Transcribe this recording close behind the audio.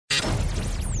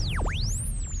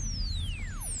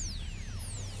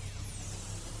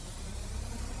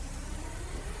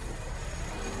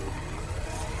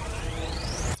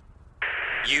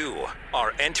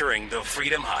are entering the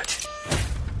Freedom Hut.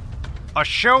 A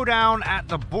showdown at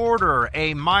the border.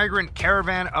 A migrant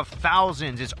caravan of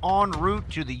thousands is en route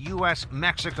to the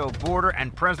U.S.-Mexico border,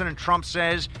 and President Trump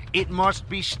says it must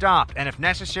be stopped. And if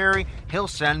necessary, he'll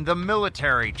send the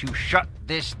military to shut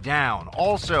this down.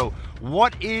 Also,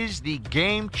 what is the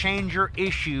game-changer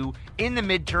issue in the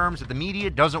midterms that the media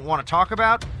doesn't want to talk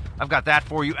about? I've got that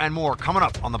for you and more coming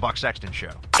up on The Buck Sexton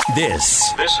Show.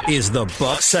 This is The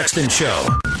Buck Sexton Show,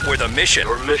 where the mission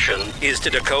is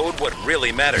to decode what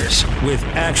really matters with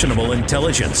actionable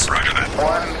intelligence. Roger that.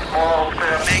 One small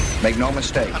step. Make no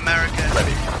mistake. America.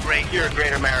 Ready. Great. You're a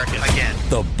great American. Again.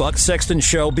 The Buck Sexton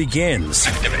Show begins.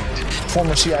 Activate.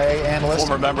 Former CIA analyst.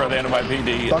 Former member of the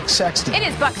NYPD. Buck Sexton. It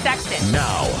is Buck Sexton.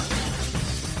 Now.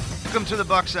 Welcome to The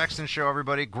Buck Sexton Show,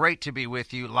 everybody. Great to be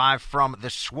with you live from the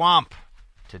swamp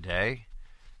today,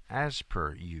 as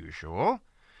per usual.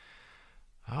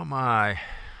 Oh my.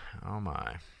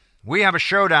 We have a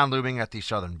showdown looming at the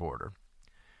southern border,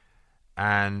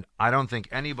 and I don't think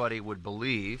anybody would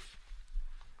believe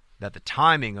that the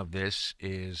timing of this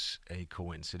is a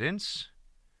coincidence.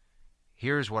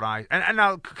 Here's what and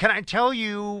now, can I tell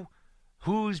you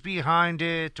who's behind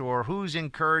it or who's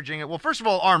encouraging it? Well, first of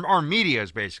all, our media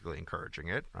is basically encouraging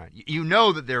it, right? You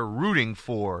know that they're rooting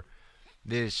for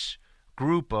this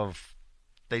group of,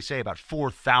 they say, about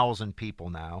 4,000 people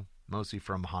now, mostly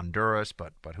from Honduras,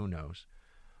 but who knows,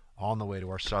 on the way to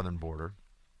our southern border.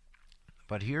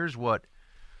 But here's what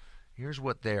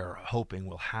they're hoping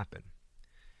will happen.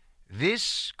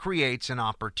 This creates an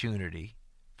opportunity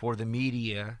for the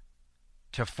media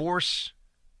to force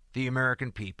the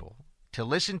American people to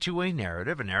listen to a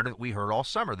narrative that we heard all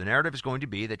summer. The narrative is going to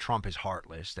be that Trump is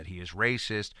heartless, that he is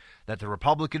racist, that the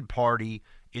Republican Party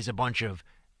is a bunch of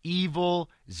evil,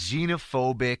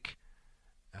 xenophobic,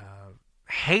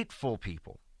 hateful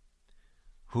people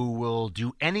who will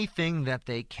do anything that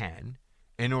they can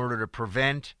in order to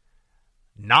prevent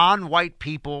non-white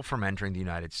people from entering the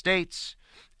United States.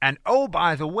 And oh,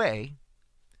 by the way,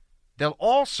 they'll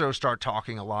also start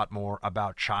talking a lot more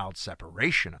about child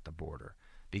separation at the border,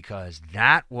 because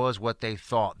that was what they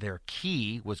thought their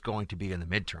key was going to be in the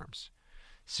midterms.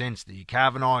 Since the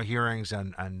Kavanaugh hearings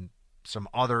and some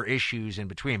other issues in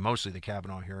between, mostly the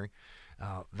Kavanaugh hearing,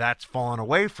 that's fallen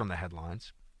away from the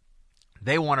headlines.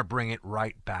 They want to bring it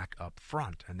right back up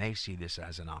front, and they see this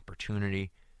as an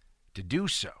opportunity to do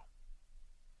so.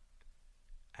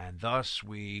 And thus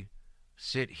we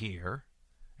sit here,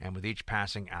 and with each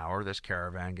passing hour, this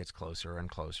caravan gets closer and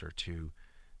closer to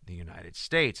the United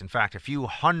States. In fact, a few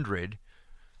hundred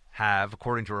have,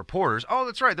 according to reporters, oh,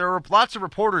 that's right, there are lots of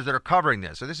reporters that are covering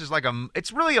this. So this is like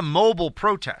it's really a mobile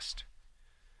protest.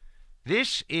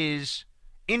 This is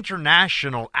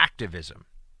international activism.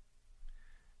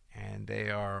 And they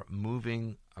are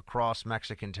moving across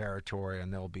Mexican territory,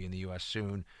 and they'll be in the U.S.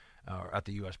 soon, or at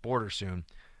the U.S. border soon.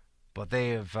 But they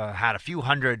have had a few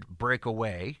hundred break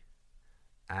away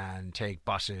and take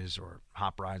buses or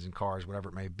hop rides in cars, whatever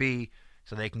it may be,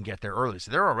 so they can get there early.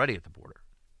 So they're already at the border.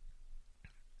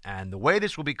 And the way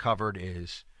this will be covered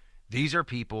is these are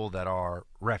people that are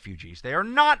refugees. They are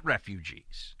not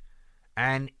refugees.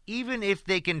 And even if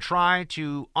they can try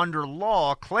to, under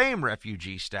law, claim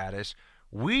refugee status,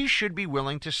 we should be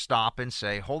willing to stop and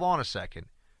say, hold on a second.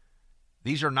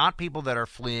 These are not people that are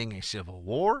fleeing a civil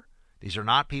war. These are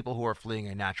not people who are fleeing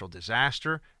a natural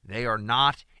disaster. They are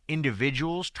not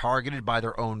individuals targeted by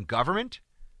their own government.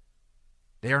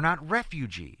 They are not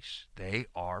refugees. They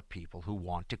are people who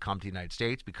want to come to the United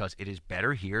States because it is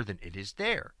better here than it is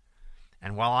there.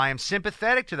 And while I am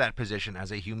sympathetic to that position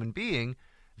as a human being,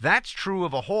 that's true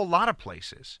of a whole lot of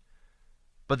places.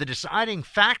 But the deciding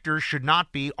factor should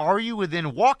not be, are you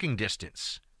within walking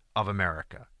distance of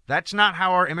America? That's not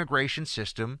how our immigration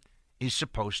system is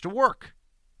supposed to work.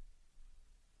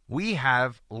 We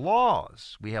have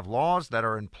laws. We have laws that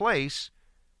are in place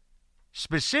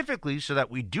specifically so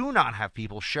that we do not have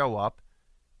people show up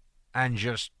and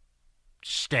just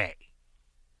stay.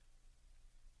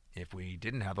 If we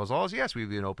didn't have those laws, yes, we'd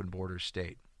be an open border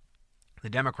state. The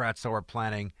Democrats, though, are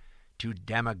planning to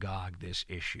demagogue this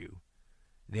issue.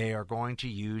 They are going to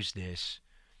use this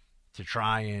to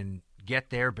try and get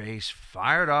their base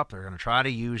fired up. They're going to try to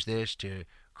use this to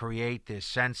create this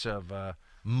sense of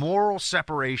moral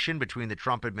separation between the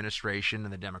Trump administration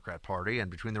and the Democrat Party,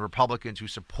 and between the Republicans who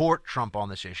support Trump on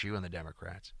this issue and the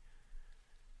Democrats.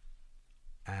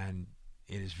 And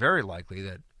it is very likely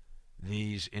that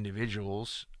these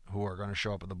individuals who are going to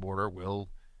show up at the border will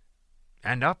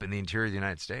end up in the interior of the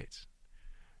United States.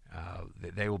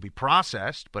 They will be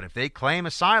processed, but if they claim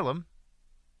asylum,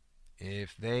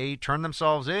 if they turn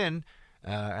themselves in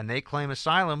and they claim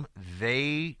asylum,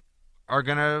 they are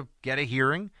going to get a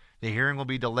hearing. The hearing will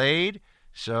be delayed,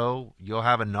 so you'll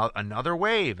have another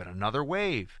wave and another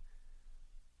wave.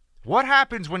 What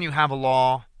happens when you have a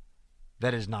law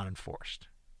that is not enforced?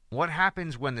 What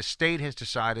happens when the state has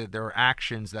decided there are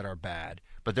actions that are bad,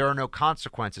 but there are no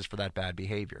consequences for that bad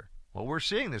behavior? Well, we're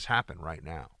seeing this happen right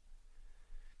now.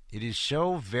 It is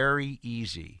so very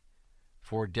easy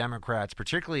for Democrats,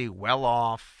 particularly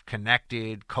well-off,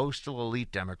 connected, coastal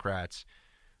elite Democrats,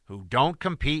 who don't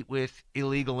compete with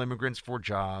illegal immigrants for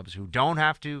jobs, who don't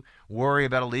have to worry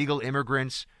about illegal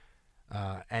immigrants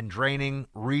and draining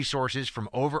resources from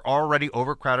already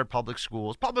overcrowded public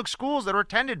schools that are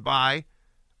attended by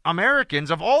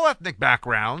Americans of all ethnic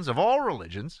backgrounds, of all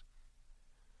religions.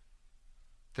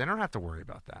 They don't have to worry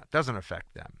about that. It doesn't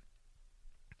affect them.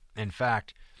 In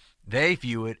fact, they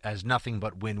view it as nothing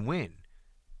but win-win.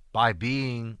 By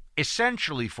being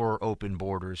essentially for open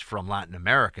borders from Latin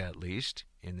America, at least,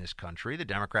 in this country, the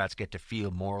Democrats get to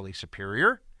feel morally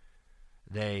superior.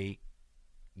 They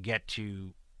get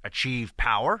to achieve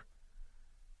power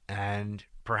and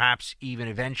perhaps even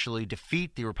eventually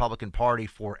defeat the Republican Party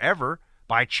forever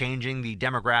by changing the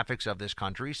demographics of this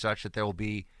country such that there will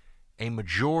be a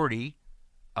majority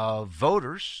of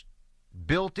voters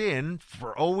built in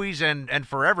for always and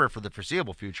forever, for the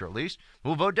foreseeable future at least, who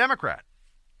will vote Democrat.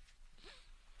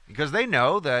 Because they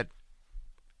know that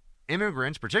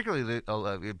immigrants, particularly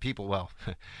people, well,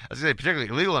 I was going to say particularly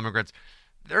illegal immigrants,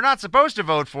 they're not supposed to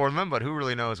vote for them, but who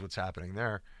really knows what's happening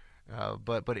there?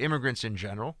 But immigrants in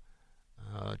general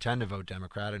tend to vote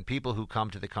Democrat, and people who come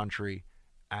to the country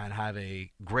and have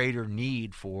a greater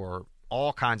need for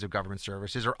all kinds of government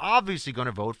services are obviously going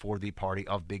to vote for the party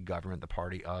of big government, the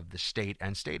party of the state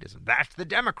and statism. That's the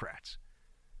Democrats.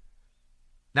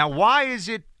 Now, why is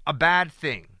it a bad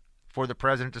thing for the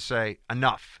president to say,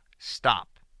 enough,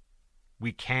 stop,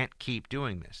 we can't keep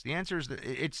doing this? The answer is that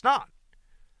it's not.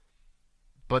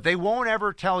 But they won't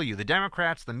ever tell you, the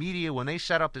Democrats, the media, when they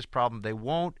set up this problem, they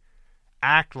won't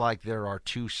act like there are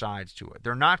two sides to it.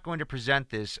 They're not going to present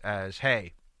this as,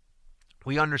 hey,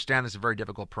 we understand this is a very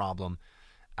difficult problem.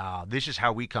 This is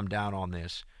how we come down on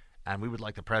this, and we would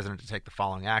like the president to take the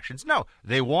following actions. No,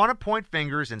 they want to point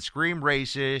fingers and scream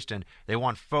racist, and they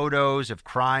want photos of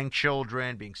crying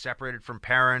children being separated from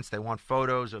parents. They want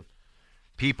photos of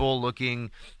people looking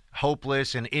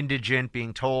hopeless and indigent,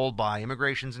 being told by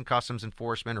Immigrations and Customs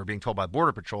Enforcement, or being told by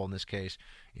Border Patrol in this case,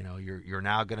 you know, you're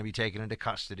now going to be taken into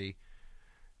custody.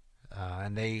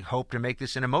 And they hope to make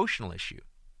this an emotional issue.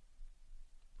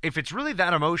 If it's really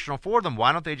that emotional for them,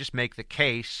 why don't they just make the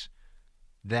case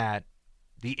that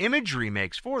the imagery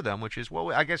makes for them, which is,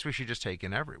 well, I guess we should just take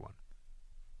in everyone.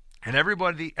 And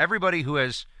everybody who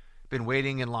has been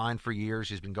waiting in line for years,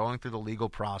 who's been going through the legal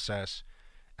process,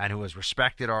 and who has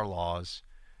respected our laws,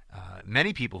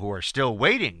 many people who are still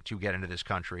waiting to get into this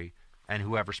country and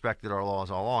who have respected our laws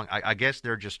all along, I guess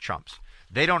they're just chumps.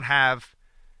 They don't have,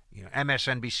 you know,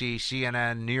 MSNBC,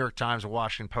 CNN, New York Times, and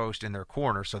Washington Post in their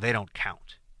corner, so they don't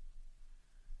count.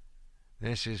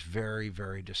 This is very,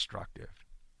 very destructive.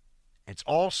 It's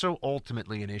also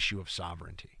ultimately an issue of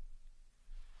sovereignty.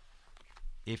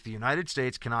 If the United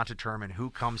States cannot determine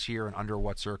who comes here and under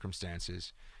what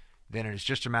circumstances, then it is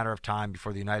just a matter of time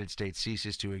before the United States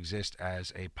ceases to exist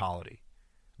as a polity.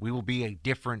 We will be a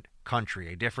different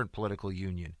country, a different political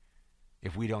union,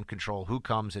 if we don't control who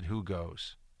comes and who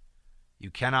goes.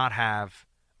 You cannot have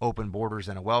open borders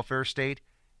and a welfare state.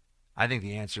 I think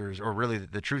the answer is, or really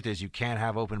the truth is, you can't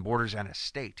have open borders and a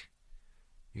state.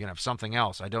 You can have something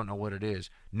else. I don't know what it is.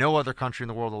 No other country in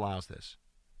the world allows this.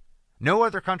 No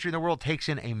other country in the world takes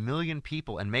in 1 million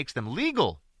people and makes them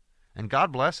legal. And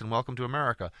God bless and welcome to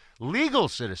America. Legal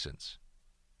citizens,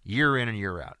 year in and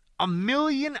year out. 1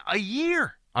 million a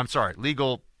year. I'm sorry,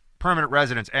 legal permanent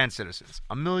residents and citizens.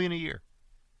 1 million a year.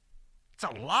 It's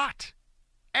a lot.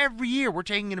 Every year we're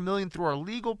taking in 1 million through our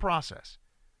legal process.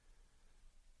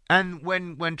 And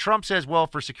when Trump says, well,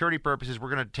 for security purposes, we're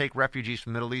going to take refugees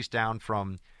from the Middle East down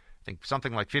from, I think,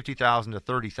 something like 50,000 to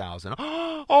 30,000.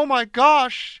 Oh, my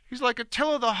gosh. He's like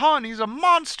Attila the Hun. He's a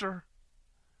monster.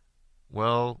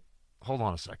 Well, hold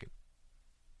on a second.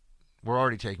 We're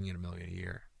already taking in 1 million a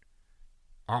year.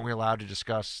 Aren't we allowed to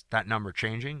discuss that number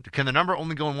changing? Can the number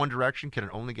only go in one direction? Can it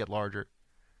only get larger?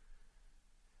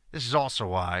 This is also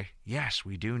why, yes,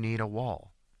 we do need a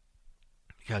wall.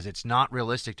 Because it's not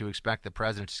realistic to expect the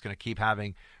president is going to keep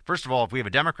having, first of all, if we have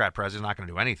a Democrat president, he's not going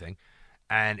to do anything.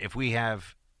 And if we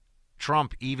have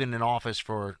Trump even in office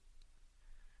for,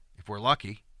 if we're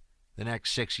lucky, the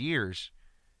next 6 years,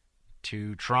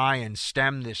 to try and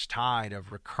stem this tide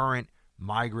of recurrent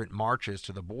migrant marches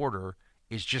to the border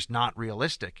is just not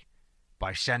realistic.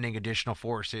 by sending additional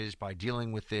forces, by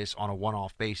dealing with this on a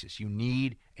one-off basis. You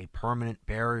need a permanent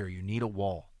barrier. You need a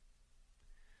wall.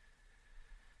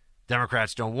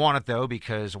 Democrats don't want it, though,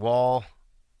 because a wall,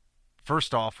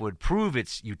 first off, would prove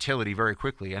its utility very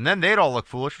quickly. And then they'd all look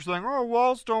foolish for saying, oh,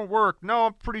 walls don't work. No,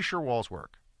 I'm pretty sure walls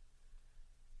work.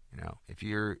 You know, if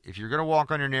you're going to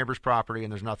walk on your neighbor's property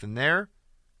and there's nothing there,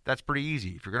 that's pretty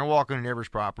easy. If you're going to walk on your neighbor's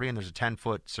property and there's a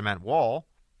 10-foot cement wall,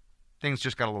 things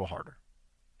just got a little harder.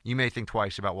 You may think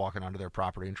twice about walking onto their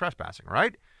property and trespassing,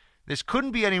 right? This couldn't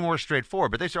be any more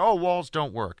straightforward. But they say, oh, walls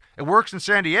don't work. It works in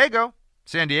San Diego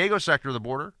sector of the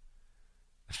border.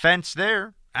 The fence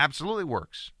there absolutely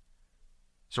works.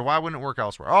 So why wouldn't it work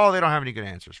elsewhere? Oh, they don't have any good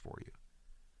answers for you.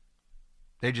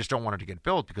 They just don't want it to get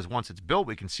built because once it's built,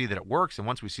 we can see that it works. And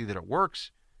once we see that it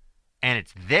works and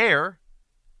it's there,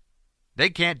 they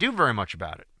can't do very much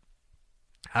about it.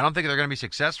 I don't think they're going to be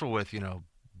successful with,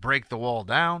 break the wall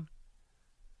down.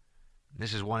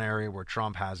 This is one area where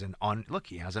Trump has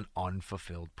he has an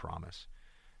unfulfilled promise.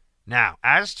 Now,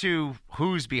 as to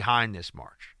who's behind this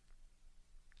march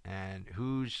and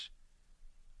who's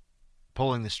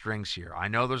pulling the strings here, I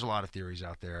know there's a lot of theories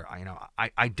out there.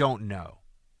 I don't know.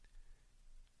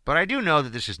 But I do know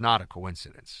that this is not a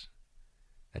coincidence.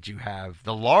 That you have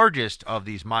the largest of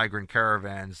these migrant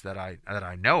caravans that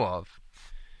I know of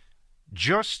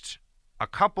just a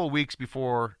couple weeks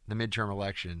before the midterm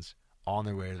elections on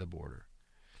their way to the border.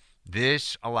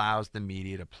 This allows the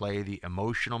media to play the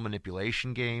emotional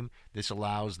manipulation game. This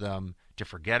allows them to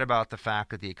forget about the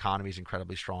fact that the economy is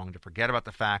incredibly strong, to forget about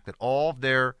the fact that all of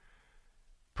their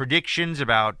predictions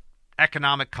about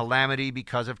economic calamity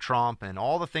because of Trump and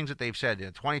all the things that they've said,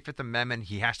 the 25th Amendment,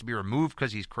 he has to be removed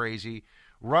because he's crazy,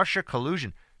 Russia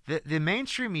collusion. The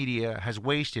mainstream media has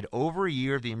wasted over a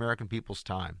year of the American people's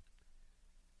time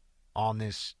on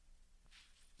this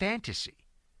fantasy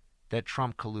that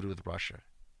Trump colluded with Russia.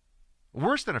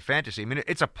 Worse than a fantasy. I mean,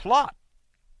 it's a plot.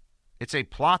 It's a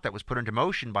plot that was put into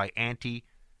motion by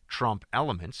anti-Trump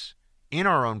elements in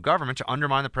our own government to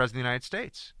undermine the President of the United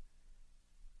States.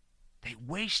 They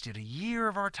wasted a year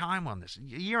of our time on this,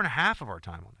 a year and a half of our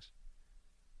time on this.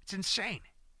 It's insane.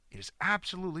 It is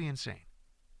absolutely insane.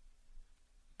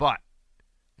 But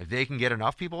if they can get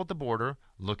enough people at the border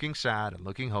looking sad and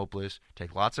looking hopeless,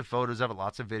 take lots of photos of it,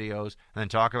 lots of videos, and then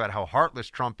talk about how heartless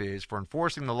Trump is for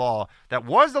enforcing the law that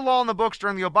was the law in the books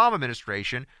during the Obama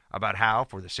administration, about how,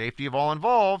 for the safety of all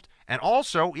involved, and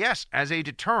also, yes, as a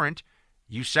deterrent,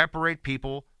 you separate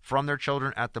people from their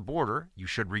children at the border. You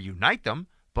should reunite them,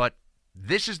 but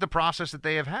this is the process that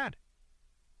they have had.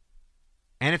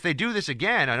 And if they do this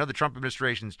again, I know the Trump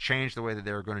administration's changed the way that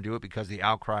they were going to do it because of the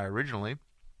outcry originally.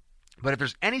 But if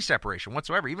there's any separation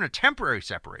whatsoever, even a temporary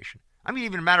separation, I mean,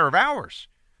 even a matter of hours,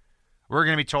 we're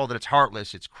going to be told that it's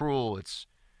heartless, it's cruel, it's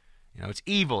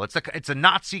evil, it's a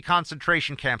Nazi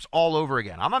concentration camps all over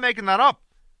again. I'm not making that up.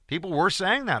 People were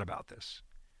saying that about this.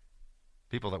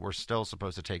 People that we're still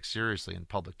supposed to take seriously in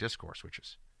public discourse, which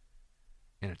is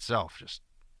in itself just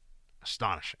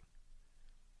astonishing.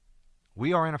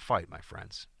 We are in a fight, my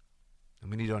friends, and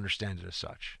we need to understand it as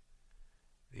such.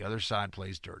 The other side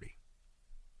plays dirty.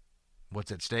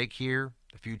 What's at stake here?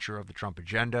 The future of the Trump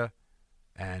agenda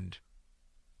and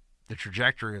the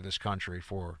trajectory of this country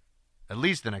for at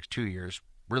least the next 2 years,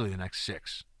 really the next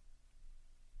 6.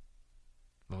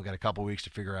 Well, we've got a couple weeks to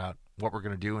figure out what we're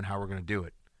going to do and how we're going to do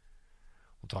it.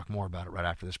 We'll talk more about it right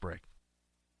after this break.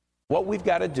 What we've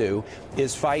got to do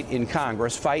is fight in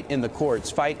Congress, fight in the courts,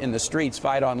 fight in the streets,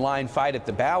 fight online, fight at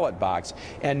the ballot box.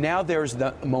 And now there's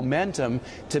the momentum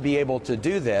to be able to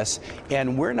do this.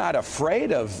 And we're not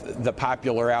afraid of the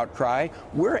popular outcry.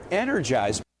 We're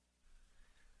energized.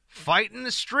 Fight in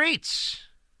the streets,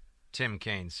 Tim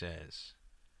Kaine says.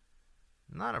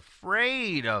 Not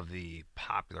afraid of the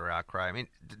popular outcry. I mean,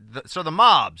 so the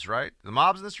mobs, right? The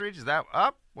mobs in the streets, is that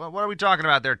up? Well, what are we talking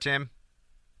about there, Tim?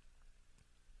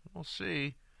 We'll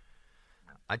see.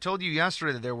 I told you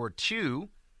yesterday that there were two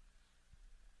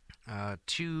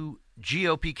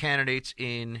GOP candidates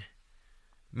in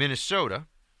Minnesota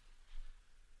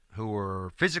who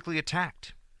were physically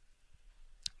attacked.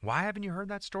 Why haven't you heard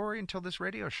that story until this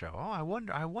radio show? Oh, I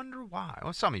wonder why.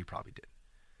 Well, some of you probably did.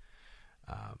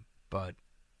 But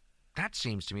that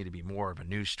seems to me to be more of a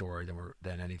news story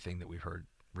than anything that we've heard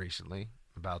recently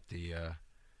about the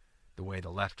way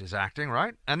the left is acting,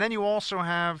 right? And then you also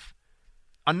have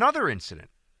another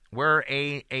incident where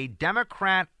a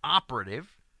Democrat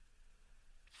operative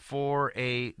for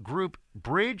a group,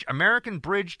 American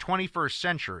Bridge 21st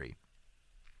Century,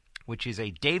 which is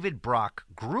a David Brock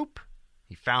group,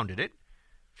 he founded it,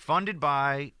 funded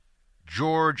by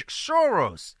George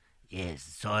Soros.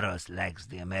 Yes, Soros likes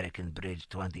the American Bridge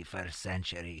 21st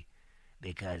century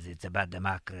because it's about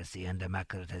democracy and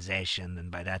democratization, and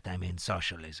by that I mean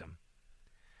socialism.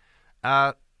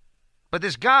 But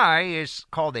this guy is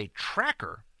called a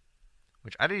tracker,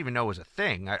 which I didn't even know was a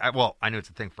thing. I knew it's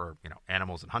a thing for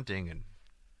animals and hunting,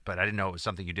 but I didn't know it was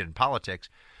something you did in politics.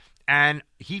 And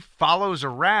he follows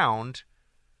around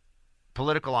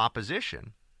political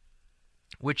opposition,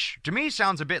 which to me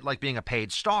sounds a bit like being a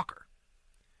paid stalker.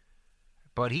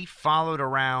 But he followed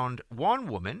around one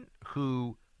woman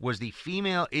who is the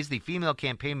female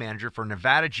campaign manager for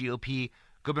Nevada GOP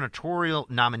gubernatorial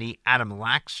nominee Adam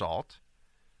Laxalt.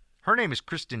 Her name is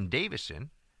Kristen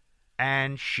Davison,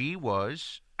 and she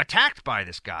was attacked by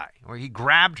this guy, where he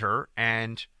grabbed her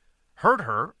and hurt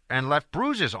her and left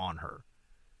bruises on her.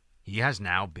 He has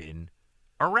now been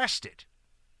arrested.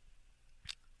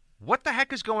 What the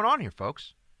heck is going on here,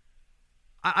 folks?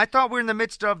 I thought we were in the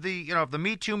midst of the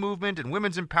Me Too movement and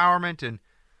women's empowerment, and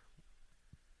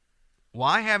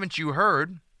why haven't you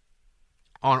heard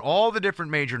on all the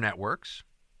different major networks?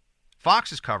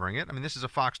 Fox is covering it. I mean, this is a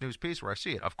Fox News piece where I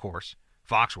see it. Of course,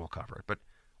 Fox will cover it. But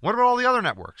what about all the other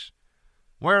networks?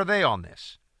 Where are they on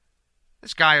this?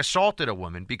 This guy assaulted a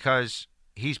woman because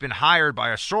he's been hired by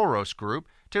a Soros group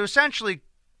to essentially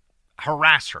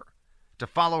harass her, to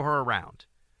follow her around.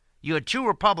 You had two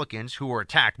Republicans who were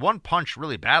attacked. One punched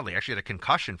really badly, actually had a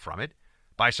concussion from it,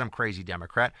 by some crazy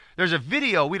Democrat. There's a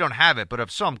video, we don't have it, but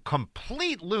of some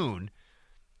complete loon.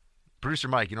 Producer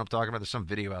Mike, you know what I'm talking about? There's some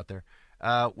video out there.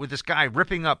 With this guy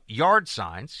ripping up yard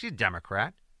signs. He's a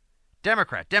Democrat.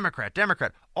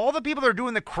 Democrat. All the people that are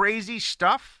doing the crazy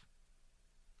stuff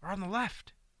are on the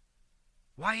left.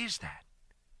 Why is that?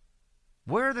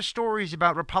 Where are the stories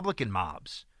about Republican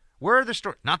mobs? Where are the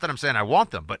stories? Not that I'm saying I want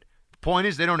them, but the point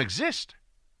is they don't exist.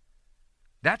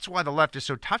 That's why the left is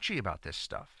so touchy about this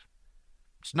stuff.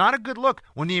 It's not a good look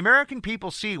when the American people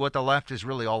see what the left is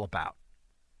really all about.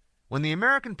 When the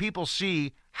American people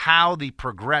see how the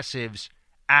progressives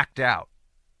act out,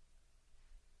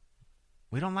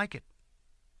 we don't like it.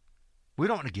 We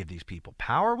don't want to give these people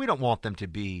power. We don't want them to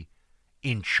be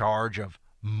in charge of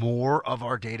more of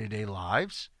our day-to-day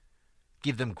lives.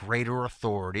 Give them greater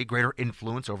authority, greater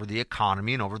influence over the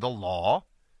economy and over the law.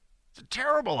 It's a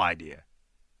terrible idea.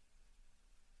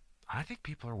 I think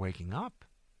people are waking up.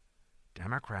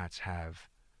 Democrats have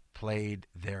played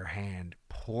their hand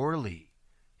poorly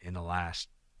in the last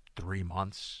 3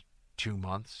 months, 2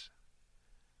 months.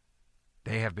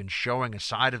 They have been showing a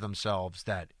side of themselves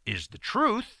that is the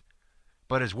truth,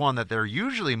 but is one that they're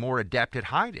usually more adept at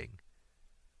hiding.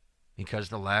 Because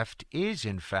the left is,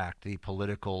 in fact, the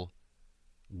political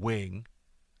wing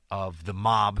of the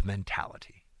mob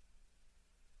mentality,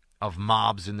 of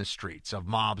mobs in the streets, of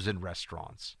mobs in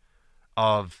restaurants,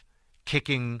 of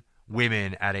kicking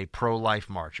women at a pro-life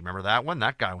march. Remember that one?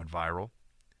 That guy went viral.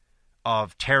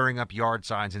 Of tearing up yard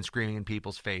signs and screaming in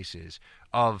people's faces.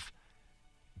 Of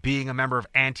being a member of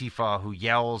Antifa who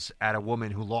yells at a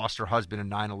woman who lost her husband in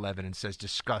 9/11 and says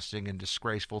disgusting and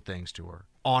disgraceful things to her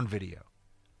on video.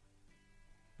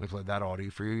 We played that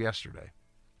audio for you yesterday.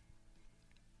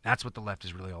 That's what the left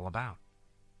is really all about.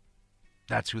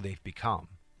 That's who they've become.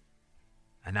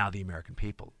 And now the American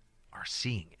people are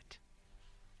seeing it.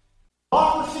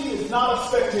 Democracy is not a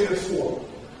spectator sport.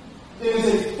 It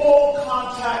is a full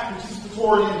contact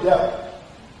participatory endeavor.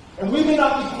 And we may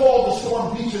not be called to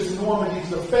storm beaches in Normandy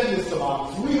to defend this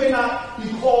democracy. We may not be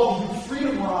called to do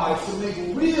freedom rides to make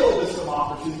real this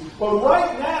democracy. But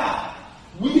right now,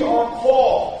 we are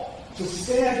called to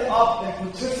stand up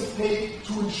and participate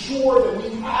to ensure that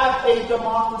we have a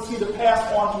democracy to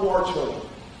pass on to our children.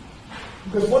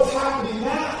 Because what's happening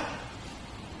now,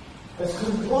 as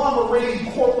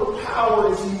conglomerating corporate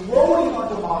power is eroding our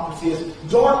democracy,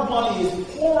 as dark money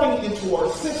is pouring into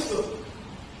our system,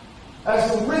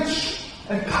 as the rich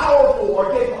and powerful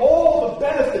are getting all the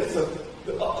benefits of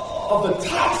the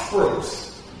tax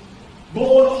breaks,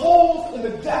 blowing holes in the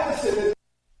deficit.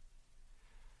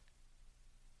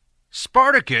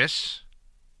 Spartacus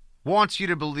wants you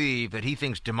to believe that he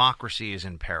thinks democracy is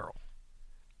in peril.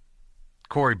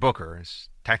 Cory Booker is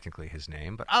technically his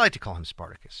name, but I like to call him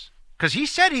Spartacus. Because he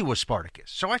said he was Spartacus,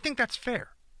 so I think that's fair.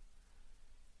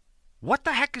 What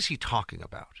the heck is he talking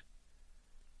about?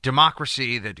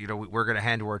 Democracy that, we're going to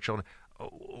hand to our children.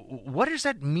 What does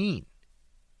that mean?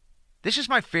 This is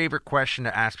my favorite question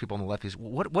to ask people on the left is,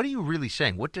 what are you really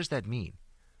saying? What does that mean?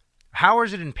 How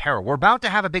is it in peril? We're about to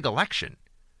have a big election,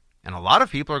 and a lot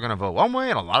of people are going to vote one way,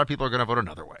 and a lot of people are going to vote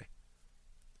another way.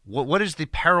 What is the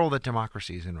peril that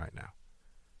democracy is in right now?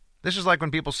 This is like when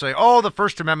people say, the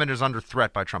First Amendment is under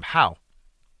threat by Trump. How?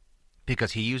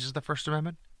 Because he uses the First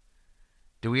Amendment?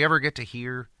 Do we ever get to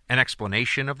hear an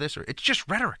explanation of this? Or it's just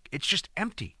rhetoric. It's just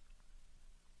empty.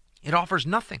 It offers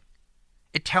nothing.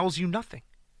 It tells you nothing.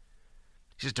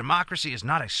 He says democracy is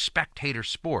not a spectator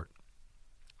sport.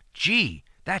 Gee,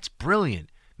 that's brilliant.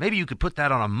 Maybe you could put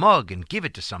that on a mug and give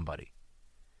it to somebody.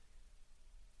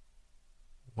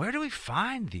 Where do we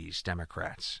find these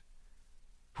Democrats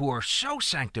who are so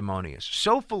sanctimonious,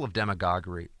 so full of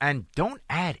demagoguery, and don't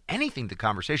add anything to the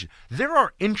conversation? There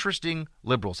are interesting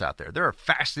liberals out there. There are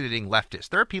fascinating leftists.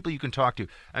 There are people you can talk to.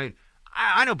 I mean,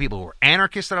 I know people who are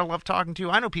anarchists that I love talking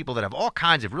to. I know people that have all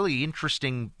kinds of really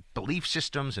interesting belief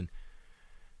systems, and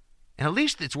at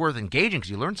least it's worth engaging because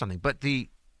you learn something. But the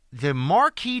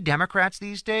marquee Democrats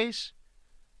these days,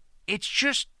 it's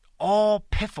just all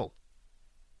piffle.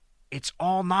 It's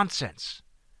all nonsense.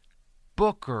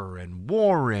 Booker and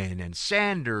Warren and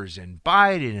Sanders and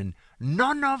Biden, and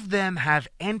none of them have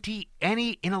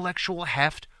any intellectual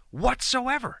heft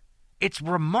whatsoever. It's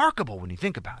remarkable when you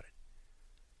think about it.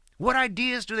 What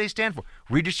ideas do they stand for?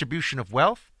 Redistribution of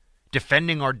wealth?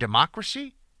 Defending our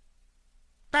democracy?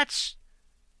 That's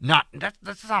not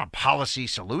a policy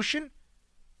solution.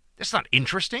 That's not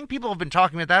interesting. People have been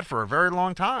talking about that for a very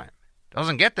long time.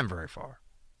 Doesn't get them very far.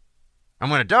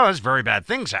 And when it does, very bad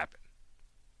things happen.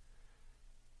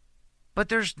 But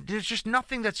there's just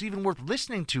nothing that's even worth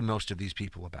listening to most of these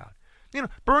people about. You know,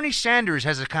 Bernie Sanders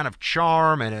has a kind of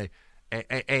charm and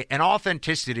an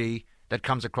authenticity that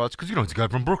comes across because, he's a guy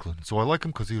from Brooklyn. So I like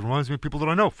him because he reminds me of people that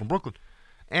I know from Brooklyn.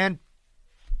 And,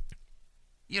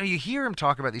 you hear him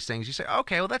talk about these things. You say,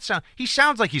 okay, well, he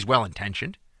sounds like he's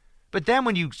well-intentioned. But then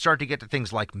when you start to get to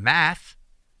things like math,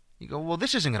 you go, well,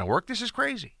 this isn't going to work. This is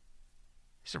crazy.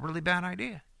 It's a really bad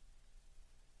idea.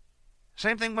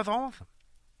 Same thing with all of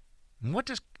them. What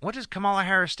does Kamala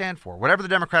Harris stand for? Whatever the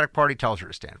Democratic Party tells her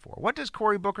to stand for. What does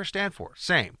Cory Booker stand for?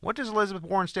 Same. What does Elizabeth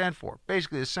Warren stand for?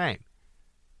 Basically the same.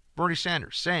 Bernie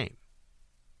Sanders, same.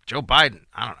 Joe Biden,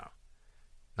 I don't know.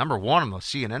 Number one on the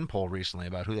CNN poll recently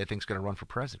about who they think is going to run for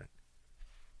president.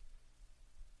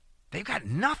 They've got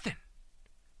nothing.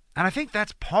 And I think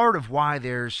that's part of why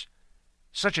there's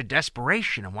such a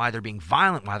desperation and why they're being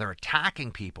violent, why they're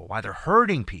attacking people, why they're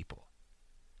hurting people.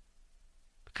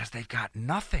 Because they've got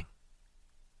nothing.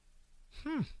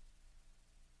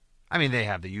 I mean, they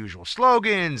have the usual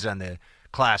slogans and the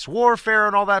class warfare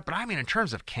and all that, but I mean, in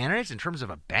terms of candidates, in terms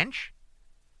of a bench,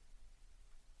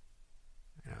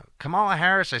 Kamala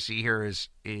Harris, I see here, is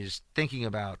thinking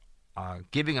about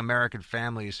giving American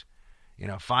families,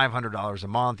 $500 a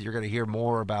month. You're going to hear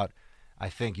more about, I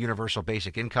think, universal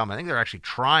basic income. I think they're actually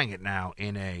trying it now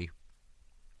in a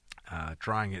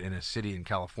city in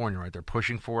California, right? They're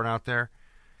pushing for it out there.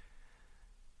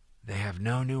 They have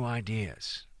no new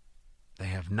ideas. They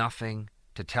have nothing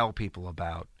to tell people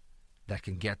about that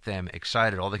can get them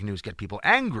excited. All they can do is get people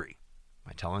angry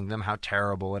by telling them how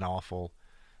terrible and awful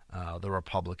the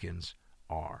Republicans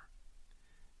are.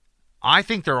 I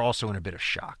think they're also in a bit of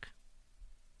shock.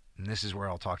 And this is where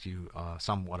I'll talk to you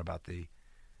somewhat about the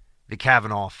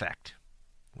Kavanaugh effect,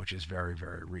 which is very,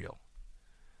 very real.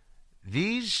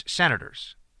 These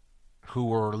senators who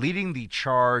were leading the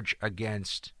charge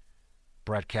against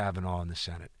Brett Kavanaugh in the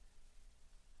Senate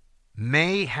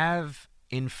may have,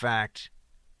 in fact,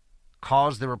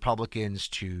 caused the Republicans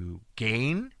to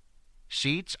gain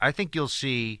seats. I think you'll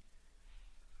see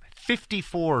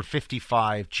 54 or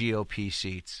 55 GOP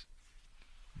seats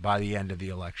by the end of the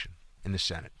election in the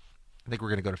Senate. I think we're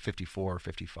going to go to 54 or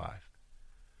 55,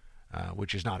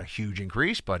 which is not a huge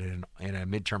increase, but in a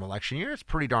midterm election year, it's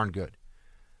pretty darn good.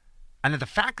 And the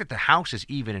fact that the House is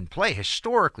even in play,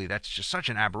 historically, that's just such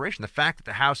an aberration. The fact that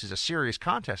the House is a serious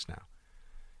contest now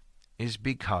is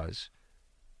because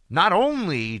not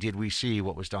only did we see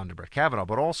what was done to Brett Kavanaugh,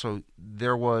 but also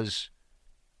there was,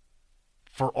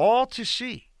 for all to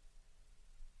see,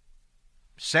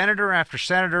 senator after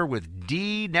senator with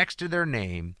D next to their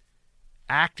name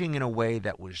acting in a way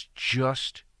that was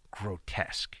just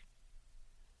grotesque.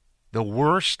 The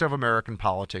worst of American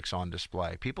politics on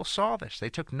display. People saw this. They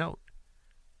took note.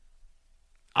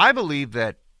 I believe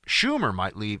that Schumer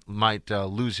might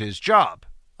lose his job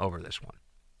over this one.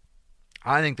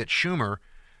 I think that Schumer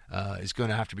is going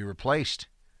to have to be replaced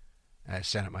as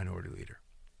Senate Minority Leader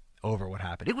over what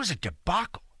happened. It was a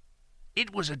debacle.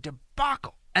 It was a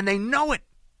debacle. And they know it.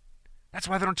 That's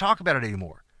why they don't talk about it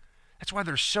anymore. That's why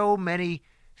there's so many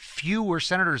fewer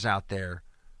senators out there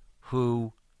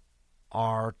who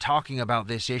are talking about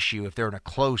this issue if they're in a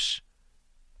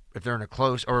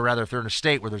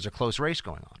state where there's a close race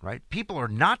going on, right? People are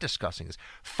not discussing this.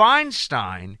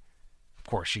 Feinstein, of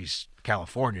course, she's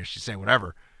California, she's saying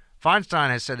whatever. Feinstein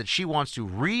has said that she wants to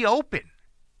reopen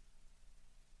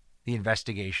the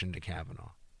investigation into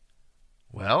Kavanaugh?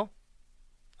 Well,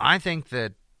 I think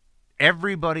that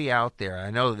everybody out there,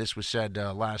 I know this was said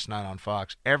last night on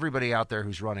Fox, everybody out there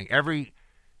who's running, every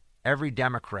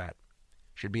Democrat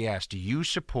should be asked, do you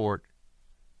support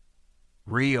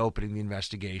reopening the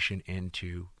investigation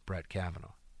into Brett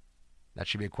Kavanaugh? That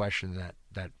should be a question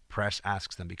that press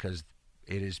asks them, because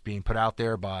it is being put out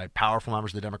there by powerful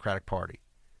members of the Democratic Party.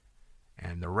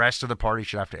 And the rest of the party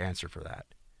should have to answer for that.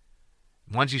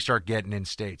 Once you start getting in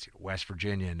states, West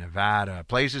Virginia, Nevada,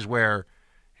 places where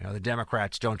the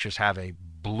Democrats don't just have a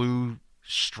blue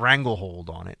stranglehold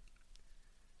on it,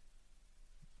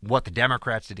 what the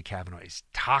Democrats did to Kavanaugh is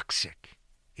toxic.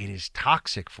 It is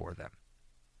toxic for them.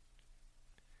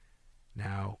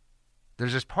 Now,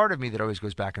 there's this part of me that always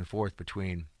goes back and forth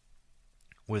between,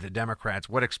 with the Democrats,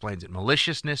 what explains it,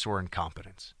 maliciousness or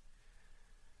incompetence?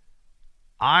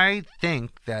 I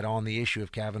think that on the issue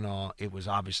of Kavanaugh, it was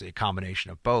obviously a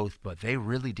combination of both, but they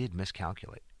really did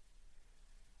miscalculate.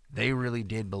 They really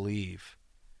did believe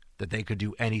that they could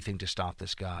do anything to stop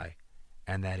this guy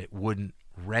and that it wouldn't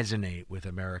resonate with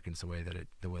Americans the way that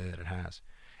it has.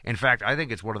 In fact, I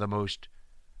think it's one of the most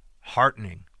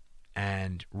heartening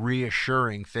and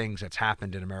reassuring things that's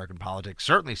happened in American politics,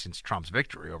 certainly since Trump's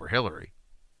victory over Hillary.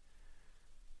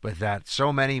 But that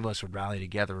so many of us would rally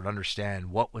together and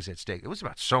understand what was at stake. It was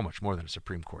about so much more than a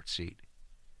Supreme Court seat.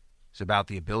 It's about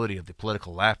the ability of the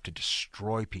political left to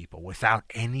destroy people without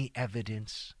any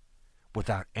evidence,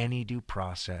 without any due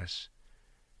process,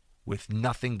 with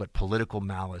nothing but political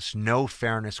malice, no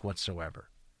fairness whatsoever.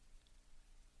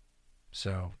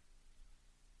 So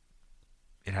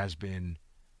it has been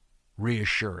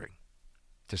reassuring,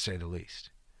 to say the least.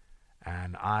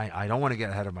 And I don't want to get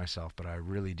ahead of myself, but I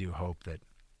really do hope that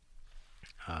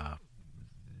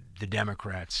the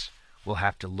Democrats will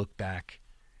have to look back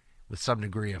with some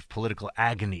degree of political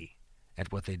agony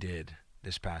at what they did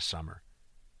this past summer.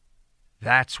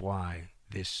 That's why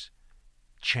this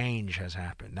change has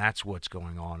happened. That's what's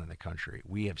going on in the country.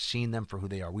 We have seen them for who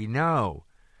they are. We know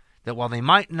that while they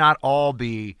might not all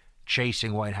be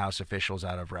chasing White House officials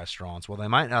out of restaurants, while they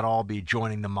might not all be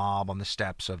joining the mob on the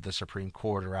steps of the Supreme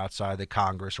Court or outside the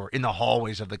Congress or in the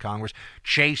hallways of the Congress,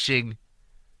 chasing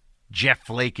Jeff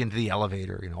Flake into the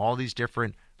elevator, all these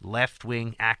different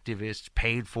left-wing activists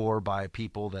paid for by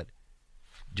people that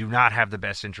do not have the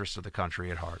best interests of the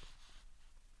country at heart.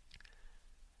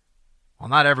 While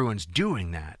not everyone's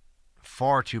doing that,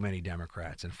 far too many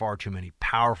Democrats and far too many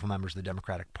powerful members of the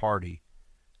Democratic Party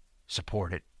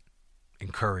support it,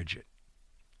 encourage it,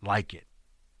 like it.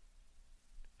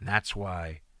 And that's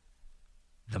why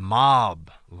the mob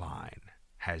line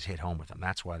has hit home with them.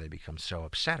 That's why they become so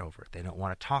upset over it. They don't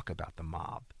want to talk about the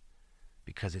mob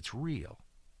because it's real.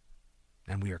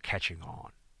 And we are catching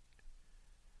on.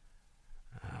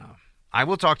 I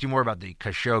will talk to you more about the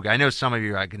Khashoggi. I know some of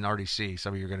you, I can already see,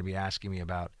 some of you are going to be asking me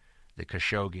about the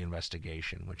Khashoggi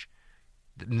investigation, which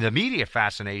the media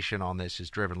fascination on this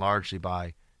is driven largely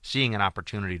by seeing an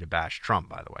opportunity to bash Trump,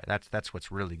 by the way. That's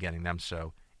what's really getting them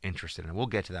so interested. And we'll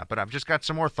get to that. But I've just got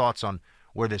some more thoughts on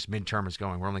where this midterm is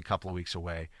going. We're only a couple of weeks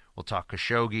away. We'll talk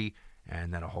Khashoggi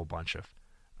and then a whole bunch of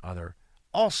other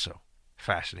also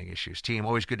fascinating issues. Team,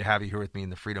 always good to have you here with me in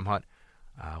the Freedom Hut.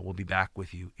 We'll be back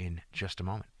with you in just a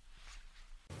moment.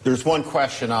 There's one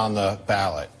question on the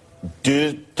ballot.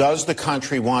 Does the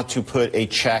country want to put a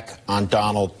check on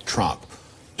Donald Trump?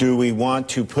 Do we want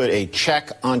to put a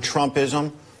check on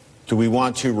Trumpism? Do we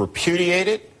want to repudiate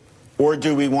it? Or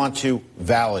do we want to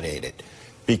validate it?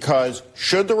 Because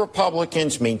should the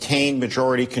Republicans maintain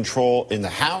majority control in the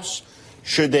House,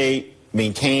 should they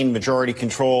maintain majority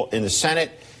control in the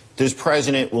Senate, this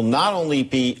president will not only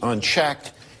be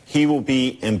unchecked, he will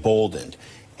be emboldened.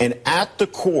 And at the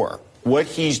core, what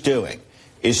he's doing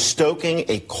is stoking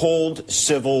a cold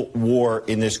civil war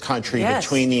in this country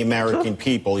between the American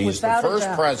people. He's the first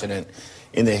president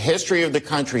in the history of the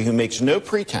country who makes no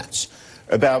pretense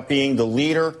about being the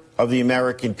leader of the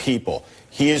American people.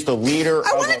 He is the leader of a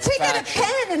faction. I want to take out a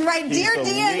pen and write, Dear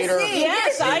DNC.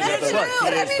 Yes, I do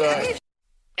too.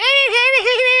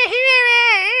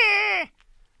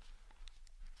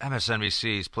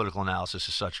 MSNBC's political analysis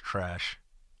is such trash.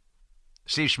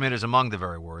 Steve Schmidt is among the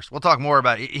very worst. We'll talk more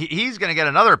about it. He's going to get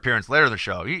another appearance later in the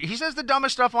show. He says the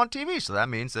dumbest stuff on TV, so that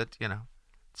means that,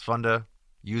 it's fun to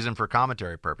use him for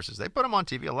commentary purposes. They put him on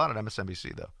TV a lot at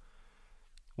MSNBC, though.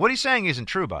 What he's saying isn't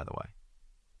true, by the way.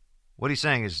 What he's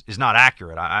saying is not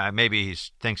accurate. Maybe he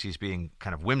thinks he's being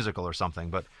kind of whimsical or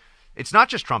something, but it's not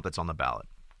just Trump that's on the ballot.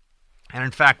 And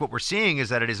in fact, what we're seeing is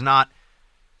that it is not,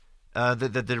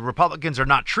 the Republicans are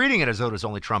not treating it as though there's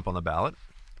only Trump on the ballot.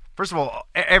 First of all,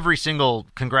 every single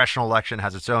congressional election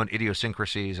has its own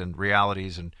idiosyncrasies and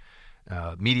realities and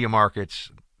media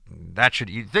markets.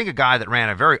 You'd think a guy that ran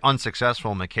a very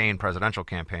unsuccessful McCain presidential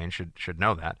campaign should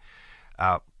know that.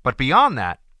 But beyond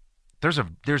that, there's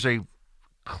a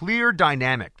clear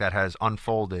dynamic that has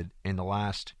unfolded in the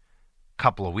last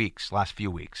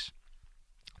few weeks,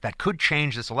 that could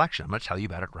change this election. I'm going to tell you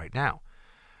about it right now.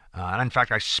 And in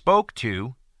fact, I'll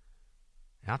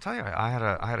tell you, I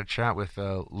had a chat with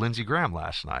Lindsey Graham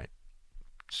last night.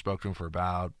 Spoke to him for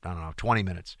about, 20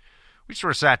 minutes. We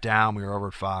sort of sat down. We were over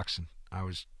at Fox, and I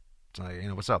was like,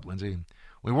 what's up, Lindsey? And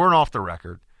we weren't off the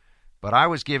record, but I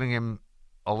was giving him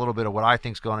a little bit of what I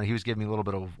think's going on. He was giving me a little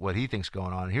bit of what he thinks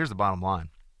going on. And here's the bottom line.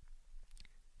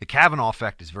 The Kavanaugh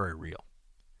effect is very real.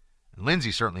 And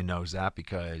Lindsey certainly knows that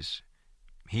because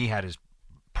he had his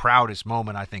proudest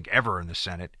moment, I think, ever in the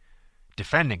Senate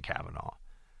defending Kavanaugh.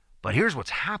 But here's what's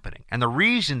happening. And the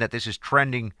reason that this is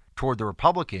trending toward the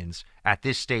Republicans at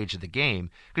this stage of the game,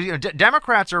 because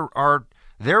Democrats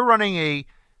they're running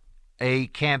a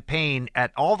campaign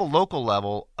at all the local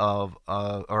level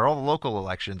or all the local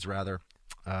elections rather,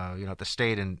 at the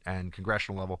state and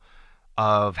congressional level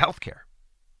of healthcare.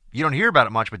 You don't hear about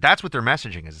it much, but that's what their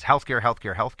messaging is healthcare,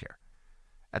 healthcare, healthcare.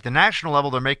 At the national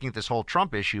level, they're making it this whole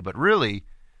Trump issue, but really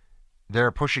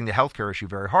they're pushing the healthcare issue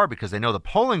very hard because they know the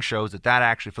polling shows that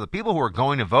actually, for the people who are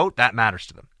going to vote, that matters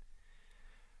to them.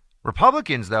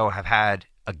 Republicans, though, have had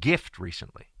a gift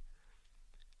recently.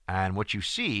 And what you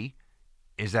see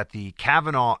is that the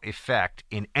Kavanaugh effect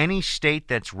in any state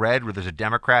that's red, where there's a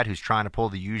Democrat who's trying to pull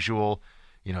the usual,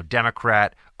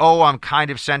 Democrat, I'm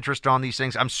kind of centrist on these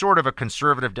things, I'm sort of a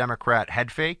conservative Democrat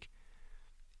head fake,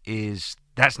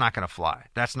 that's not going to fly.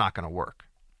 That's not going to work.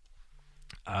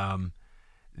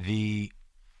 The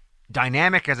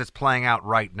dynamic as it's playing out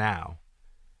right now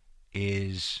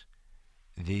is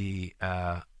the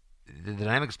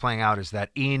dynamic is playing out is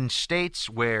that in states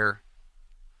where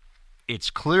it's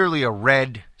clearly a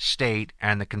red state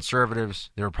and the conservatives,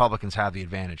 the Republicans have the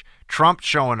advantage. Trump's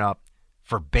showing up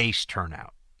for base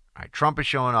turnout. Right? Trump is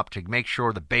showing up to make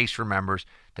sure the base remembers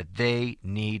that they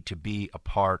need to be a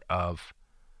part of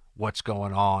what's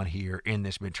going on here in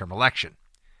this midterm election.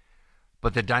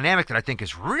 But the dynamic that I think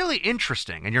is really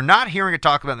interesting, and you're not hearing it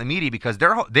talked about in the media because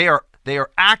they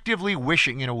are actively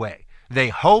wishing it away. They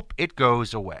hope it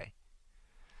goes away.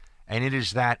 And it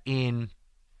is that in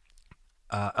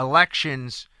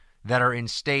elections that are in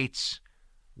states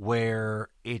where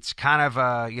it's kind of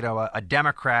a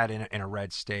Democrat in a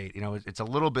red state, it's a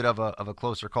little bit of a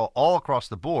closer call all across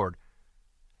the board.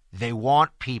 They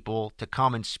want people to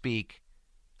come and speak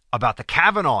about the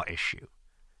Kavanaugh issue.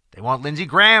 They want Lindsey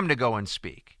Graham to go and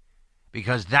speak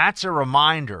because that's a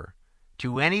reminder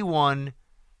to anyone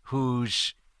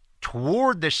who's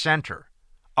toward the center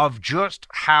of just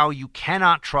how you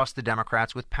cannot trust the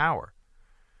Democrats with power.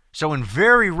 So in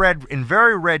very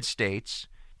red states,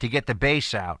 to get the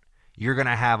base out, you're going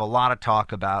to have a lot of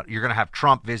talk about, you're going to have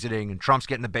Trump visiting, and Trump's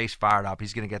getting the base fired up.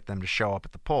 He's going to get them to show up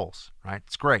at the polls, right?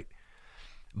 It's great.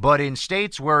 But in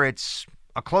states where it's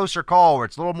a closer call, where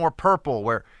it's a little more purple,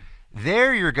 where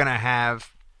there you're going to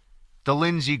have the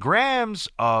Lindsey Grahams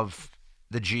of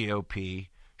the GOP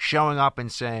showing up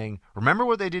and saying, remember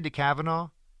what they did to Kavanaugh?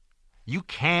 You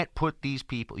can't put these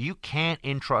people, you can't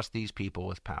entrust these people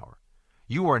with power.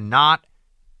 You are not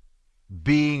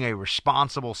being a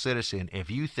responsible citizen if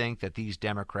you think that these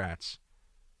Democrats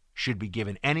should be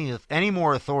given any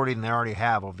more authority than they already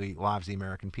have over the lives of the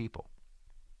American people.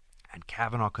 And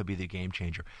Kavanaugh could be the game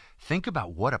changer. Think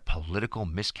about what a political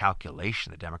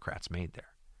miscalculation the Democrats made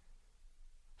there.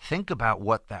 Think about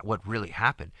what really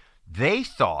happened. They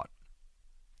thought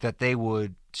that they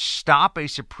would stop a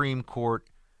Supreme Court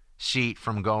seat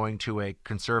from going to a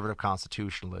conservative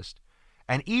constitutionalist.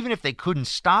 And even if they couldn't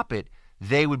stop it,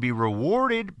 they would be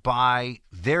rewarded by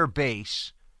their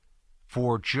base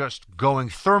for just going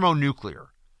thermonuclear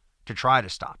to try to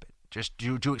stop it. Just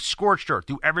do scorched earth,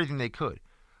 do everything they could.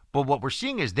 But what we're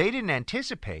seeing is they didn't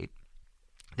anticipate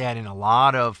that in a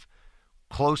lot of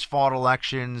close-fought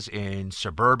elections in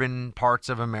suburban parts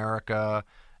of America,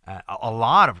 a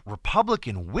lot of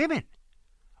Republican women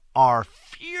are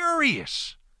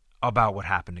furious about what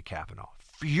happened to Kavanaugh.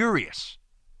 Furious.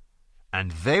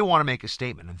 And they want to make a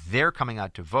statement, and they're coming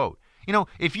out to vote.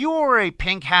 If you are a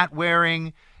pink hat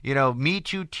wearing, Me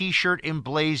Too t-shirt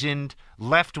emblazoned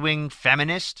left-wing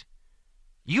feminist,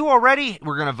 you already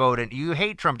were going to vote and you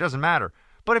hate Trump, doesn't matter.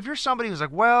 But if you're somebody who's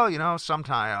like,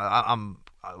 sometimes I'm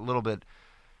a little bit,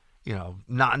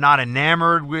 not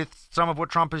enamored with some of what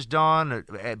Trump has done,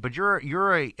 but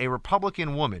you're a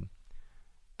Republican woman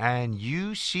and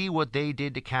you see what they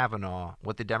did to Kavanaugh,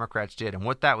 what the Democrats did, and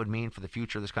what that would mean for the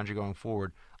future of this country going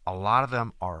forward, a lot of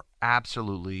them are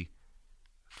absolutely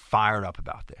fired up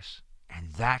about this.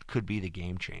 And that could be the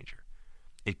game changer.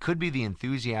 It could be the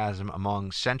enthusiasm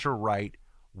among center-right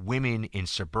women in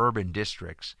suburban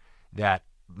districts that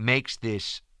makes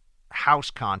this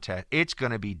House contest, it's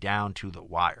going to be down to the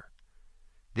wire.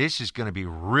 This is going to be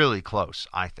really close,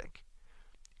 I think.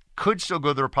 Could still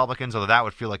go to the Republicans, although that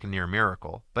would feel like a near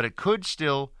miracle, but it could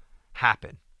still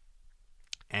happen.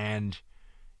 And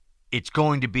it's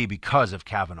going to be because of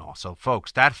Kavanaugh. So,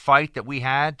 folks, that fight that we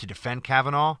had to defend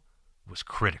Kavanaugh was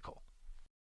critical.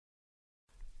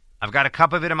 I've got a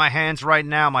cup of it in my hands right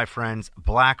now, my friends,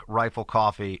 Black Rifle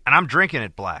Coffee, and I'm drinking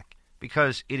it black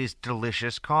because it is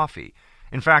delicious coffee.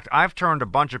 In fact, I've turned a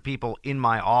bunch of people in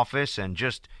my office and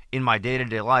just in my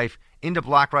day-to-day life into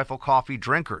Black Rifle Coffee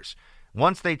drinkers.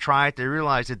 Once they try it, they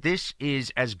realize that this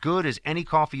is as good as any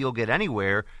coffee you'll get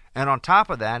anywhere, and on top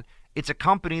of that, it's a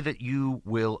company that you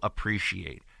will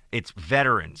appreciate. It's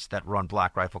veterans that run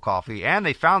Black Rifle Coffee, and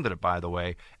they founded it, by the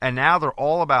way, and now they're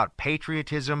all about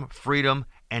patriotism, freedom,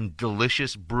 and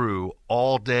delicious brew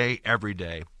all day, every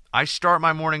day. I start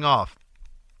my morning off,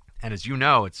 and as you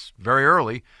know, it's very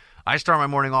early. I start my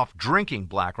morning off drinking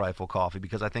Black Rifle Coffee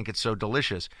because I think it's so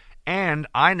delicious, and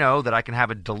I know that I can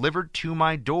have it delivered to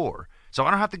my door. So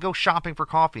I don't have to go shopping for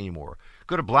coffee anymore.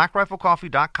 Go to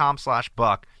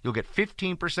blackriflecoffee.com/buck. You'll get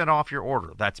 15% off your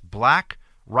order. That's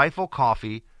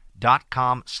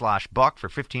blackriflecoffee.com/buck for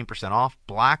 15% off.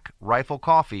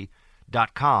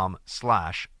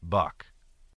 blackriflecoffee.com/buck.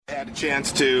 I had a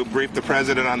chance to brief the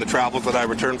president on the travels that I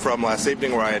returned from last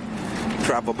evening, where I had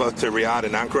traveled both to Riyadh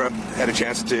and Ankara. Had a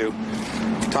chance to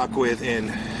talk with in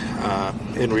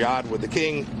Riyadh with the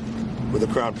king, with the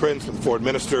crown prince, with the foreign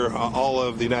minister, all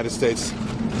of the United States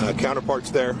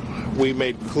counterparts there. We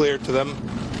made clear to them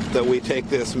that we take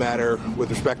this matter with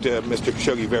respect to Mr.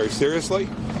 Khashoggi very seriously.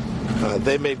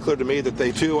 They made clear to me that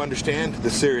they too understand the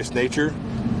serious nature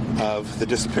of the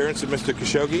disappearance of Mr.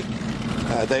 Khashoggi.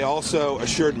 They also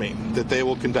assured me that they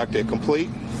will conduct a complete,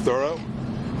 thorough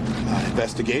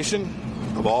investigation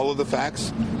of all of the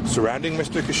facts surrounding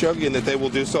Mr. Khashoggi, and that they will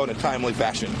do so in a timely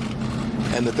fashion.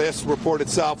 And that this report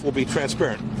itself will be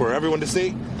transparent for everyone to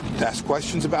see, to ask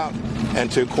questions about,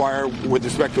 and to inquire with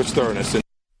respect to its thoroughness.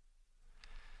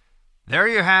 There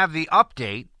you have the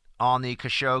update on the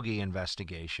Khashoggi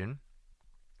investigation,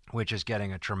 which is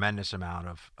getting a tremendous amount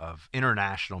of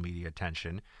international media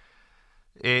attention.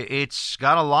 It's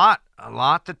got a lot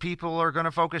that people are going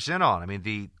to focus in on. I mean,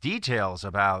 the details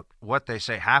about what they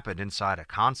say happened inside a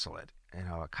consulate. You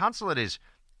know, a consulate is,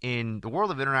 in the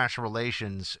world of international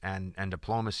relations and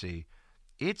diplomacy,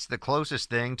 it's the closest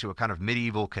thing to a kind of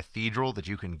medieval cathedral that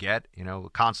you can get, you know, a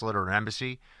consulate or an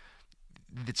embassy.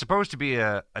 It's supposed to be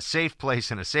a safe place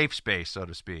and a safe space, so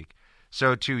to speak.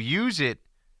 So to use it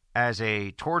as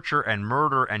a torture and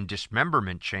murder and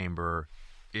dismemberment chamber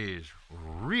is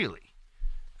really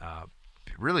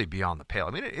beyond the pale.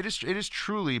 I mean, it is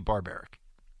truly barbaric.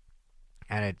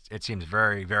 And it seems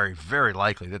very, very, very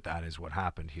likely that that is what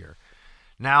happened here.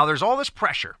 Now, there's all this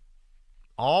pressure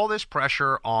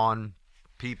on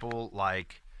people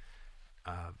like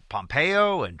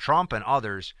Pompeo and Trump and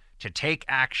others to take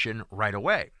action right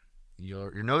away.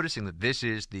 You're noticing that this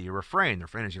is the refrain. The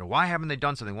refrain is, why haven't they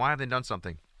done something? Why haven't they done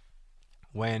something?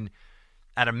 When,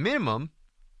 at a minimum,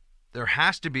 there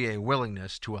has to be a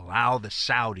willingness to allow the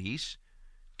Saudis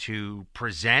to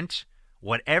present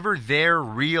whatever their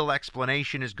real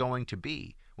explanation is going to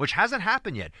be, which hasn't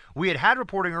happened yet. We had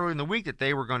reporting earlier in the week that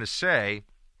they were going to say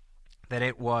that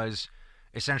it was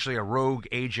essentially a rogue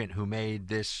agent who made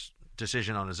this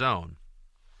decision on his own.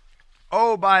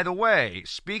 Oh, by the way,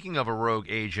 speaking of a rogue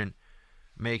agent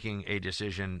making a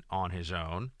decision on his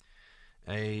own,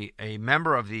 a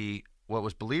member of what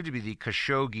was believed to be the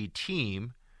Khashoggi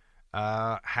team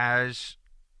has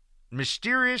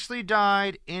mysteriously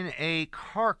died in a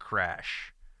car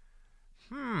crash.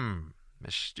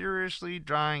 Mysteriously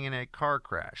dying in a car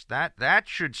crash. That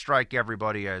should strike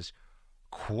everybody as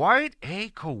quite a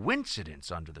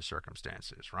coincidence under the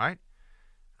circumstances, right?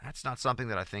 That's not something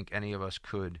that I think any of us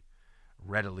could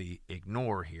readily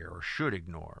ignore here, or should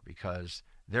ignore, because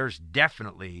there's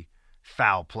definitely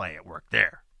foul play at work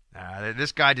there.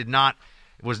 This guy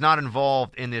was not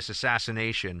involved in this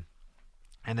assassination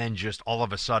and then just all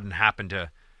of a sudden happened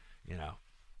to,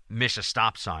 miss a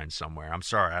stop sign somewhere. I'm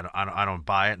sorry, I don't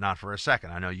buy it, not for a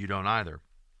second. I know you don't either.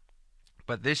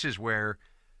 But this is where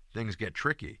things get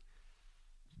tricky,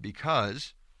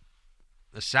 because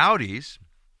the Saudis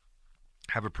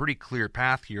have a pretty clear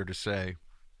path here to say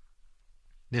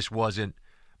this wasn't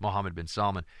Mohammed bin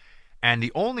Salman. And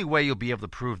the only way you'll be able to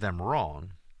prove them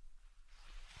wrong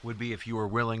would be if you were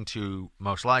willing to,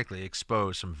 most likely,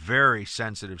 expose some very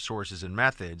sensitive sources and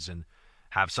methods and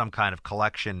have some kind of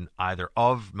collection either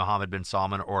of Mohammed bin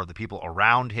Salman or the people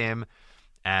around him.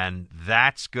 And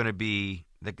that's going to be,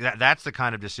 that's the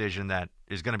kind of decision that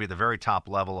is going to be at the very top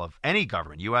level of any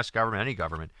government, U.S. government, any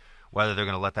government, whether they're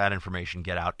going to let that information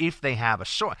get out. If they have a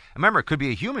source, remember, it could be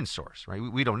a human source, right?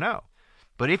 We don't know.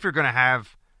 But if you're going to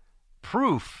have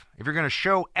proof, if you're going to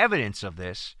show evidence of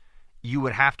this, you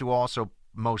would have to also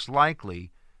most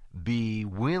likely be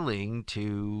willing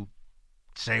to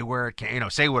say where it can,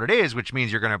 say what it is, which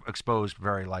means you're going to expose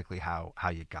very likely how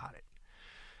you got it.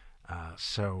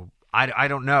 So I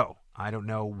don't know. I don't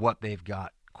know what they've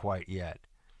got quite yet.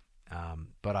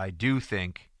 But I do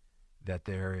think that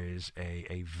there is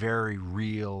a very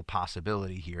real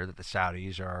possibility here that the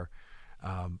Saudis are,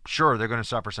 sure, they're going to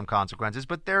suffer some consequences,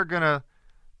 but they're going to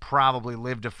probably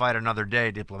live to fight another day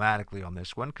diplomatically on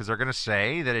this one, because they're going to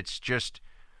say that it's just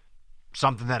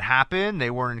something that happened,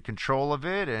 they weren't in control of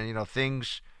it, and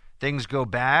things go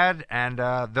bad, and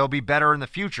they'll be better in the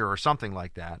future or something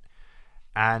like that.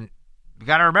 And you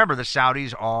got to remember, the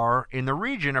Saudis are in the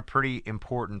region a pretty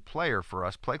important player for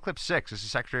us. Play clip 6. This is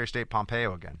Secretary of State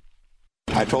Pompeo again.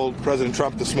 I told President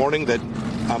Trump this morning that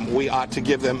we ought to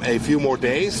give them a few more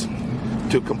days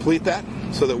to complete that,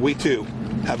 so that we too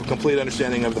have a complete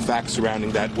understanding of the facts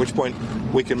surrounding that, at which point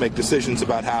we can make decisions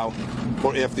about how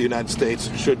or if the United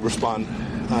States should respond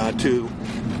to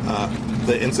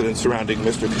the incident surrounding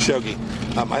Mr. Khashoggi.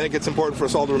 I think it's important for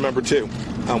us all to remember, too,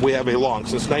 we have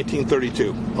since 1932,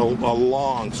 a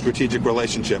long strategic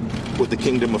relationship with the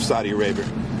Kingdom of Saudi Arabia.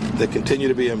 They continue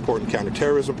to be an important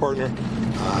counterterrorism partner.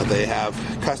 They have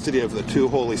custody of the 2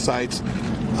 holy sites.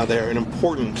 They're an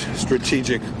important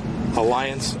strategic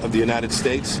alliance of the United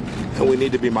States, and we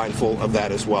need to be mindful of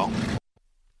that as well.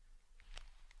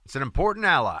 It's an important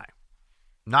ally,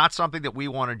 not something that we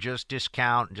want to just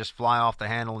discount and just fly off the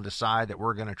handle and decide that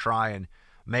we're going to try and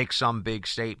make some big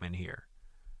statement here.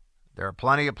 There are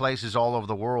plenty of places all over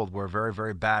the world where very,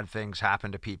 very bad things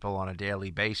happen to people on a daily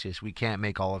basis. We can't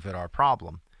make all of it our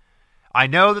problem. I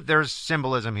know that there's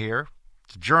symbolism here.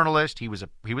 It's a journalist. He was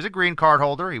a green card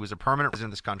holder. He was a permanent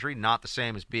resident of this country, not the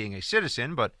same as being a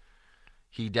citizen, but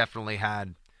he definitely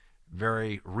had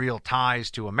very real ties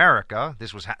to America.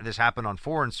 This happened on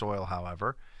foreign soil,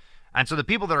 however. And so the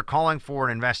people that are calling for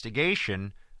an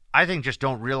investigation, I think, just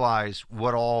don't realize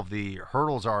what all the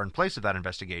hurdles are in place of that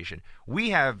investigation. We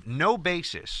have no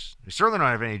basis, we certainly don't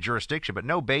have any jurisdiction, but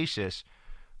no basis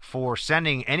for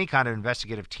sending any kind of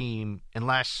investigative team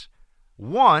unless,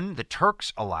 one, the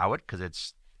Turks allow it, because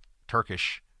it's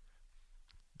Turkish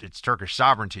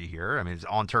sovereignty here. I mean, it's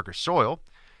on Turkish soil.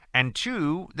 And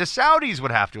 2, the Saudis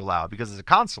would have to allow it because it's a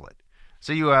consulate.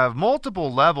 So you have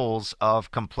multiple levels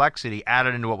of complexity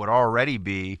added into what would already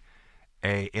be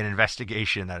an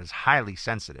investigation that is highly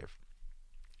sensitive.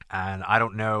 And I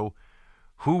don't know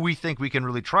who we think we can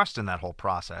really trust in that whole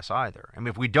process either. I mean,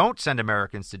 if we don't send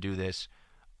Americans to do this,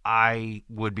 I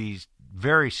would be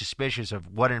very suspicious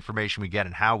of what information we get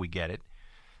and how we get it.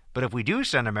 But if we do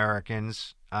send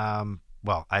Americans, I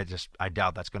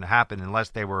doubt that's going to happen unless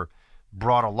they were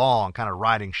brought along, kind of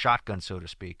riding shotgun, so to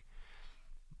speak.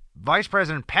 Vice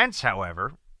President Pence,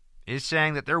 however, is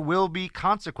saying that there will be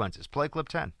consequences. Play clip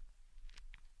 10.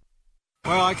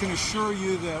 Well, I can assure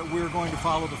you that we're going to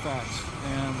follow the facts,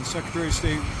 and the Secretary of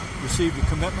State received a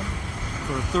commitment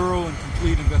for a thorough and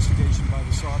complete investigation by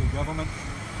the Saudi government.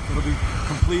 It'll be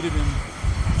completed in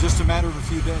just a matter of a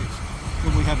few days.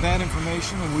 When we have that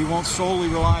information, and we won't solely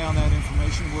rely on that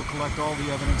information, we'll collect all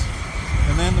the evidence,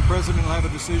 and then the President will have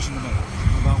a decision to make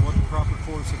about what the proper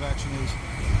course of action is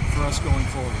for us going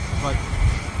forward. But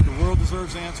the world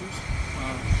deserves answers.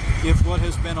 If what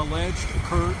has been alleged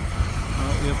occurred,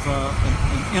 if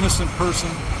an innocent person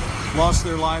lost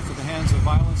their life at the hands of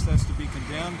violence, that's to be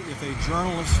condemned. If a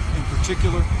journalist in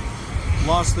particular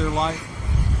lost their life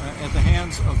at the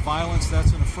hands of violence,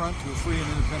 that's an affront to a free and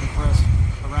independent press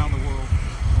around the world,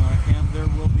 and there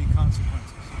will be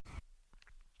consequences.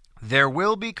 There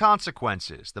will be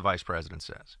consequences, the Vice President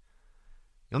says.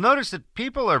 You'll notice that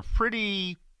people are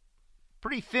pretty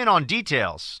thin on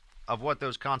details of what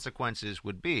those consequences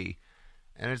would be,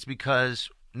 and it's because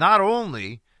not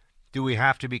only do we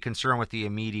have to be concerned with the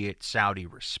immediate Saudi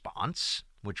response,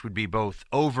 which would be both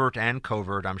overt and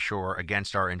covert, I'm sure,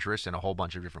 against our interests in a whole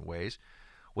bunch of different ways,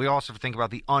 we also have to think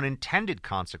about the unintended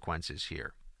consequences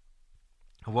here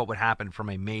of what would happen from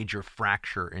a major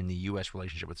fracture in the U.S.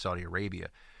 relationship with Saudi Arabia.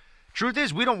 Truth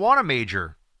is, we don't want a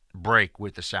major break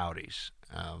with the Saudis.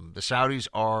 The Saudis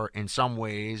are, in some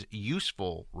ways,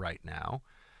 useful right now,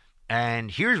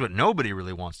 And here's what nobody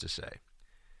really wants to say.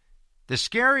 The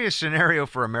scariest scenario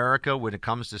for America when it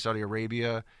comes to Saudi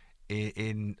Arabia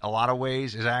in a lot of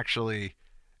ways is actually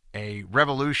a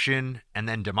revolution and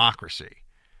then democracy.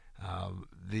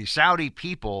 The Saudi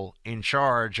people in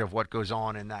charge of what goes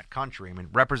on in that country, I mean,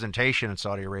 representation in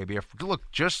Saudi Arabia. Look,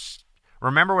 just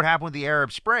remember what happened with the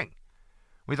Arab Spring.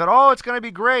 We thought, oh, it's going to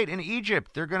be great. In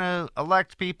Egypt, they're going to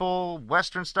elect people,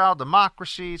 Western-style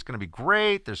democracy. It's going to be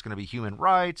great. There's going to be human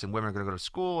rights, and women are going to go to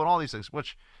school and all these things,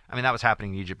 which, I mean, that was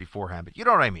happening in Egypt beforehand, but you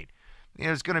know what I mean.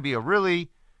 It's going to be a really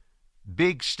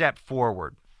big step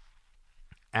forward.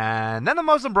 And then the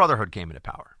Muslim Brotherhood came into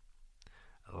power.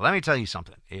 Let me tell you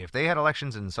something. If they had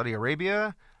elections in Saudi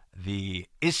Arabia, the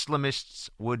Islamists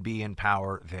would be in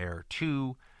power there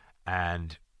too,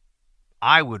 and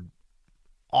I would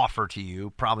offer to you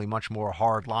probably much more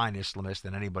hardline Islamist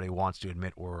than anybody wants to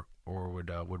admit or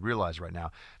would realize right now,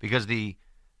 because the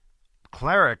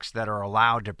clerics that are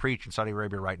allowed to preach in Saudi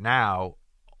Arabia right now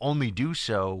only do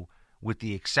so with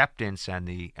the acceptance and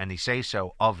the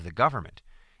say-so of the government.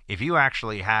 If you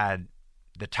actually had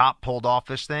the top pulled off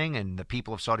this thing and the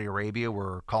people of Saudi Arabia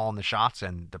were calling the shots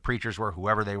and the preachers were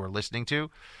whoever they were listening to,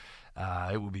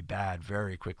 it would be bad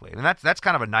very quickly. And that's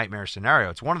kind of a nightmare scenario.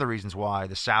 It's one of the reasons why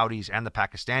the Saudis and the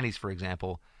Pakistanis, for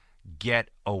example, get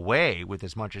away with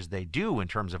as much as they do in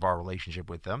terms of our relationship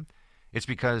with them. It's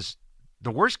because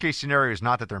the worst case scenario is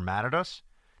not that they're mad at us.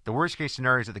 The worst case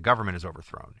scenario is that the government is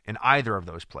overthrown in either of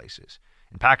those places.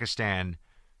 In Pakistan,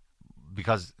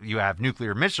 because you have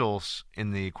nuclear missiles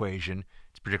in the equation,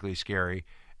 it's particularly scary.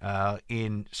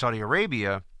 In Saudi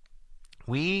Arabia,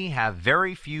 we have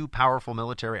very few powerful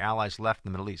military allies left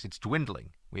in the Middle East. It's dwindling.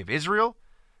 We have Israel,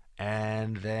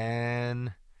 and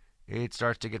then it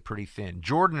starts to get pretty thin.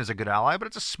 Jordan is a good ally, but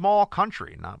it's a small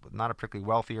country, not a particularly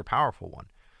wealthy or powerful one.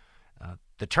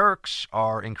 The Turks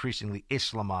are increasingly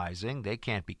Islamizing. They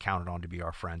can't be counted on to be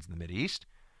our friends in the Mideast.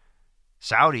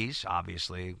 Saudis,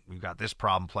 obviously, we've got this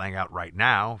problem playing out right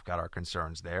now. We've got our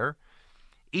concerns there.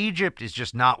 Egypt is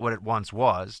just not what it once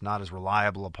was, not as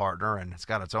reliable a partner, and it's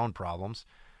got its own problems.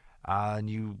 And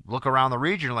you look around the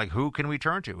region, like, who can we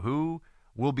turn to? Who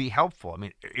will be helpful? I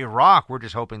mean, Iraq, we're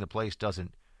just hoping the place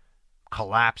doesn't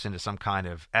collapse into some kind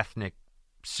of ethnic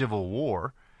civil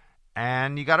war.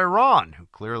 And you got Iran, who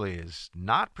clearly is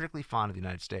not particularly fond of the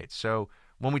United States. So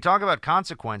when we talk about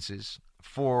consequences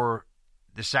for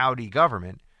the Saudi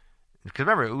government, because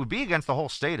remember, it would be against the whole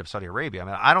state of Saudi Arabia. I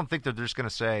mean, I don't think that they're just going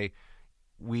to say,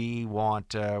 we want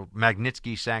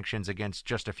Magnitsky sanctions against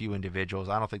just a few individuals.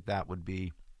 I don't think that would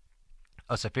be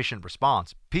a sufficient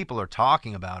response. People are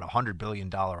talking about a $100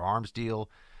 billion arms deal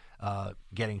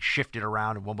getting shifted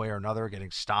around in one way or another,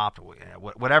 getting stopped,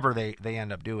 whatever they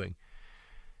end up doing.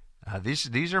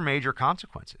 These are major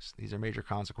consequences. These are major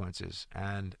consequences.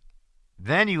 And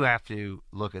then you have to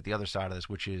look at the other side of this,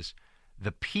 which is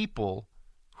the people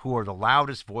who are the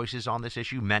loudest voices on this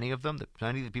issue. Many of the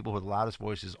people who are the loudest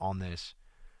voices on this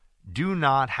do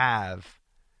not have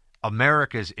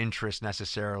America's interest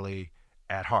necessarily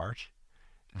at heart.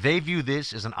 They view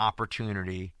this as an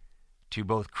opportunity to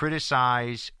both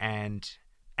criticize and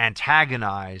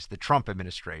antagonize the Trump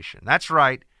administration. That's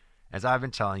right. As I've been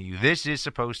telling you, this is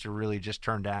supposed to really just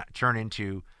turn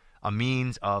into a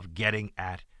means of getting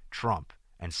at Trump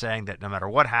and saying that no matter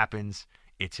what happens,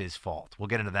 it's his fault. We'll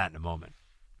get into that in a moment.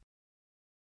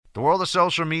 The world of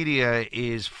social media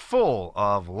is full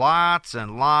of lots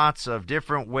and lots of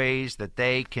different ways that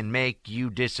they can make you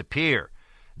disappear.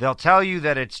 They'll tell you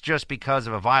that it's just because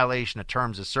of a violation of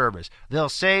terms of service. They'll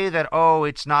say that, oh,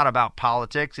 it's not about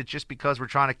politics. It's just because we're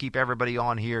trying to keep everybody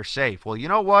on here safe. Well, you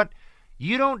know what?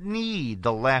 You don't need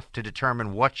the left to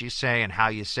determine what you say and how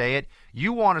you say it.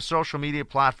 You want a social media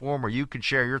platform where you can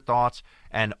share your thoughts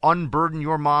and unburden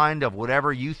your mind of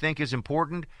whatever you think is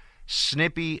important.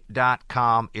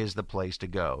 Snippy.com is the place to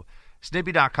go.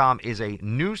 Snippy.com is a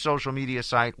new social media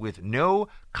site with no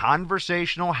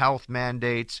conversational health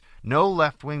mandates, no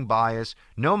left-wing bias,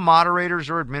 no moderators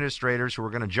or administrators who are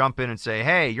going to jump in and say,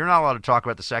 hey, you're not allowed to talk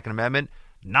about the Second Amendment.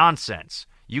 Nonsense.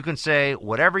 You can say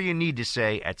whatever you need to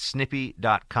say at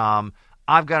Snippy.com.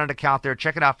 I've got an account there.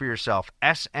 Check it out for yourself.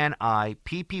 SNIPPY.com.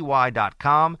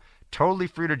 Totally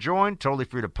free to join, totally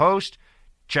free to post.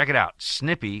 Check it out.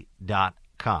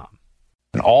 Snippy.com.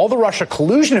 And all the Russia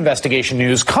collusion investigation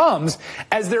news comes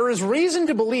as there is reason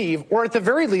to believe, or at the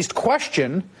very least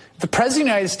question, the President of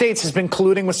the United States has been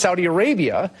colluding with Saudi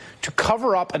Arabia to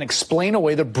cover up and explain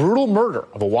away the brutal murder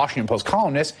of a Washington Post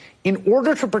columnist in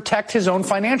order to protect his own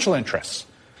financial interests.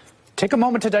 Take a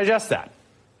moment to digest that,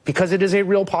 because it is a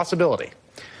real possibility.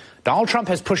 Donald Trump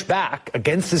has pushed back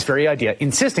against this very idea,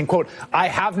 insisting, quote, I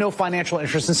have no financial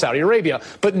interest in Saudi Arabia.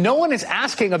 But no one is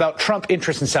asking about Trump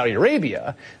interests in Saudi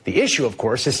Arabia. The issue, of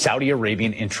course, is Saudi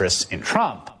Arabian interests in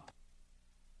Trump.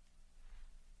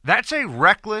 That's a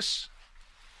reckless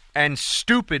and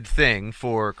stupid thing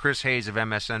for Chris Hayes of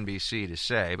MSNBC to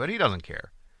say, but he doesn't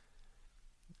care.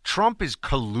 Trump is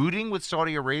colluding with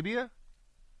Saudi Arabia?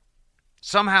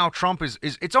 Somehow Trump is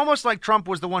it's almost like Trump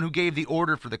was the one who gave the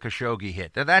order for the Khashoggi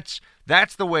hit. That's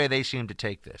the way they seem to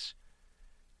take this.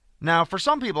 Now, for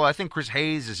some people, I think Chris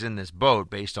Hayes is in this boat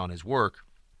based on his work.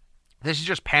 This is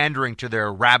just pandering to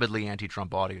their rabidly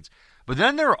anti-Trump audience. But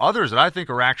then there are others that I think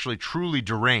are actually truly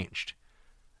deranged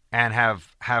and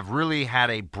have really had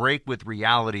a break with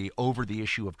reality over the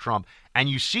issue of Trump. And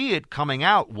you see it coming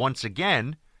out once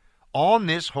again on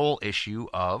this whole issue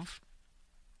of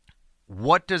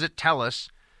what does it tell us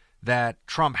that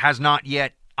Trump has not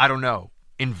yet, I don't know,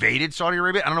 invaded Saudi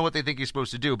Arabia? I don't know what they think he's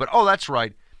supposed to do, but oh, that's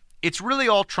right. It's really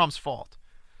all Trump's fault.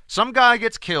 Some guy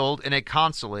gets killed in a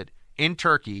consulate in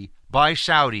Turkey by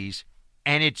Saudis,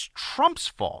 and it's Trump's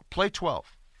fault. Play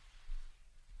 12.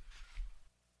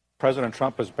 President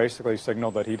Trump has basically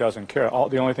signaled that he doesn't care.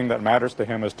 The only thing that matters to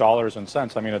him is dollars and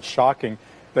cents. I mean, it's shocking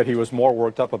that he was more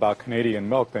worked up about Canadian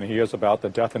milk than he is about the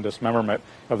death and dismemberment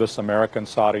of this American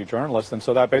Saudi journalist. And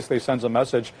so that basically sends a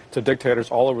message to dictators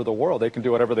all over the world. They can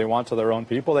do whatever they want to their own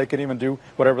people. They can even do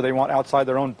whatever they want outside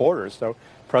their own borders. So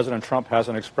President Trump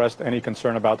hasn't expressed any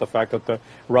concern about the fact that the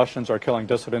Russians are killing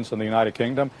dissidents in the United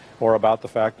Kingdom or about the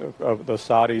fact of the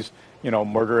Saudis,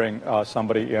 murdering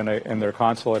somebody in their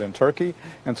consulate in Turkey.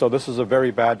 And so this is a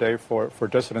very bad day for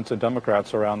dissidents and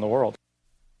Democrats around the world.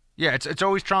 Yeah, it's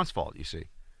always Trump's fault, you see.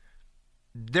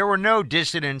 There were no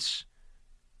dissidents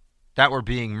that were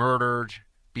being murdered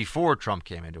before Trump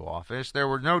came into office. There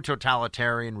were no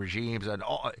totalitarian regimes. And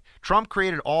Trump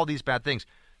created all these bad things.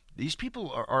 These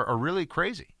people are really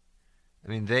crazy. I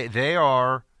mean, they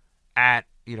are at,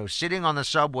 sitting on the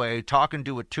subway, talking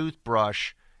to a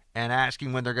toothbrush and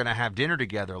asking when they're going to have dinner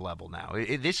together level now.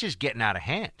 This is getting out of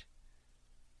hand.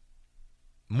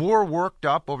 More worked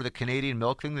up over the Canadian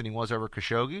milk thing than he was over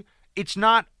Khashoggi. It's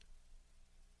not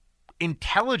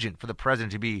intelligent for the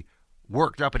president to be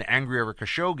worked up and angry over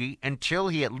Khashoggi until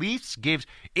he at least gives...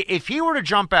 If he were to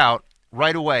jump out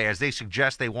right away, as they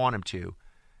suggest they want him to,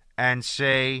 and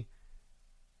say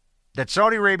that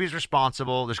Saudi Arabia is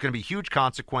responsible, there's going to be huge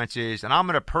consequences, and I'm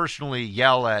going to personally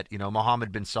yell at,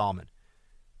 Mohammed bin Salman.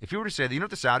 If you were to say that, what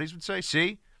the Saudis would say?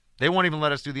 See, they won't even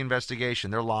let us do the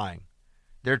investigation. They're lying.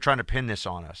 They're trying to pin this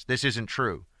on us. This isn't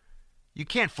true. You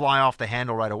can't fly off the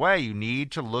handle right away. You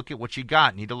need to look at what you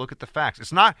got. You need to look at the facts.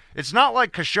 It's not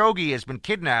like Khashoggi has been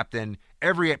kidnapped and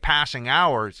every passing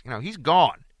hours, he's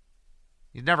gone.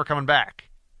 He's never coming back.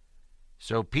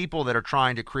 So people that are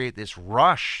trying to create this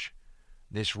rush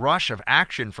of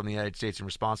action from the United States in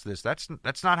response to this,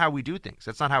 that's not how we do things.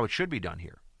 That's not how it should be done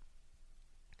here.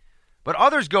 But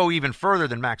others go even further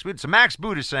than Max Boot. So Max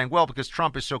Boot is saying, well, because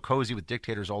Trump is so cozy with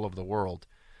dictators all over the world,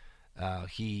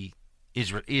 he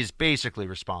is basically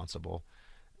responsible.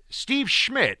 Steve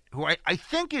Schmidt, who I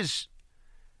think is,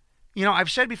 I've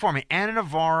said before, Ana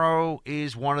Navarro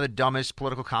is one of the dumbest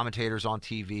political commentators on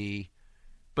TV,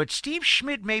 but Steve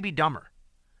Schmidt may be dumber.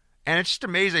 And it's just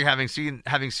amazing having seen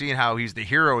how he's the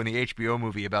hero in the HBO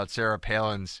movie about Sarah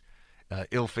Palin's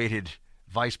ill-fated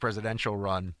vice presidential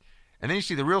run. And then you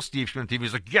see the real Steve Schmidt on TV.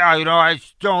 He's like, yeah, I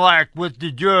don't like what they're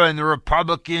doing, the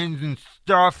Republicans and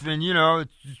stuff, and,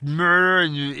 it's just murder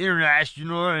and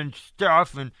international and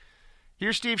stuff. And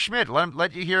here's Steve Schmidt.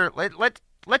 Let you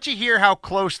hear how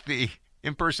close the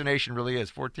impersonation really is.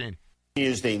 14. He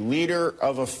is the leader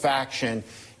of a faction,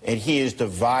 and he is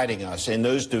dividing us. And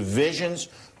those divisions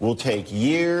will take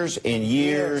years and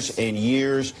years and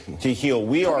years to heal.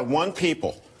 We are one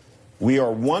people. We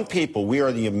are one people. We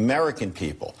are the American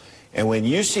people. And when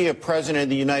you see a president of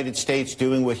the United States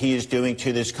doing what he is doing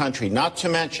to this country, not to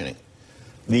mention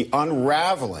the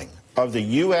unraveling of the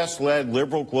U.S.-led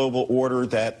liberal global order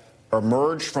that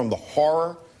emerged from the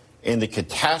horror and the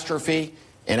catastrophe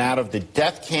and out of the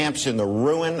death camps and the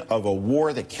ruin of a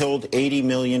war that killed 80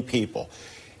 million people.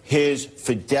 His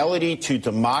fidelity to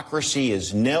democracy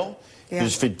is nil. Yeah.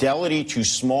 His fidelity to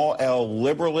small L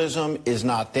liberalism is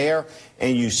not there.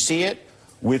 And you see it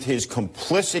with his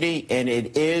complicity, and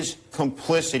it is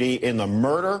complicity in the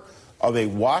murder of a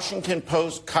Washington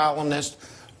Post columnist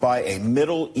by a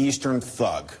Middle Eastern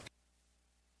thug.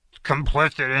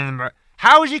 Complicit in the...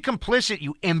 How is he complicit,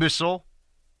 you imbecile?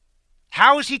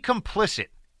 How is he complicit?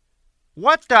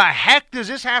 What the heck does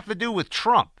this have to do with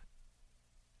Trump?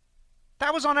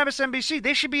 That was on MSNBC.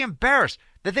 They should be embarrassed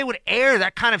that they would air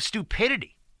that kind of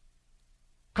stupidity.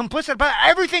 complicit, but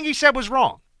everything he said was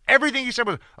wrong. Everything he said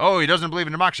was, he doesn't believe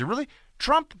in democracy. Really?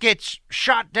 Trump gets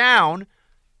shot down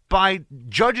by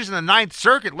judges in the Ninth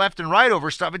Circuit left and right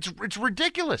over stuff. It's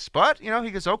ridiculous. But,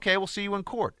 he goes, okay, we'll see you in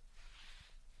court.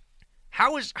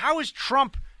 How is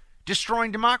Trump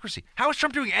destroying democracy? How is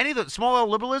Trump doing any of the small L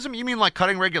liberalism? You mean like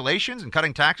cutting regulations and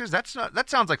cutting taxes? That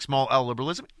sounds like small L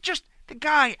liberalism. Just the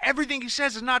guy, everything he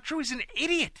says is not true. He's an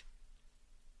idiot.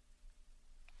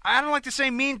 I don't like to say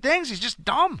mean things. He's just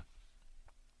dumb.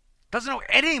 Doesn't know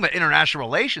anything about international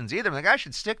relations either. The guy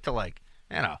should stick to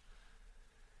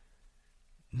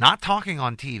not talking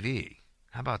on TV.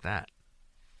 How about that?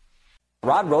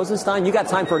 Rod Rosenstein, you got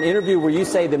time for an interview where you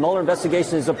say the Mueller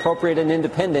investigation is appropriate and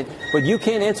independent, but you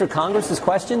can't answer Congress's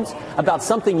questions about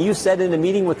something you said in a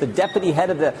meeting with the deputy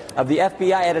head of the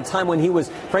FBI at a time when he was,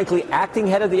 frankly, acting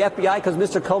head of the FBI because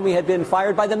Mr. Comey had been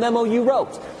fired by the memo you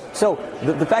wrote. So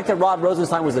the fact that Rod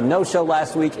Rosenstein was a no-show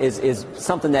last week is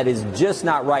something that is just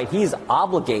not right. He's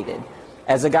obligated,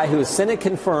 as a guy who is Senate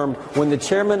confirmed, when the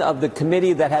chairman of the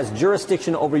committee that has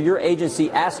jurisdiction over your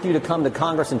agency asked you to come to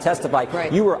Congress and testify,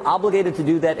 right. You were obligated to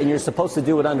do that, and you're supposed to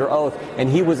do it under oath, and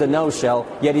he was a no-show,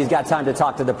 yet he's got time to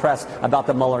talk to the press about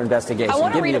the Mueller investigation. I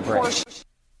want to read me a break.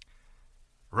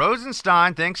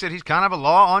 Rosenstein thinks that he's kind of a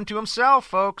law unto himself,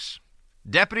 folks.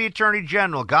 Deputy Attorney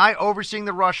General, guy overseeing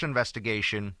the Russia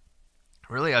investigation,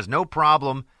 really has no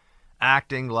problem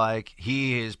acting like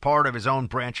he is part of his own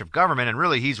branch of government, and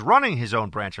really he's running his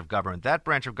own branch of government. That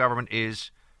branch of government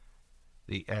is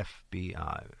the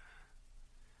FBI.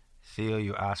 Theo,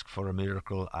 you ask for a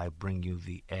miracle, I bring you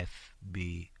the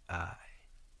FBI. Let's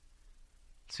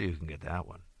see who can get that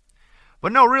one.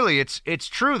 But no, really, it's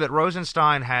true that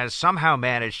Rosenstein has somehow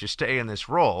managed to stay in this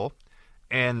role.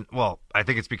 And, well, I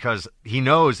think it's because he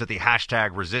knows that the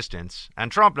hashtag resistance,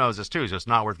 and Trump knows this too, so it's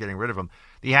not worth getting rid of him,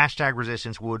 the hashtag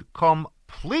resistance would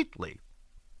completely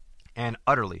and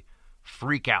utterly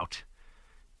freak out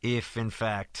if, in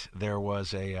fact, there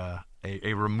was a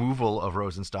removal of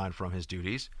Rosenstein from his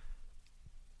duties.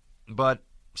 But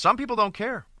some people don't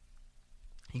care.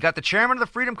 You got the chairman of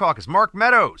the Freedom Caucus, Mark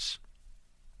Meadows.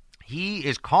 He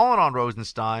is calling on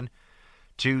Rosenstein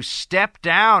to step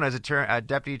down as a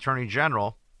deputy attorney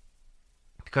general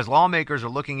because lawmakers are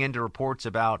looking into reports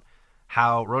about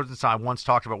how Rosenstein once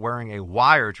talked about wearing a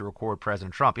wire to record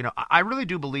President Trump. I really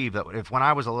do believe that when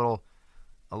I was a little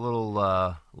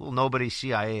nobody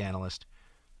CIA analyst,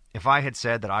 if I had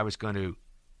said that I was going to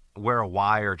wear a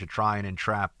wire to try and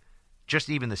entrap just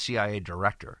even the CIA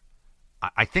director,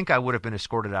 I think I would have been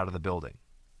escorted out of the building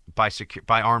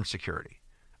by armed security.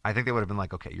 I think they would have been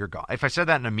like, okay, you're gone. If I said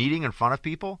that in a meeting in front of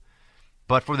people,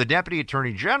 but for the deputy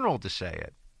attorney general to say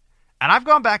it, and I've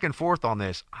gone back and forth on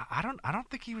this, I don't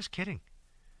think he was kidding.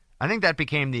 I think that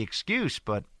became the excuse,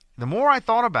 but the more I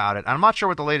thought about it, I'm not sure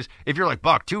what the latest, if you're like,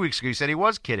 Buck, 2 weeks ago you said he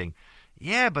was kidding.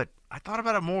 Yeah, but I thought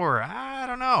about it more. I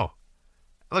don't know.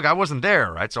 Look, I wasn't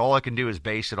there, right? So all I can do is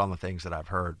base it on the things that I've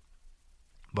heard.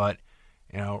 But,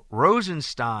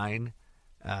 Rosenstein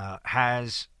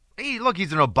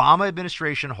he's an Obama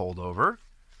administration holdover,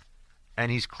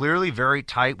 and he's clearly very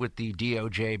tight with the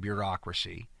DOJ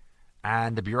bureaucracy,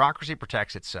 and the bureaucracy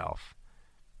protects itself.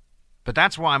 But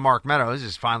that's why Mark Meadows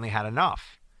has finally had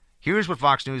enough. Here's what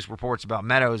Fox News reports about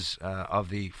Meadows of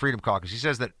the Freedom Caucus. He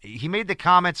says that he made the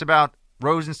comments about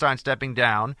Rosenstein stepping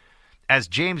down as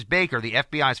James Baker, the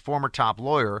FBI's former top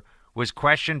lawyer, was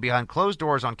questioned behind closed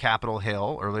doors on Capitol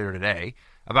Hill earlier today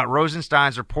about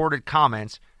Rosenstein's reported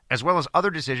comments as well as other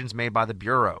decisions made by the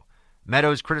Bureau.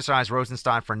 Meadows criticized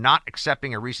Rosenstein for not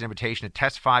accepting a recent invitation to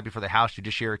testify before the House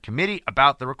Judiciary Committee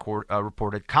about the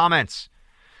reported comments.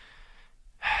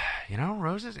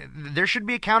 There should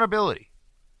be accountability.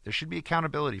 There should be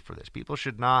accountability for this. People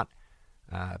should not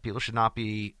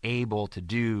be able to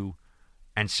do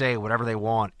and say whatever they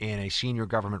want in a senior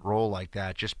government role like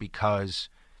that just because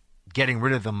getting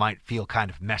rid of them might feel kind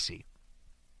of messy.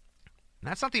 And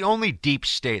that's not the only deep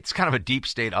state. It's kind of a deep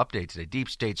state update today. Deep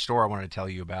state story I wanted to tell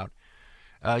you about.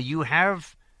 You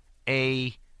have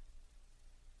this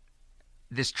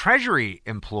Treasury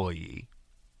employee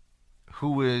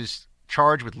who is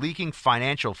charged with leaking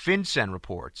financial FinCEN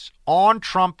reports on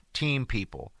Trump team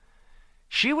people.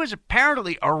 She was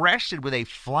apparently arrested with a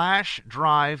flash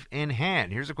drive in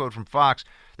hand. Here's a quote from Fox.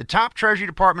 The top Treasury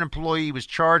Department employee was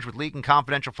charged with leaking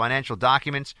confidential financial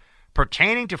documents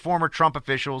pertaining to former Trump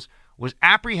officials, was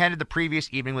apprehended the previous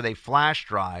evening with a flash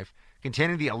drive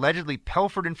containing the allegedly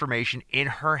pilfered information in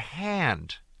her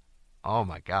hand. Oh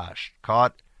my gosh.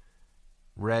 Caught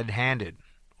red-handed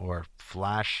or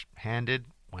flash-handed?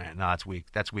 Well, no, that's weak.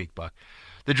 That's weak, Buck.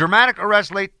 The dramatic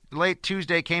arrest late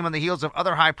Tuesday came on the heels of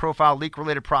other high-profile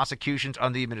leak-related prosecutions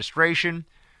under the administration.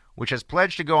 which has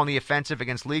pledged to go on the offensive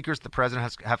against leakers the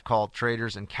president have called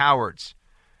traitors and cowards.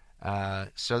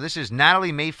 So this is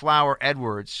Natalie Mayflower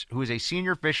Edwards, who is a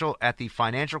senior official at the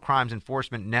Financial Crimes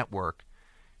Enforcement Network.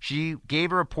 She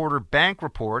gave a reporter bank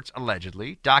reports,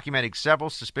 allegedly, documenting several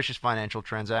suspicious financial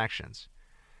transactions.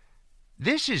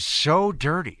 This is so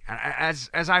dirty. As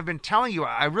I've been telling you,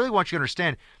 I really want you to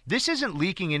understand, this isn't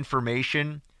leaking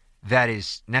information that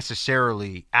is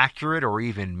necessarily accurate or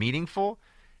even meaningful.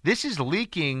 This is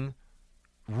leaking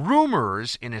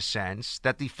rumors, in a sense,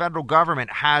 that the federal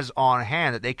government has on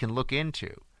hand that they can look into.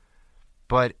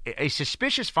 But a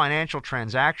suspicious financial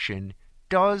transaction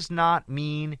does not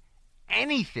mean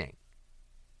anything.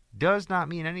 Does not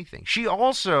mean anything. She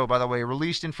also, by the way,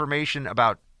 released information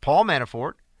about Paul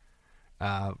Manafort,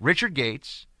 Richard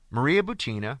Gates, Maria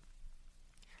Butina.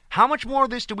 How much more of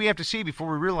this do we have to see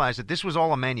before we realize that this was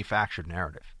all a manufactured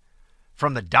narrative?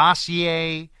 From the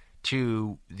dossier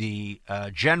to the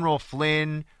General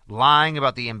Flynn lying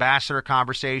about the ambassador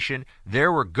conversation,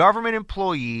 there were government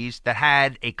employees that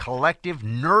had a collective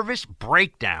nervous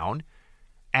breakdown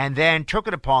and then took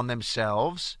it upon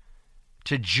themselves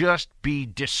to just be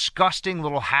disgusting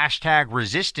little hashtag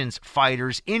resistance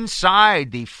fighters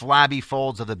inside the flabby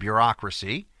folds of the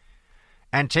bureaucracy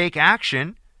and take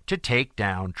action to take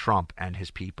down Trump and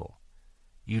his people.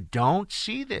 You don't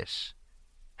see this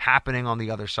happening on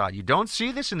the other side. You don't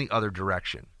see this in the other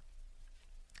direction.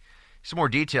 Some more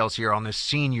details here on this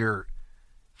senior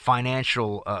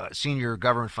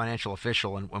government financial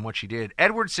official and what she did.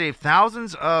 Edwards saved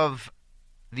thousands of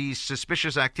these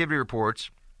suspicious activity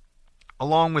reports,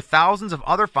 along with thousands of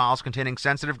other files containing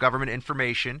sensitive government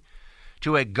information,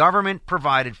 to a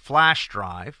government-provided flash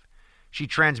drive. She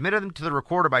transmitted them to the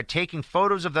recorder by taking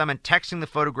photos of them and texting the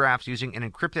photographs using an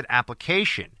encrypted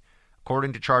application,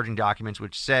 according to charging documents,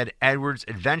 which said Edwards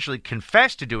eventually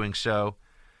confessed to doing so.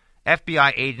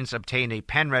 FBI agents obtained a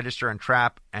pen register and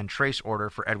trap and trace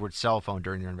order for Edwards' cell phone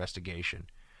during their investigation.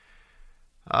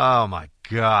 Oh, my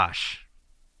gosh.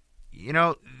 You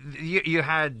know, you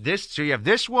had this, so you have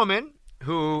this woman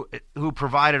who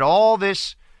provided all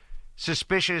this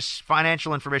suspicious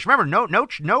financial information.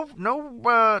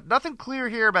 Remember, nothing clear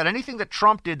here about anything that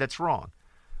Trump did that's wrong.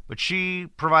 But she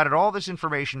provided all this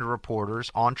information to reporters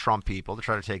on Trump people to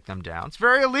try to take them down. It's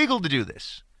very illegal to do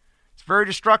this. It's very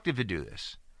destructive to do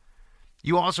this.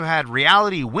 You also had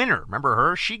Reality Winner. Remember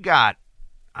her? She got,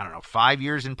 5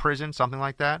 years in prison, something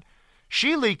like that.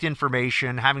 She leaked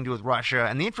information having to do with Russia,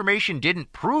 and the information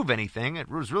didn't prove anything. It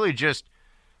was really just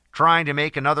trying to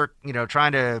make another,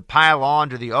 trying to pile on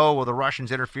to the, the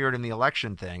Russians interfered in the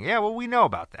election thing. Yeah, well, we know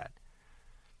about that.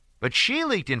 But she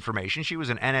leaked information. She was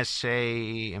an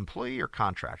NSA employee or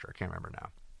contractor. I can't remember now.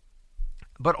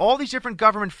 But all these different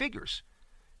government figures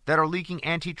that are leaking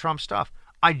anti-Trump stuff.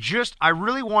 I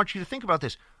really want you to think about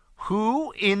this.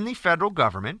 Who in the federal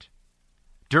government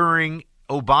during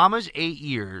Obama's 8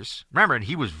 years, remember, and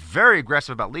he was very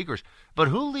aggressive about leakers, but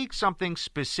who leaked something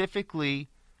specifically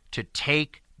to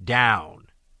take down,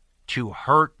 to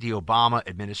hurt the Obama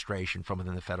administration from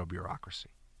within the federal bureaucracy?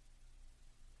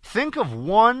 Think of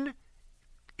one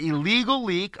illegal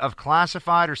leak of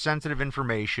classified or sensitive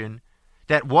information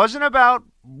that wasn't about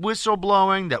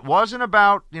whistleblowing, that wasn't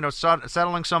about,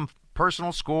 settling some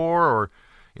personal score or,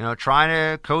 trying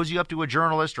to cozy up to a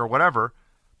journalist or whatever,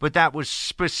 but that was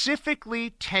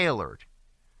specifically tailored,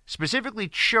 specifically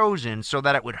chosen so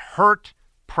that it would hurt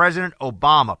President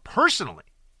Obama personally,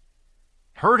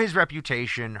 hurt his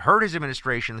reputation, hurt his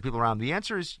administration, the people around him. The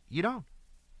answer is you don't.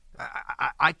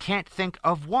 I can't think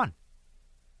of one.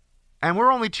 And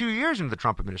we're only 2 years into the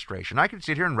Trump administration. I could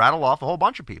sit here and rattle off a whole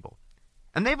bunch of people.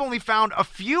 And they've only found a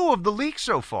few of the leaks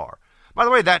so far. By the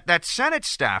way, that Senate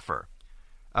staffer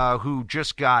who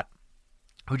just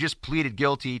pleaded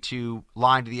guilty to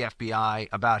lying to the FBI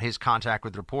about his contact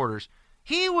with reporters,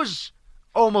 he was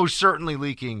almost certainly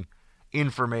leaking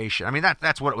information. I mean,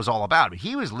 that's what it was all about.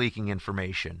 He was leaking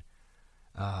information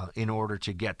in order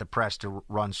to get the press to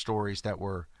run stories that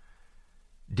were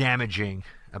damaging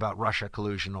about Russia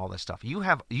collusion, all this stuff.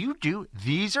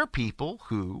 These are people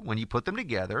who, when you put them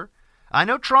together, I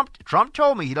know Trump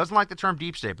told me he doesn't like the term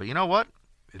deep state, but you know what?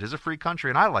 It is a free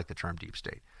country, and I like the term deep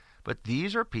state. But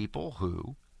these are people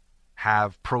who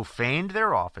have profaned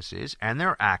their offices and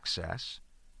their access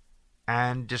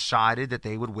and decided that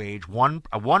they would wage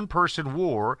a one-person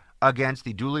war against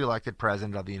the duly elected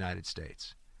president of the United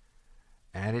States.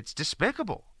 And it's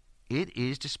despicable. It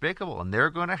is despicable, and they're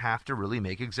going to have to really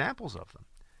make examples of them.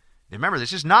 Remember,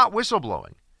 this is not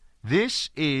whistleblowing. This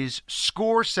is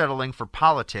score settling for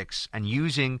politics and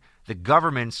using the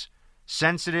government's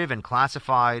sensitive and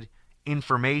classified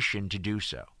information to do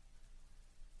so.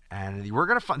 And we're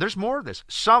going to find, there's more of this.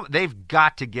 They've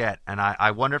got to get, and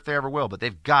I wonder if they ever will, but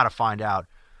they've got to find out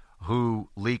who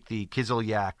leaked the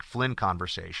Kislyak-Flynn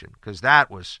conversation, because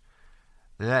that was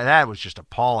just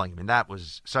appalling. I mean, that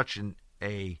was such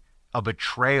a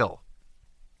betrayal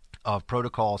of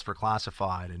protocols for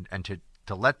classified, and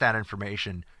to let that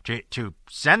information, to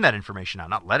send that information out,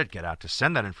 not let it get out, to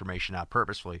send that information out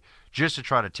purposefully, just to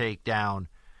try to take down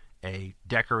a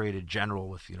decorated general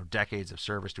with decades of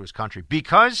service to his country,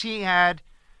 because he had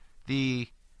the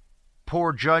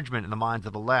poor judgment in the minds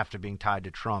of the left of being tied to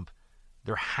Trump.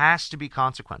 There has to be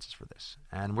consequences for this.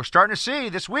 And we're starting to see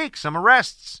this week some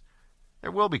arrests.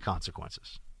 There will be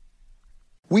consequences.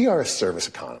 We are a service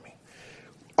economy.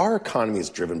 Our economy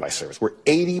is driven by service. We're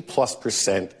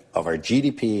 80+% of our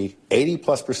GDP,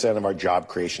 80+% of our job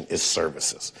creation is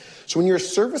services. So when you're a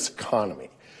service economy,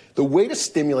 the way to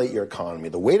stimulate your economy,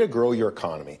 the way to grow your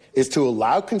economy, is to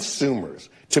allow consumers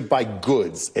to buy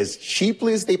goods as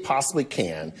cheaply as they possibly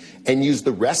can and use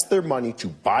the rest of their money to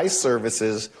buy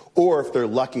services, or if they're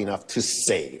lucky enough, to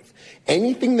save.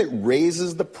 Anything that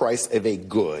raises the price of a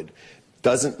good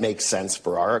doesn't make sense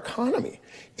for our economy.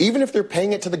 Even if they're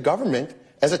paying it to the government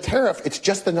as a tariff, it's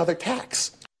just another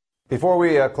tax. Before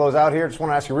we close out here, just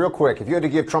want to ask you real quick, if you had to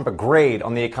give Trump a grade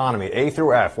on the economy, A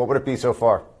through F, what would it be so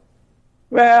far?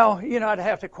 Well, I'd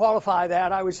have to qualify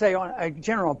that. I would say on a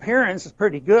general appearance, it's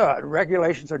pretty good.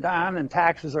 Regulations are down and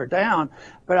taxes are down.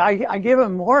 But I give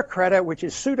him more credit, which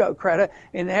is pseudo credit,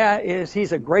 and that is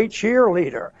he's a great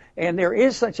cheerleader. And there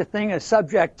is such a thing as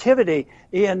subjectivity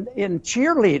in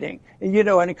cheerleading,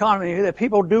 an economy that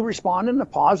people do respond in a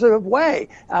positive way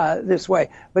this way.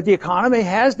 But the economy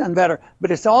has done better.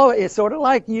 But it's sort of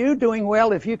like you doing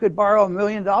well if you could borrow $1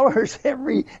 million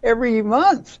every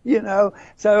month,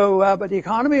 So, but the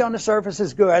economy on the surface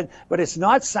is good, but it's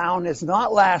not sound, it's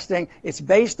not lasting, it's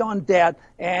based on debt,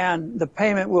 and the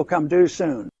payment will come due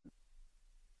soon.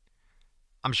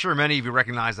 I'm sure many of you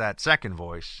recognize that second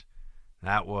voice.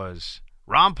 That was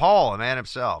Ron Paul, the man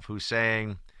himself, who's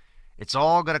saying it's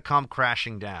all going to come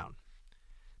crashing down.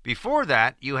 Before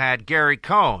that, you had Gary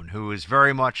Cohn, who is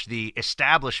very much the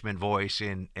establishment voice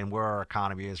in where our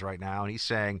economy is right now. And he's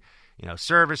saying,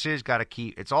 services, got to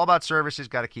keep, it's all about services,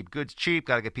 got to keep goods cheap,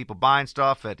 got to get people buying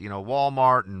stuff at,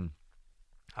 Walmart and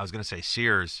I was going to say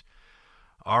Sears.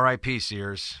 R.I.P.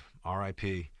 Sears,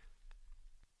 R.I.P.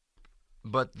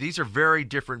 But these are very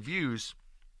different views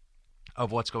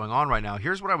of what's going on right now.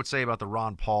 Here's what I would say about the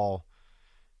Ron Paul.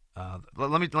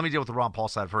 Let me deal with the Ron Paul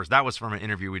side first. That was from an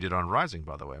interview we did on Rising,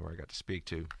 by the way, where I got to speak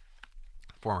to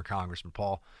former Congressman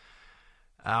Paul.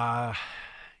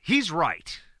 He's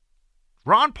right.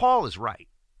 Ron Paul is right.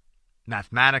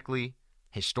 Mathematically,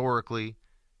 historically,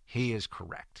 he is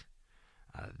correct.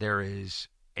 There is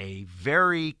a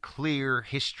very clear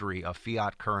history of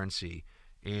fiat currency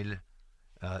in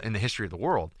the history of the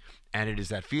world, and it is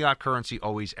that fiat currency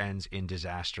always ends in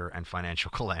disaster and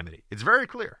financial calamity. It's very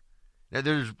clear.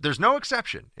 There's no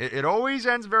exception. It always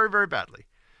ends very, very badly.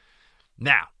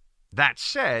 Now, that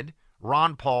said,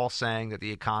 Ron Paul saying that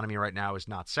the economy right now is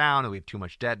not sound, that we have too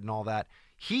much debt and all that,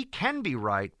 he can be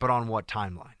right, but on what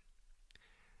timeline?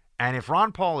 And if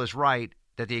Ron Paul is right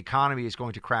that the economy is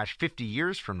going to crash 50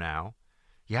 years from now,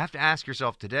 you have to ask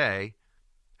yourself today,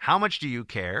 how much do you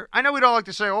care? I know we'd all like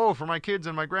to say, oh, for my kids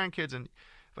and my grandkids,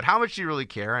 but how much do you really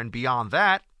care? And beyond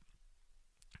that,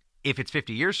 if it's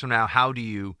 50 years from now, how do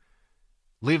you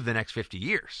live the next 50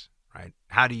 years, right?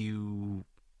 How do you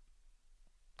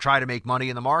try to make money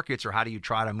in the markets, or how do you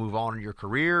try to move on in your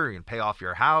career and pay off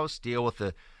your house, deal with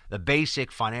the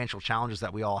basic financial challenges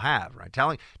that we all have, right?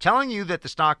 Telling you that the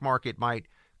stock market might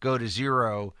go to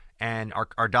zero and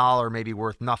our dollar may be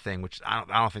worth nothing, which I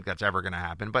don't think that's ever going to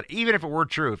happen. But even if it were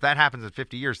true, if that happens in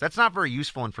 50 years, that's not very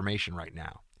useful information right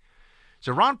now.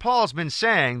 So Ron Paul has been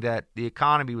saying that the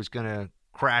economy was going to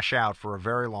crash out for a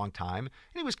very long time.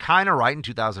 And he was kind of right in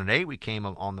 2008. We came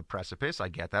on the precipice. I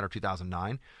get that, or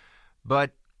 2009.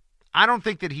 But I don't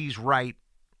think that he's right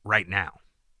now.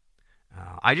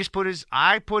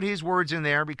 I put his words in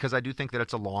there because I do think that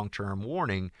it's a long-term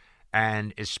warning.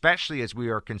 And especially as we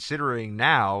are considering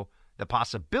now the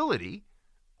possibility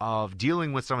of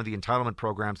dealing with some of the entitlement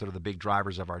programs that are the big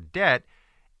drivers of our debt,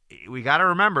 we got to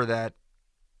remember that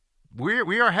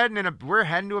we're heading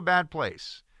to a bad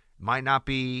place. It might not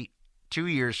be 2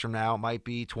 years from now, it might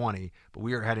be 20, but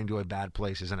we are heading to a bad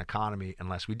place as an economy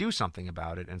unless we do something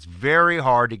about it. And it's very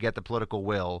hard to get the political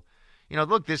will.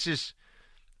 Look,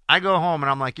 I go home and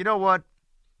I'm like, you know what?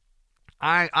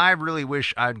 I really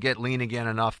wish I'd get lean again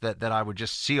enough that I would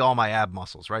just see all my ab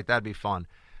muscles, right? That'd be fun.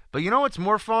 But you know what's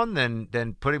more fun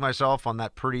than putting myself on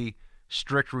that pretty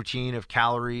strict routine of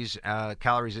calories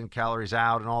in, calories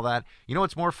out, and all that. You know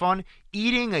what's more fun?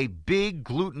 Eating a big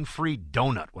gluten-free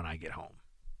donut when I get home.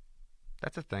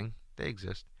 That's a thing. They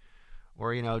exist.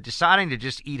 Or, deciding to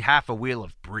just eat half a wheel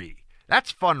of brie.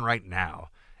 That's fun right now.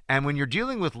 And when you're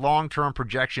dealing with long-term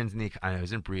projections in the economy, I know,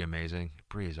 isn't brie amazing?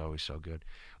 Brie is always so good.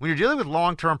 When you're dealing with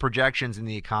long-term projections in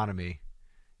the economy,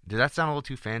 did that sound a little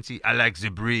too fancy? I like the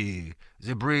brie.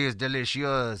 The brie is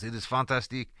delicious. It is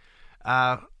fantastic.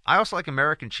 I also like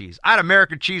American cheese. I had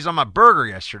American cheese on my burger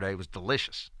yesterday. It was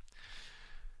delicious.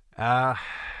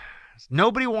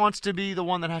 Nobody wants to be the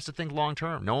one that has to think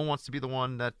long-term. No one wants to be the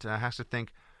one that has to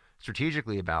think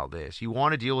strategically about this. You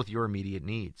want to deal with your immediate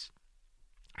needs.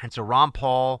 And so Ron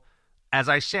Paul, as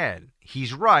I said,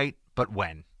 he's right, but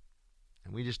when?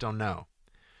 And we just don't know.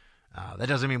 That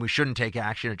doesn't mean we shouldn't take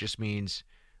action. It just means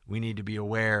we need to be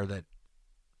aware that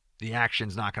the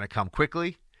action's not going to come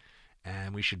quickly,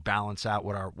 and we should balance out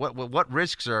what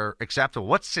risks are acceptable,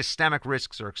 what systemic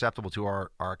risks are acceptable to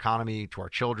our economy, to our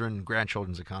children,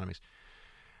 grandchildren's economies.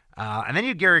 And then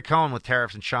you Gary Cohn with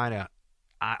tariffs in China.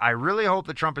 I really hope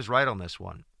that Trump is right on this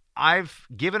one. I've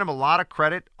given him a lot of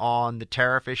credit on the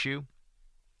tariff issue,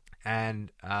 and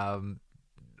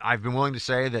I've been willing to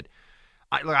say that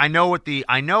I know what the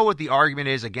argument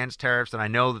is against tariffs, and I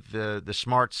know that the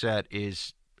smart set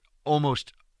is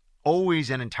almost always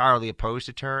and entirely opposed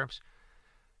to tariffs.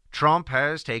 Trump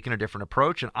has taken a different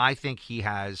approach, and I think he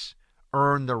has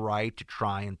earned the right to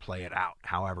try and play it out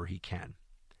however he can.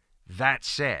 That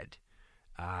said,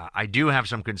 I do have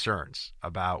some concerns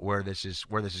about where this is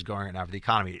going right now for the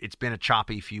economy. It's been a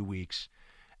choppy few weeks,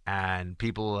 and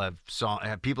people have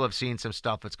seen some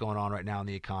stuff that's going on right now in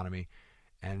the economy,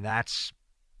 and that's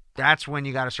when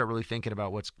you got to start really thinking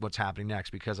about what's happening next.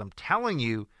 Because I'm telling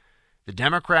you, the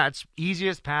Democrats'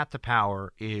 easiest path to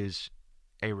power is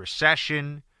a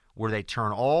recession where they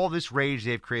turn all this rage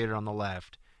they've created on the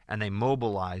left and they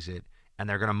mobilize it, and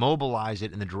they're going to mobilize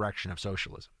it in the direction of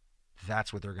socialism.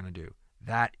 That's what they're going to do.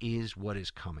 That is what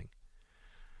is coming.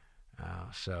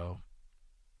 So,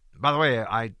 by the way,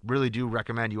 I really do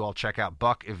recommend you all check out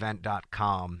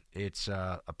buckevent.com. It's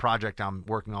a project I'm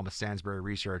working on with Stansberry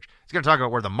Research. It's going to talk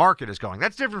about where the market is going.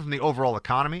 That's different from the overall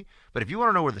economy, but if you want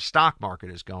to know where the stock market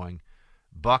is going,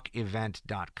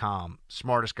 buckevent.com.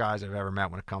 Smartest guys I've ever met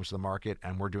when it comes to the market,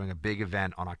 and we're doing a big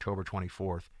event on October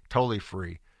 24th, totally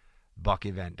free.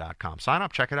 buckevent.com. Sign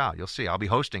up, check it out. You'll see. I'll be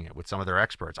hosting it with some of their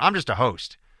experts. I'm just a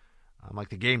host. I'm like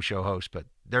the game show host, but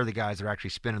they're the guys that are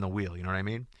actually spinning the wheel. You know what I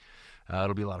mean?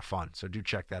 It'll be a lot of fun. So do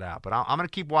check that out. But I'm going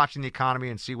to keep watching the economy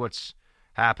and see what's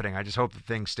happening. I just hope that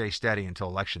things stay steady until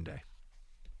Election Day.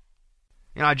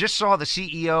 I just saw the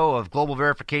CEO of Global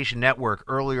Verification Network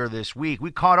earlier this week.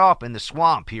 We caught up in the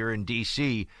swamp here in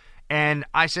D.C., and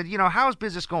I said, how's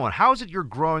business going? How is it you're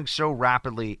growing so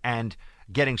rapidly and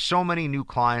getting so many new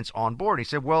clients on board? He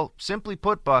said, well, simply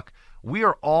put, Buck, we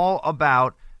are all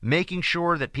about making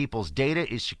sure that people's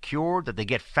data is secured, that they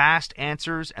get fast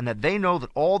answers, and that they know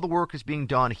that all the work is being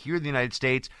done here in the United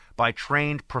States by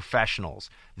trained professionals.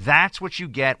 That's what you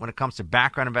get when it comes to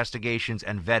background investigations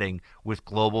and vetting with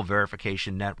Global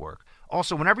Verification Network.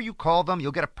 Also, whenever you call them,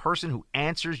 you'll get a person who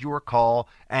answers your call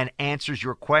and answers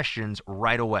your questions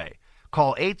right away.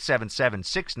 Call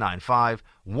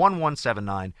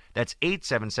 877-695-1179. That's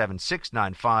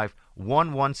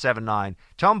 877-695-1179.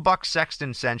 Tell them Buck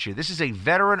Sexton sent you. This is a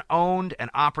veteran-owned and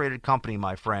operated company,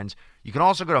 my friends. You can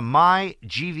also go to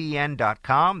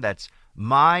mygvn.com. That's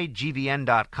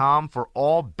mygvn.com for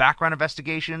all background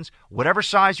investigations. Whatever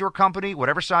size your company,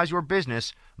 whatever size your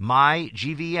business,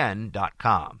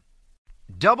 mygvn.com.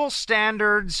 Double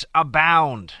standards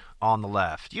abound on the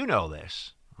left. You know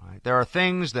this. Right? There are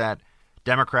things that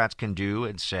Democrats can do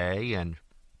and say and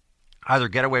either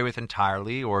get away with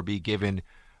entirely or be given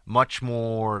much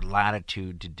more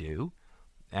latitude to do.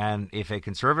 And if a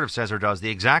conservative says or does the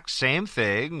exact same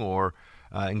thing or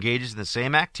engages in the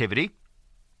same activity,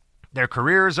 their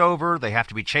career is over, they have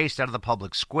to be chased out of the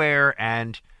public square,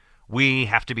 and we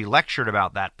have to be lectured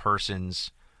about that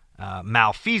person's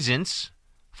malfeasance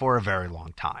for a very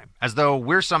long time, as though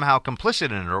we're somehow complicit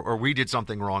in it or we did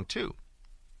something wrong too.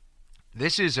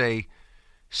 This is a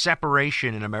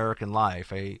separation in American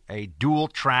life, a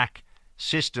dual-track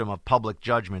system of public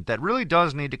judgment that really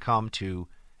does need to come to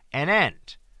an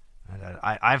end.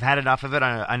 I've had enough of it.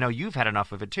 I know you've had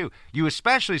enough of it too. You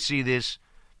especially see this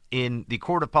in the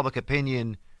court of public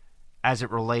opinion as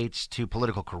it relates to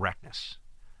political correctness,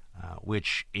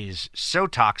 which is so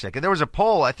toxic. And there was a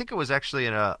poll, I think it was actually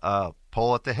in a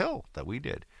poll at The Hill that we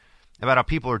did, about how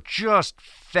people are just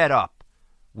fed up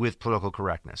with political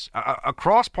correctness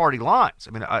across party lines.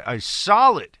 I mean, a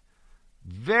solid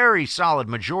very solid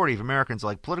majority of Americans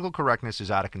like political correctness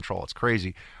is out of control. It's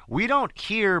crazy. We don't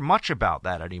hear much about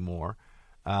that anymore,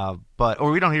 or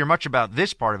we don't hear much about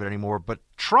this part of it anymore. But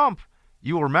Trump,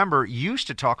 you will remember, used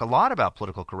to talk a lot about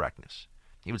political correctness.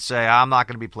 He would say, I'm not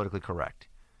going to be politically correct.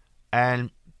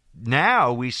 And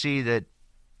now we see that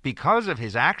because of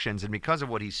his actions and because of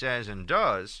what he says and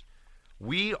does,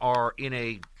 we are in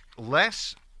a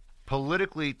less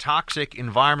politically toxic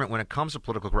environment when it comes to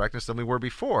political correctness than we were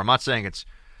before. I'm not saying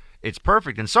it's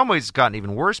perfect. In some ways, it's gotten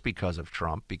even worse because of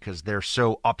Trump, because they're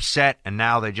so upset and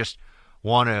now they just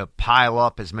want to pile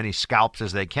up as many scalps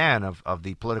as they can of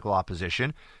the political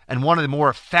opposition. And one of the more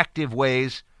effective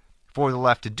ways for the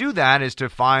left to do that is to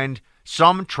find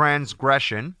some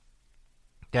transgression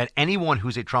that anyone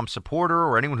who's a Trump supporter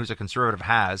or anyone who's a conservative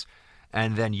has,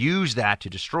 and then use that to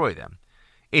destroy them.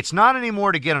 It's not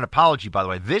anymore to get an apology, by the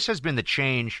way. This has been the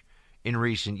change in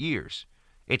recent years.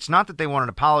 It's not that they want an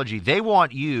apology. They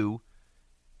want you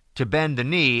to bend the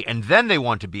knee, and then they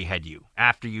want to behead you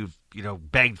after you've,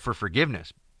 begged for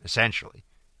forgiveness, essentially,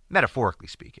 metaphorically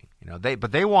speaking.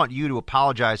 But they want you to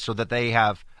apologize so that they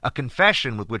have a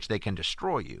confession with which they can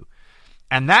destroy you.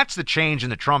 And that's the change in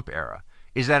the Trump era,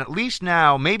 is that at least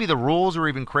now, maybe the rules are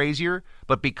even crazier,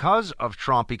 but because of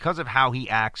Trump, because of how he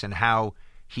acts and how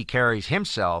he carries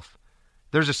himself,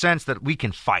 there's a sense that we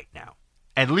can fight now.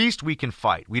 At least we can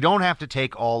fight. We don't have to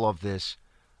take all of this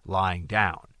lying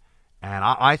down. And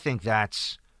I think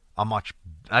that's a much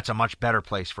better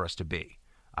place for us to be.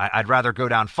 I'd rather go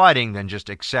down fighting than just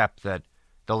accept that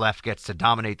the left gets to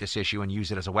dominate this issue and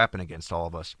use it as a weapon against all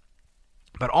of us.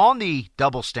 But on the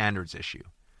double standards issue,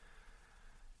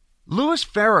 Louis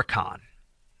Farrakhan, I'm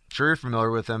sure you're familiar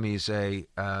with him. He's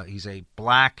a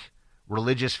black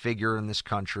religious figure in this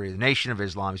country, the Nation of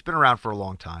Islam. He's been around for a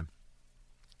long time.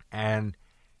 And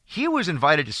he was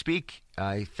invited to speak,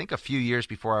 I think a few years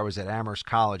before I was at Amherst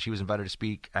College. He was invited to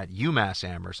speak at UMass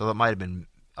Amherst, so that might have been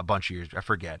a bunch of years, I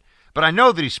forget. But I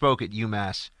know that he spoke at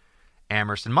UMass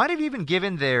Amherst and might have even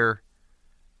given their,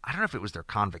 I don't know if it was their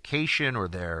convocation or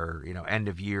their, end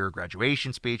of year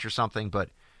graduation speech or something, but,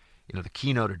 the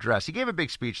keynote address. He gave a big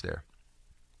speech there.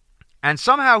 And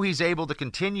somehow he's able to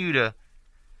continue to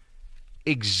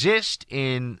exist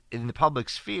in the public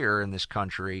sphere in this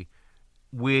country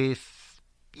with,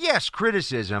 yes,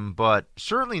 criticism, but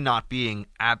certainly not being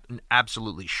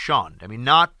absolutely shunned. I mean,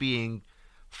 not being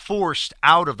forced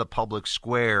out of the public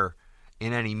square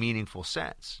in any meaningful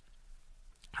sense.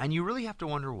 And you really have to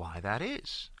wonder why that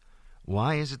is.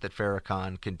 Why is it that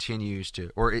Farrakhan continues to,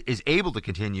 or is able to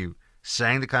continue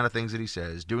saying the kind of things that he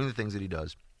says, doing the things that he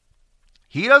does?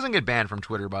 He doesn't get banned from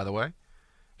Twitter, by the way.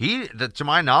 He, to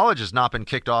my knowledge, has not been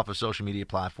kicked off of social media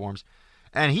platforms.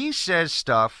 And he says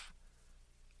stuff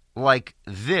like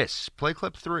this. Play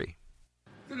clip 3.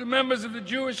 To the members of the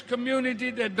Jewish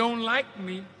community that don't like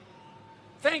me,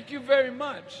 thank you very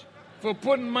much for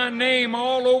putting my name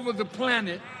all over the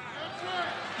planet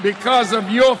because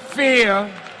of your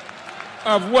fear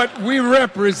of what we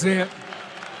represent.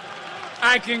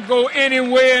 I can go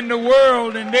anywhere in the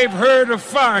world and they've heard of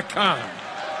Farrakhan.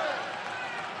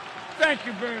 Thank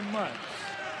you very much.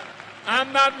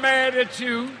 I'm not mad at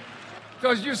you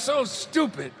because you're so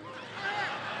stupid.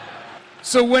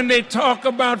 So when they talk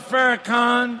about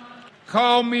Farrakhan,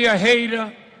 call me a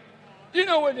hater, you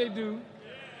know what they do?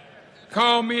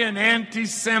 Call me an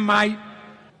anti-Semite.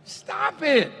 Stop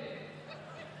it.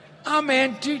 I'm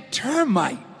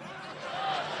anti-termite.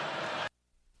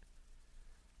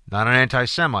 Not an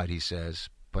anti-Semite, he says,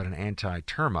 but an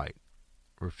anti-termite,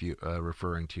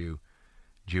 referring to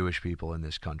Jewish people in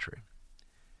this country.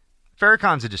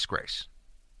 Farrakhan's a disgrace,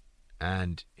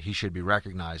 and he should be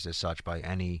recognized as such by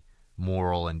any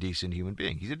moral and decent human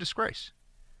being. He's a disgrace.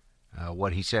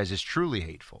 What he says is truly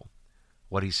hateful.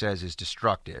 What he says is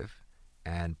destructive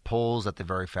and pulls at the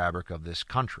very fabric of this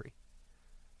country.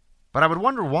 But I would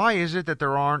wonder, why is it that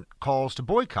there aren't calls to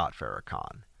boycott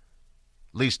Farrakhan?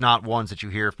 At least not ones that you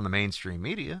hear from the mainstream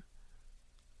media.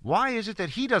 Why is it that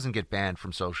he doesn't get banned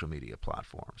from social media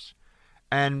platforms?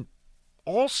 And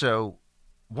also,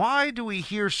 why do we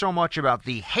hear so much about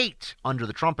the hate under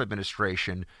the Trump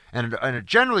administration? And it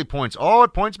generally points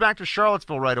back to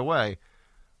Charlottesville right away.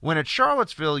 When at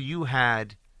Charlottesville you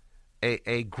had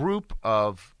a group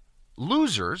of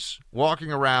losers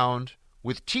walking around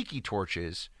with tiki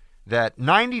torches that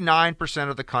 99%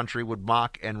 of the country would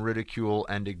mock and ridicule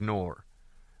and ignore.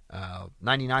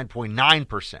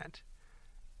 99.9%.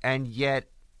 And yet,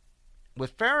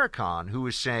 with Farrakhan, who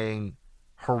is saying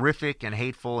horrific and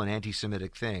hateful and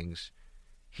anti-Semitic things,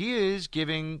 he is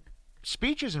giving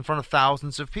speeches in front of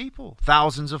thousands of people,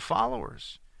 thousands of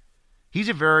followers. He's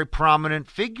a very prominent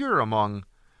figure among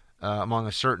among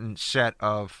a certain set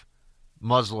of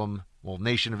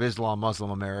Nation of Islam Muslim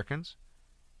Americans.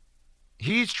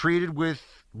 He's treated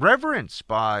with reverence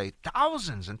by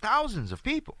thousands and thousands of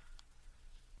people.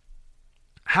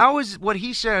 How is what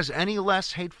he says any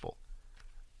less hateful?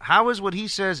 How is what he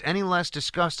says any less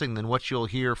disgusting than what you'll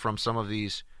hear from some of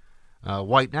these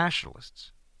white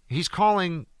nationalists? He's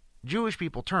calling Jewish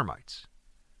people termites.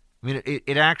 I mean,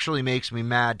 it actually makes me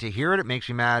mad to hear it. It makes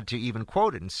me mad to even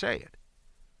quote it and say it.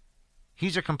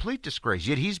 He's a complete disgrace,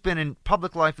 yet he's been in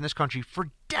public life in this country for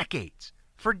decades.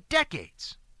 For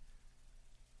decades.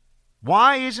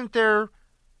 Why isn't there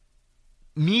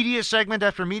media segment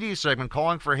after media segment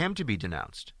calling for him to be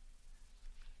denounced?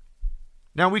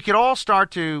 Now, we could all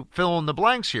start to fill in the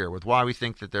blanks here with why we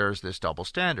think that there's this double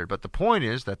standard, but the point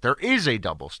is that there is a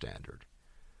double standard.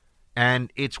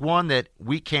 And it's one that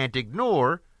we can't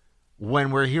ignore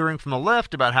when we're hearing from the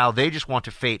left about how they just want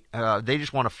to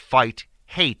fight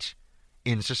hate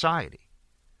in society.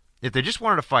 If they just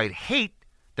wanted to fight hate,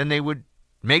 then they would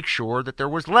make sure that there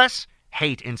was less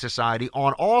hate in society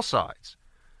on all sides.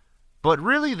 But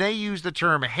really, they use the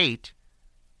term hate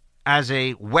as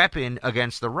a weapon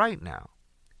against the right now,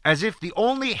 as if the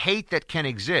only hate that can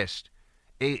exist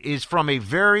is from a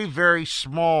very, very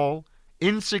small,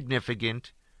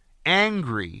 insignificant,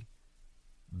 angry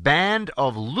band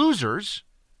of losers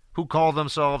who call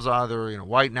themselves either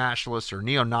white nationalists or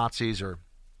neo-Nazis or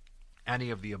any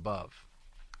of the above.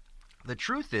 The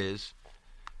truth is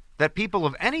that people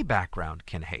of any background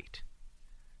can hate.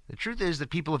 The truth is that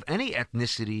people of any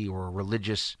ethnicity or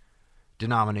religious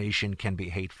denomination can be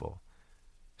hateful.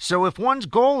 So if one's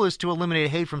goal is to eliminate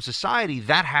hate from society,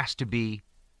 that has to be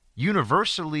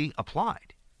universally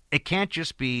applied. It can't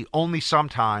just be only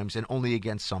sometimes and only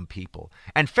against some people.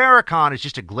 And Farrakhan is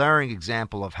just a glaring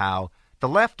example of how the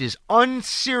left is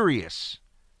unserious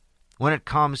when it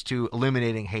comes to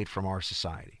eliminating hate from our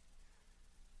society.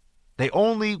 They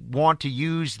only want to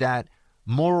use that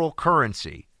moral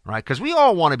currency, right? Because we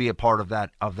all want to be a part of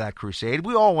that crusade.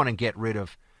 We all want to get rid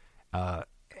of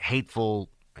hateful,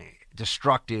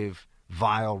 destructive,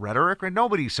 vile rhetoric, right?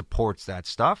 Nobody supports that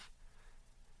stuff.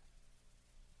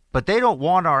 But they don't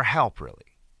want our help,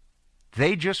 really.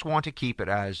 They just want to keep it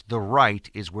as the right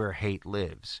is where hate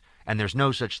lives. And there's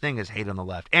no such thing as hate on the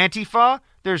left. Antifa,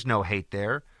 there's no hate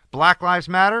there. Black Lives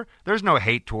Matter, there's no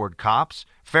hate toward cops.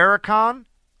 Farrakhan,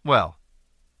 well,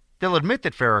 they'll admit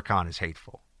that Farrakhan is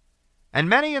hateful. And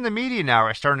many in the media now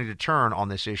are starting to turn on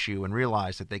this issue and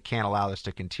realize that they can't allow this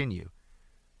to continue.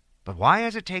 But why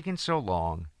has it taken so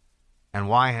long? And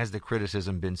why has the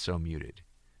criticism been so muted?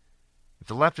 If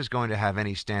the left is going to have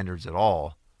any standards at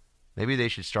all, maybe they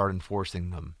should start enforcing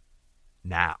them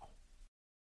now.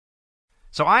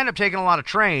 So I end up taking a lot of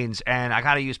trains, and I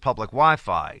got to use public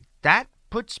Wi-Fi. That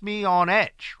puts me on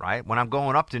edge, right? When I'm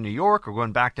going up to New York or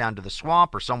going back down to the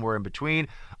swamp or somewhere in between,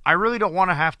 I really don't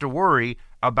want to have to worry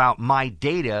about my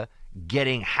data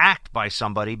getting hacked by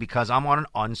somebody because I'm on an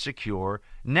unsecure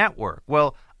network.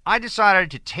 Well, I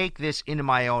decided to take this into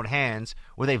my own hands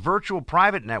with a virtual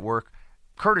private network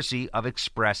courtesy of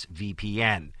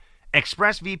ExpressVPN.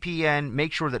 ExpressVPN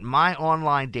makes sure that my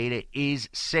online data is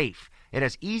safe. It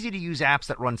has easy-to-use apps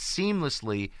that run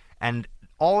seamlessly, and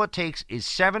all it takes is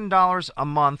 $7 a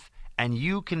month, and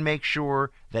you can make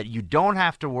sure that you don't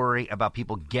have to worry about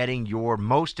people getting your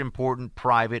most important,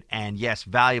 private, and, yes,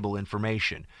 valuable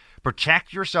information.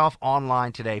 Protect yourself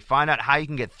online today. Find out how you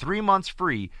can get 3 months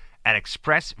free at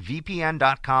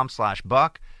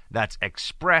expressvpn.com/buck. That's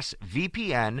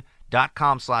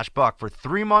expressvpn.com/buck for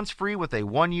 3 months free with a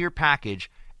 1-year package.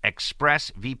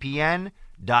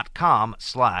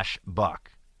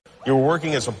 expressvpn.com/buck. You were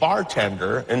working as a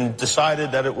bartender and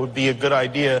decided that it would be a good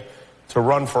idea to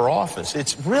run for office.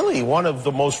 It's really one of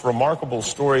the most remarkable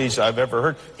stories I've ever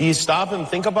heard. Do you stop and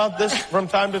think about this from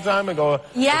time to time and go,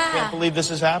 yeah, I can't believe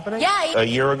this is happening? Yeah. A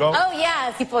year ago? Oh,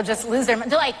 yeah. People just lose their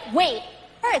mind. They're like, wait.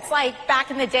 It's like back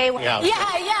in the day when, yeah.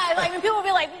 Like when people would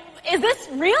be like, is this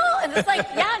real? And it's like,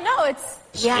 yeah, no, it's,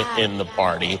 yeah. In the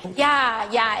party.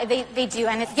 Yeah, they do.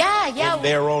 And it's, yeah. In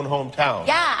their own hometown.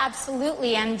 Yeah,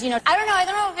 absolutely. And, I don't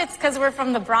know if it's because we're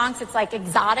from the Bronx, it's like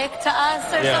exotic to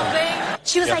us or something.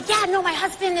 She was like, yeah, no, my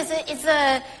husband is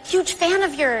a huge fan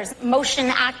of yours. Motion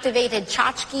activated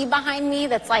tchotchke behind me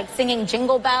that's like singing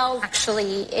Jingle Bells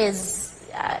actually is,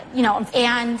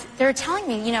 and they're telling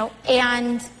me,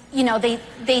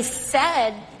 they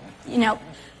said,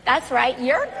 that's right,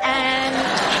 and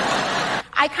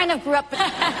I kind of grew up. Yeah.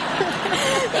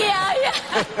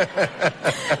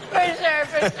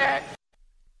 For sure.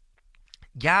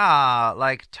 Yeah,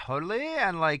 like totally,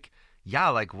 and like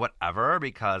whatever,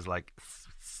 because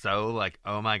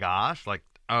oh my gosh, like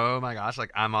Oh my gosh,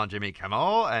 like I'm on Jimmy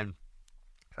Kimmel, and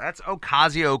that's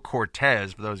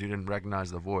Ocasio-Cortez, for those who didn't recognize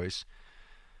the voice.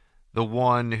 The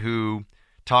one who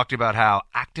talked about how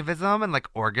activism and like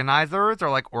organizers are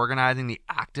like organizing the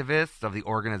activists of the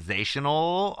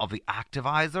organizational of the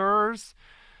activizers.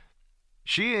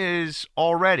 She is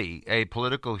already a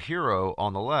political hero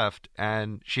on the left,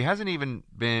 and she hasn't even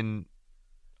been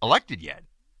elected yet.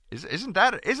 Isn't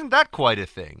that quite a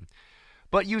thing?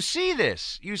 But you see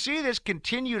this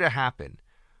continue to happen,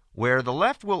 where the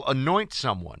left will anoint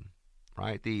someone,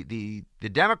 right? The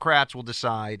Democrats will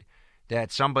decide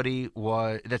that somebody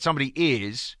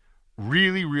is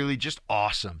really, really just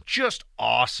awesome, just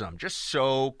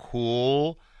so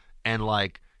cool, and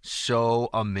like so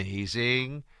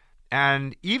amazing.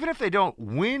 And even if they don't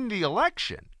win the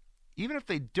election,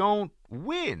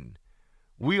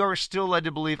 we are still led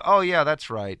to believe, oh yeah, that's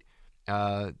right.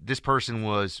 This person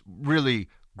was really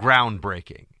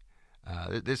groundbreaking.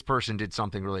 This person did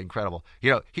something really incredible.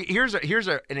 You know, here's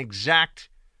an exact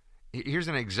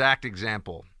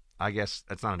example. I guess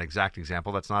that's not an exact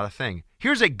example. That's not a thing.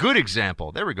 Here's a good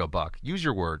example. There we go, Buck. Use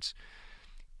your words.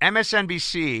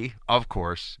 MSNBC, of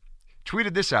course,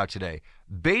 tweeted this out today.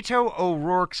 Beto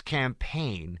O'Rourke's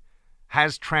campaign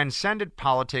has transcended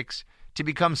politics to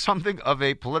become something of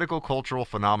a political cultural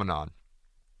phenomenon.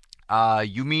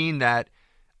 You mean that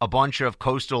a bunch of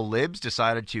coastal libs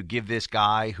decided to give this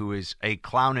guy, who is a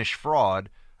clownish fraud,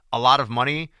 a lot of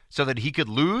money so that he could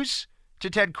lose to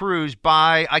Ted Cruz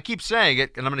by, I keep saying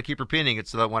it, and I'm going to keep repeating it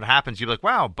so that when it happens, you'll be like,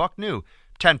 wow, Buck knew,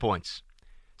 10 points.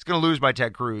 He's going to lose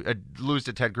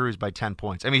to Ted Cruz by 10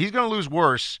 points. I mean, he's going to lose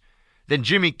worse than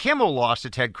Jimmy Kimmel lost to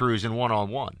Ted Cruz in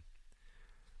one-on-one,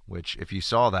 which, if you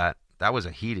saw that was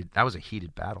a heated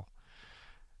battle.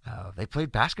 They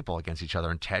played basketball against each other,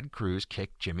 and Ted Cruz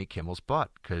kicked Jimmy Kimmel's butt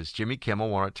because Jimmy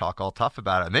Kimmel wanted to talk all tough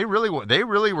about it, and they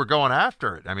really were going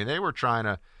after it. I mean, they were trying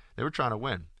to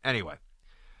win. Anyway,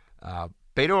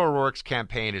 Beto O'Rourke's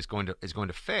campaign is going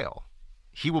to fail.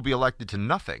 He will be elected to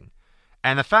nothing,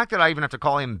 and the fact that I even have to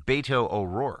call him Beto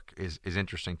O'Rourke is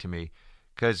interesting to me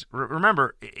because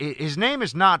remember, his name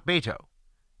is not Beto,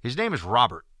 his name is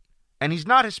Robert, and he's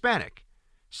not Hispanic,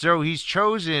 so he's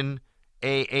chosen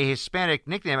a Hispanic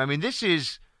nickname. I mean, this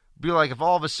is be like if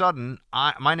all of a sudden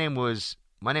my name was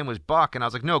Buck, and I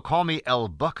was like, no, call me El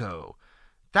Bucko.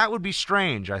 That would be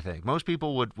strange. I think most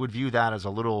people would view that as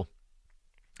a little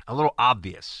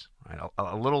obvious, right?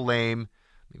 A little lame,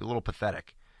 maybe a little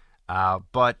pathetic.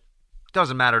 But it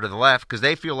doesn't matter to the left because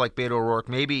they feel like Beto O'Rourke,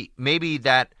 maybe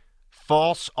that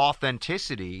false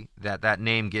authenticity that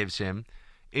name gives him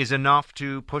is enough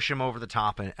to push him over the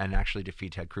top and actually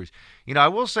defeat Ted Cruz. You know, I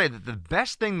will say that the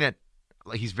best thing that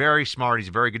he's very smart, he's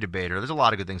a very good debater. There's a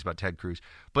lot of good things about Ted Cruz.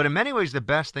 But in many ways, the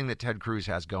best thing that Ted Cruz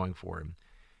has going for him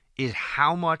is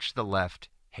how much the left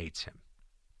hates him.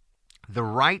 The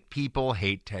right people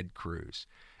hate Ted Cruz.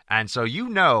 And so you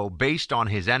know, based on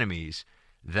his enemies,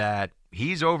 that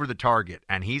he's over the target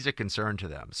and he's a concern to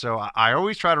them. So I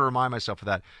always try to remind myself of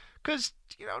that because,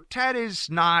 you know, Ted is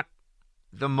not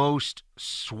the most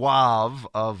suave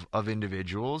of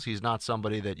individuals. He's not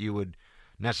somebody that you would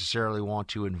necessarily want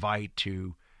to invite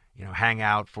to, you know, hang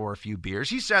out for a few beers.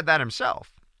 He said that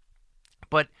himself.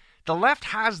 But the left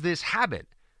has this habit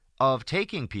of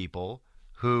taking people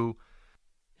who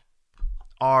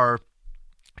are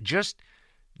just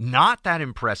not that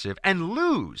impressive and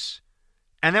lose.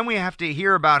 And then we have to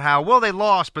hear about how, well, they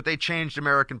lost, but they changed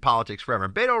American politics forever.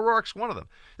 And Beto O'Rourke's one of them.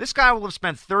 This guy will have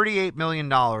spent $38 million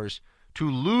to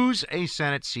lose a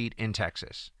Senate seat in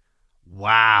Texas.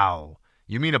 Wow.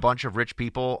 You mean a bunch of rich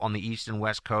people on the East and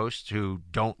West Coast who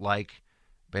don't like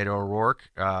Beto O'Rourke,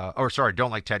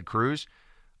 don't like Ted Cruz,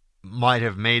 might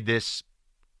have made this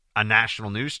a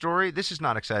national news story? This is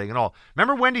not exciting at all.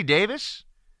 Remember Wendy Davis?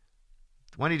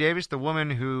 Wendy Davis, the woman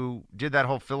who did that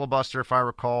whole filibuster, if I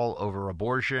recall, over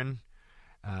abortion.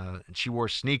 And she wore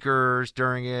sneakers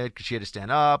during it because she had to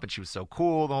stand up, and she was so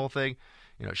cool, the whole thing.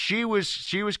 You know, she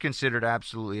was considered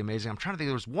absolutely amazing. I'm trying to think.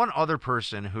 There was one other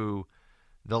person who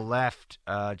the left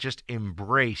just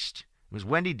embraced. It was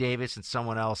Wendy Davis and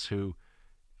someone else who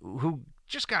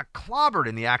just got clobbered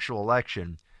in the actual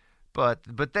election. But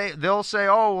they'll say,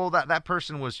 oh, well, that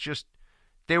person was just,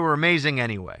 they were amazing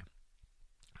anyway.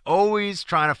 Always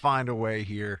trying to find a way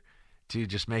here to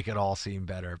just make it all seem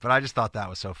better. But I just thought that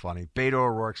was so funny. Beto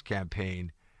O'Rourke's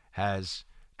campaign has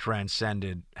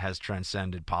transcended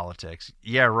politics.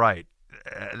 Yeah, right.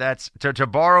 That's to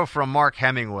borrow from Mark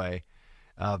Hemingway.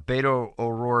 Beto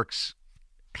O'Rourke's,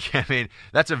 I mean,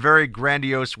 that's a very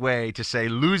grandiose way to say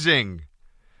losing.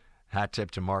 Hat tip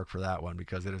to Mark for that one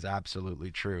because it is absolutely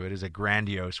true. It is a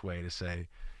grandiose way to say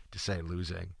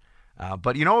losing.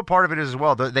 But you know what part of it is as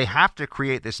well? They have to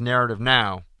create this narrative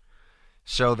now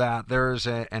so that there's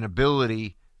an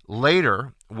ability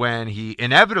later when he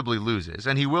inevitably loses,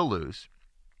 and he will lose,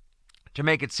 to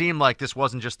make it seem like this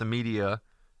wasn't just the media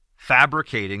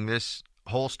fabricating this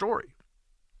whole story.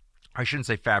 I shouldn't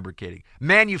say fabricating.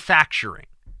 Manufacturing,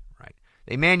 right?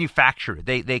 They manufactured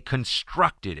it. They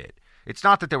constructed it. It's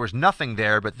not that there was nothing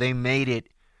there, but they made it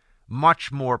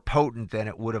much more potent than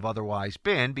it would have otherwise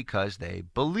been because they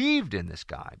believed in this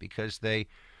guy, because they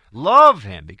love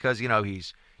him, because,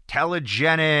 he's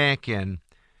telegenic and,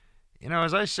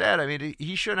 as I said, I mean,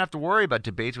 he shouldn't have to worry about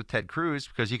debates with Ted Cruz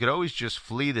because he could always just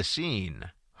flee the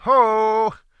scene.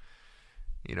 Ho!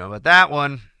 But that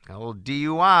one, a little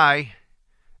DUI,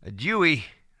 a Dewey,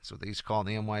 that's what they used to call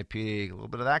it in the NYPD, a little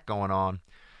bit of that going on.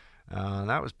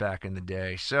 That was back in the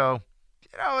day. So,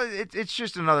 it's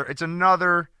just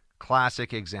another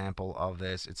classic example of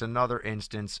this. It's another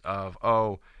instance of,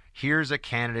 here's a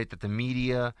candidate that the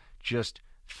media just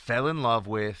fell in love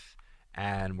with,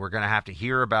 and we're going to have to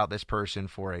hear about this person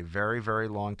for a very, very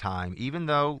long time, even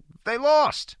though they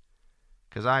lost.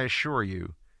 Because I assure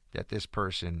you that this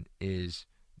person is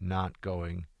not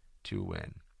going to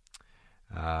win.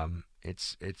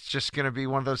 It's just going to be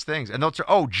one of those things. And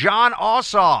Jon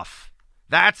Ossoff.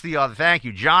 That's the other. Thank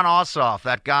you, Jon Ossoff,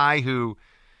 that guy who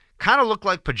kind of looked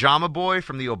like Pajama Boy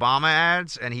from the Obama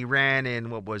ads, and he ran in,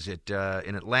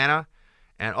 in Atlanta.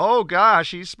 And, oh,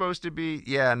 gosh, he's supposed to be,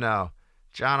 no.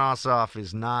 Jon Ossoff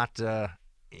is not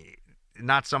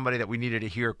somebody that we needed to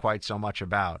hear quite so much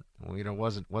about.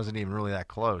 Wasn't even really that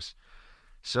close.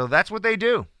 So that's what they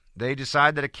do. They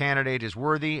decide that a candidate is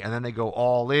worthy, and then they go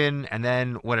all in, and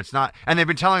then when it's not, and they've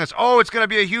been telling us, it's going to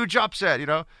be a huge upset,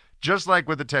 just like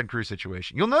with the Ted Cruz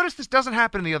situation. You'll notice this doesn't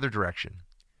happen in the other direction.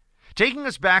 Taking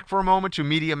us back for a moment to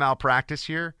media malpractice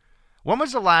here, when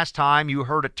was the last time you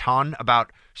heard a ton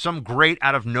about some great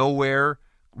out of nowhere,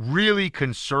 really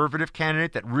conservative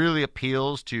candidate that really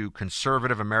appeals to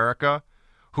conservative America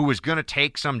who was going to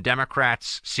take some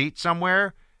Democrat's seat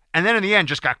somewhere and then in the end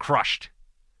just got crushed?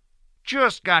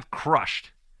 Just got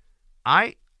crushed.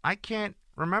 I can't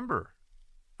remember.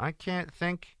 I can't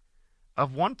think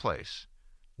of one place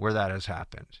where that has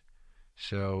happened.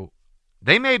 So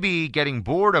they may be getting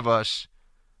bored of us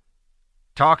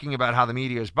talking about how the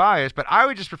media is biased, but I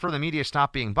would just prefer the media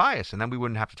stop being biased, and then we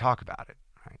wouldn't have to talk about it.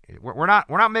 Right? We're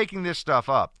not making this stuff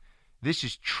up. This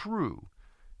is true.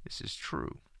 This is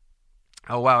true.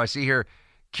 Oh wow! I see here,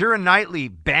 Keira Knightley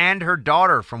banned her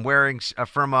daughter from watching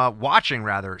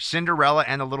Cinderella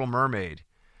and the Little Mermaid.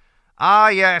 Ah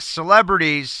yes,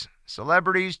 celebrities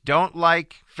don't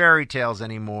like fairy tales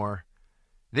anymore.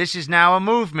 This is now a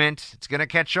movement. It's going to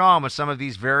catch on with some of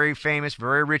these very famous,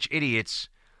 very rich idiots.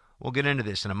 We'll get into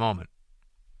this in a moment.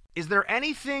 Is there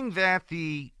anything that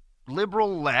the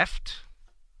liberal left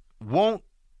won't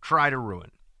try to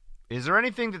ruin? Is there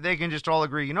anything that they can just all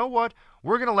agree, you know what,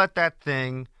 we're going to let that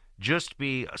thing just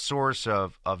be a source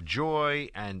of joy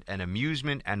and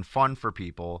amusement and fun for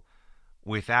people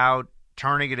without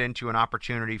turning it into an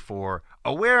opportunity for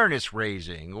awareness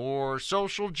raising or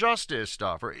social justice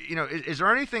stuff? Or, is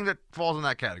there anything that falls in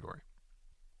that category?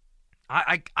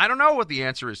 I don't know what the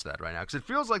answer is to that right now, because it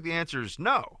feels like the answer is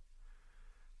no.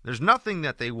 There's nothing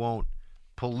that they won't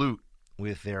pollute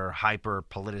with their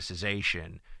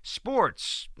hyper-politicization.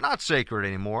 Sports, not sacred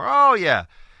anymore. Oh, yeah.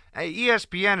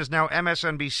 ESPN is now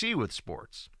MSNBC with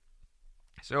sports.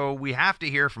 So we have to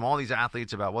hear from all these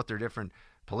athletes about what their different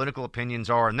political opinions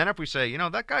are. And then if we say,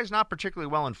 that guy's not particularly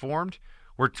well informed,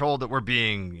 we're told that we're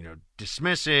being,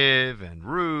 dismissive and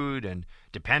rude and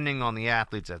depending on the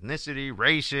athlete's ethnicity,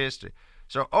 racist.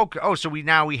 So, so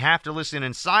we have to listen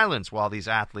in silence while these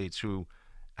athletes who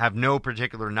have no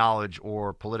particular knowledge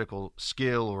or political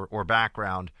skill or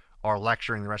background are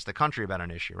lecturing the rest of the country about an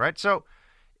issue, right? So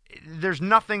there's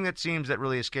nothing that seems that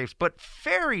really escapes. But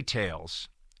fairy tales,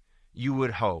 you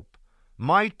would hope,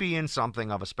 might be in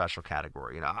something of a special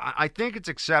category. I think it's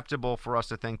acceptable for us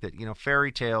to think that,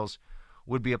 fairy tales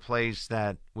would be a place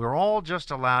that we're all just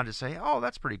allowed to say, oh,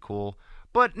 that's pretty cool.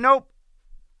 But nope,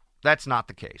 that's not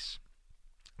the case.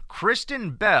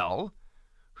 Kristen Bell,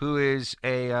 who is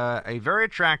a very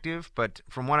attractive, but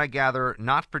from what I gather,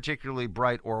 not particularly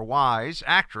bright or wise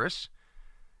actress,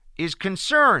 is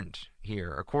concerned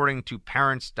here, according to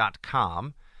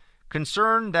Parents.com,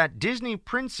 concerned that Disney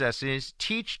princesses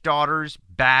teach daughters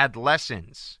bad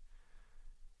lessons.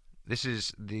 This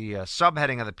is the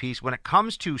subheading of the piece. When it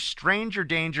comes to stranger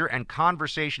danger and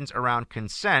conversations around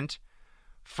consent,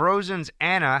 Frozen's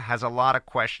Anna has a lot of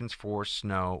questions for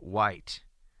Snow White.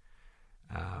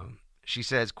 She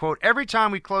says, quote, every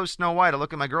time we close Snow White, I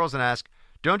look at my girls and ask,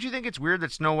 Don't you think it's weird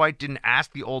that Snow White didn't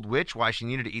ask the old witch why she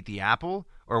needed to eat the apple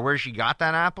or where she got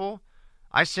that apple?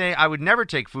 I say I would never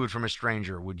take food from a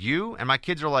stranger. Would you? And my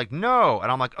kids are like, no.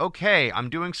 And I'm like, okay, I'm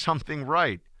doing something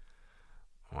right.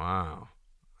 Wow.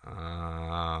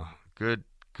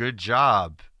 Good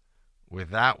job with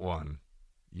that one.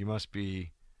 You must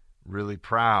be really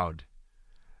proud.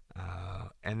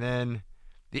 And then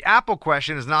the apple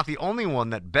question is not the only one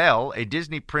that Belle, a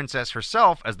Disney princess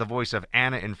herself as the voice of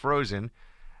Anna in Frozen,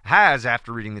 has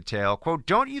after reading the tale. Quote,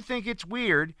 don't you think it's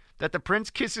weird that the prince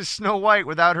kisses Snow White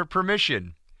without her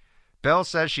permission? Belle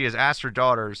says she has asked her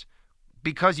daughters,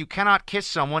 because you cannot kiss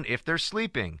someone if they're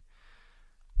sleeping.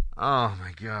 Oh,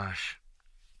 my gosh.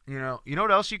 You know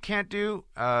what else you can't do?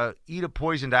 Eat a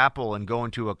poisoned apple and go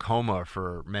into a coma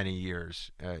for many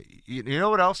years. You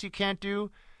know what else you can't do?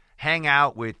 Hang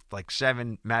out with, like,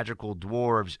 7 magical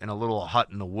dwarves in a little hut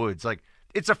in the woods. Like,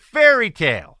 it's a fairy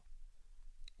tale.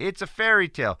 It's a fairy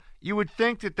tale. You would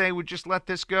think that they would just let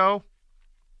this go,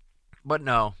 but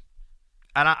no.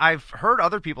 And I've heard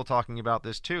other people talking about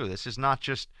this too. This is not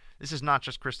just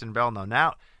Kristen Bell.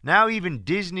 No, now even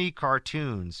Disney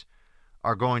cartoons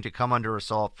are going to come under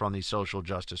assault from these social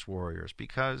justice warriors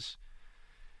because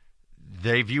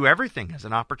they view everything as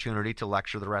an opportunity to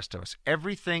lecture the rest of us.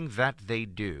 Everything that they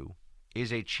do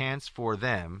is a chance for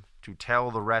them to tell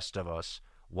the rest of us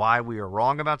why we are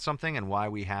wrong about something and why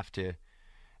we have to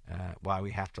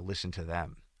listen to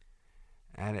them.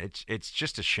 And it's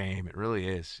just a shame. It really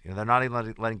is. They're not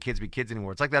even letting kids be kids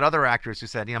anymore. It's like that other actress who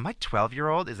said, my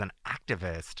 12-year-old is an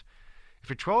activist. If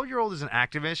your 12-year-old is an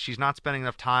activist, she's not spending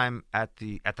enough time at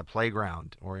the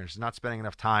playground, or she's not spending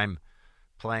enough time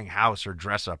playing house or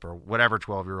dress up or whatever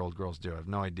 12-year-old girls do. I have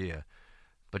no idea.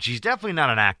 But she's definitely not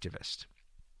an activist.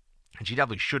 And she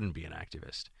definitely shouldn't be an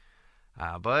activist.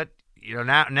 But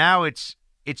now it's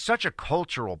such a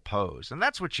cultural pose, and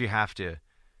that's what you have to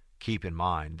keep in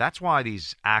mind. That's why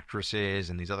these actresses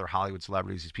and these other Hollywood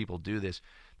celebrities, these people do this,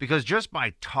 because just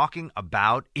by talking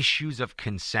about issues of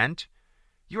consent,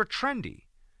 you're trendy,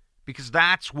 because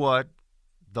that's what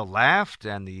the left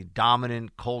and the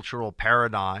dominant cultural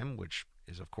paradigm, which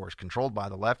is of course controlled by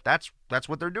the left, that's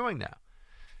what they're doing now.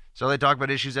 So they talk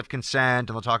about issues of consent,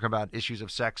 and they'll talk about issues of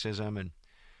sexism, and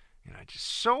just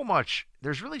so much.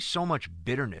 There's really so much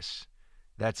bitterness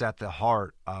that's at the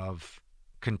heart of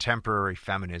contemporary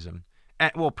feminism,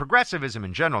 and progressivism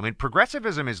in general. I mean,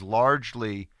 progressivism is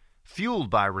largely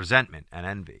fueled by resentment and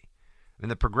envy. I mean,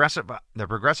 the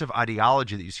progressive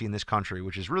ideology that you see in this country,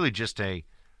 which is really just a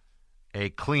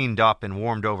cleaned up and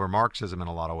warmed over Marxism in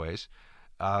a lot of ways,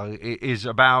 is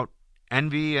about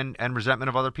envy and resentment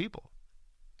of other people,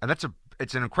 and it's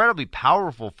an incredibly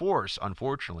powerful force,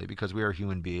 unfortunately, because we are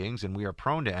human beings and we are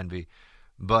prone to envy,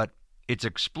 but it's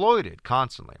exploited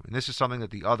constantly. I mean, this is something that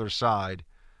the other side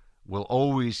will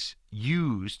always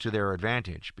use to their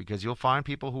advantage, because you'll find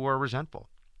people who are resentful.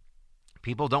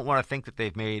 People don't want to think that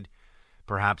they've made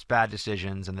perhaps bad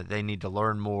decisions and that they need to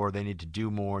learn more, they need to do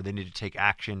more, they need to take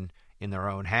action in their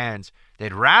own hands.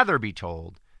 They'd rather be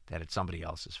told that it's somebody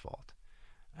else's fault.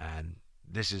 And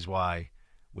this is why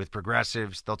with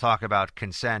progressives, they'll talk about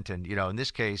consent. And, in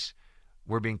this case,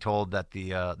 we're being told that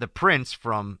the prince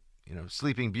from,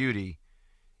 Sleeping Beauty,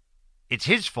 it's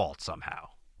his fault somehow.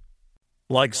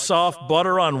 Like soft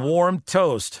butter on warm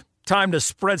toast. Time to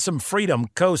spread some freedom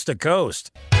coast to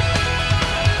coast.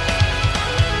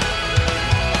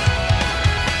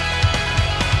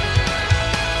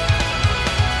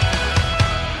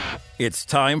 It's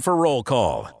time for roll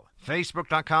call.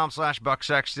 Facebook.com/Buck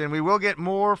Sexton. We will get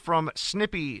more from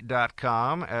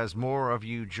Snippy.com as more of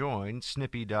you join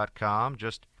Snippy.com.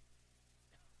 Just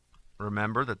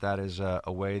remember that is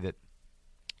a way that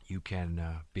you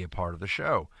can be a part of the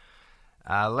show.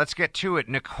 Let's get to it.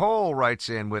 Nicole writes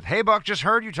in with, hey, Buck, just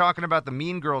heard you talking about the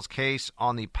Mean Girls case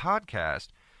on the podcast.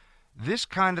 This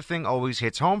kind of thing always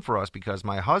hits home for us because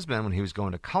my husband, when he was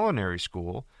going to culinary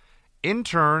school,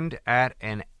 interned at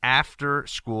an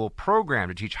after-school program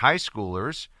to teach high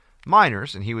schoolers,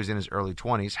 minors, and he was in his early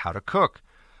 20s, how to cook.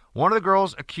 One of the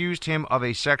girls accused him of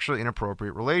a sexually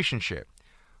inappropriate relationship.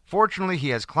 Fortunately, he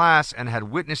has class and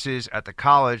had witnesses at the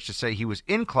college to say he was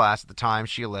in class at the time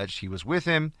she alleged he was with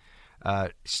him.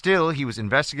 Still, he was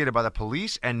investigated by the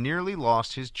police and nearly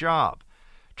lost his job.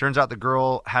 Turns out the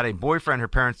girl had a boyfriend her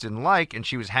parents didn't like, and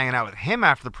she was hanging out with him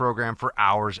after the program for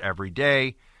hours every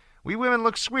day. We women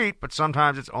look sweet, but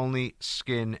sometimes it's only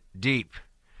skin deep.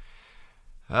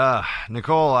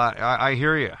 Nicole, I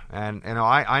hear you. And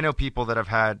I know people that have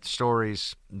had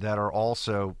stories that are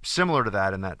also similar to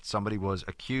that, in that somebody was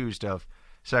accused of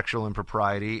sexual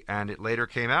impropriety, and it later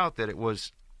came out that it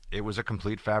was a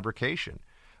complete fabrication.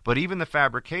 But even the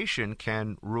fabrication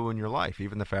can ruin your life.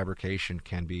 Even the fabrication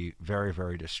can be very,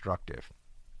 very destructive.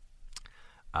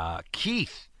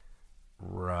 Keith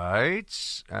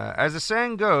writes, as the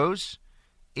saying goes,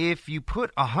 if you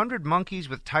put 100 monkeys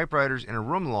with typewriters in a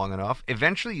room long enough,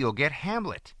 eventually you'll get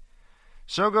Hamlet.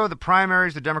 So go the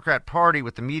primaries, the Democrat Party,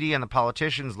 with the media and the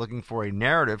politicians looking for a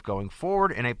narrative going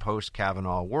forward in a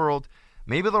post-Kavanaugh world.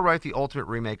 Maybe they'll write the ultimate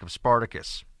remake of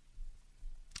Spartacus.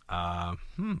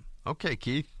 Okay,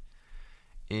 Keith.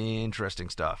 Interesting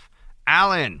stuff.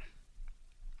 Alan.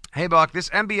 Hey, Buck, this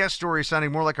MBS story is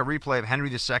sounding more like a replay of Henry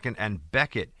II and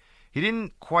Becket. He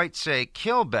didn't quite say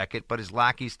kill Becket, but his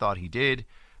lackeys thought he did.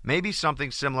 Maybe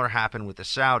something similar happened with the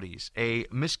Saudis. A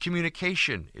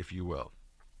miscommunication, if you will.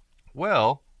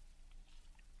 Well,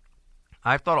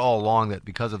 I've thought all along that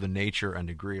because of the nature and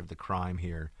degree of the crime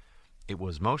here, it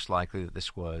was most likely that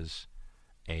this was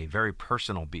a very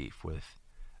personal beef with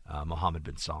Mohammed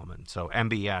bin Salman. So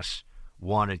MBS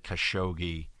wanted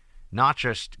Khashoggi not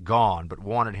just gone, but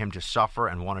wanted him to suffer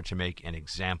and wanted to make an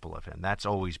example of him. That's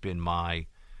always been my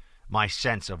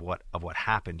sense of what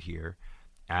happened here,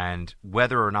 and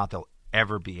whether or not they'll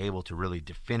ever be able to really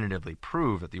definitively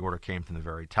prove that the order came from the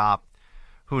very top,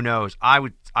 who knows? I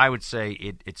would say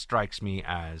it strikes me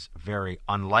as very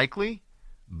unlikely,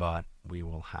 but we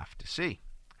will have to see.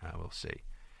 We'll see.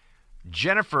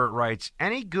 Jennifer writes,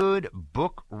 any good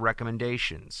book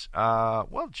recommendations?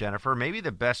 Well, Jennifer, maybe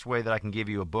the best way that I can give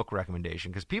you a book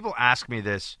recommendation, because people ask me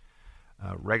this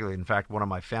regularly. In fact, one of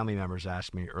my family members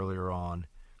asked me earlier on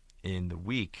in the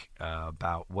week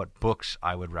about what books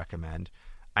I would recommend.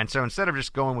 And so instead of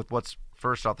just going with what's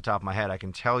first off the top of my head, I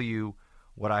can tell you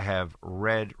what I have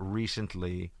read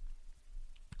recently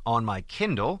on my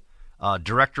Kindle.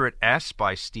 Directorate S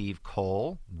by Steve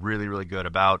Cole. Really, really good,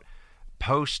 about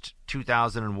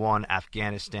post-2001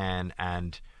 Afghanistan,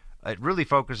 and it really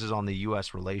focuses on the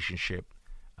U.S. relationship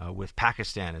with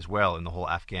Pakistan as well in the whole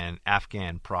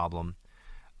Afghan problem.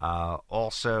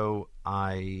 Also,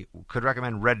 I could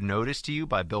recommend Red Notice to you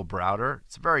by Bill Browder.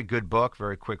 It's a very good book,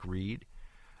 very quick read.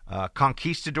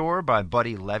 Conquistador by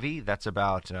Buddy Levy. That's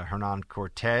about Hernan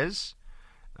Cortez.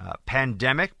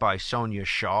 Pandemic by Sonia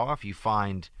Shaw. If you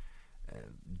find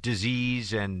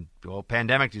disease and, well,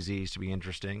 pandemic disease to be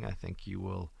interesting, I think you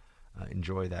will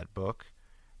enjoy that book.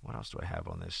 What else do I have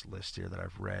on this list here that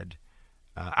I've read?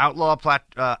 Outlaw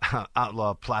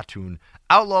Platoon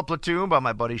by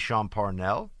my buddy Sean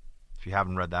Parnell. If you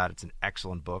haven't read that, it's an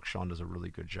excellent book. Sean does a really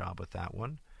good job with that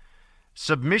one.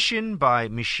 Submission by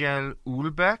Michel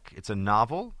Houellebecq. It's a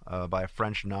novel by a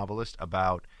French novelist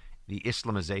about the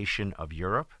Islamization of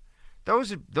Europe.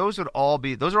 Those are all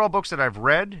books that I've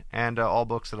read, and all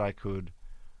books that I could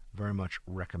very much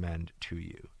recommend to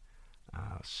you.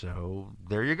 So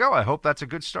there you go. I hope that's a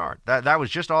good start. That was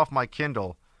just off my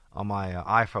Kindle on my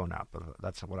iPhone app.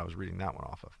 That's what I was reading that one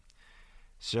off of.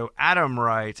 So Adam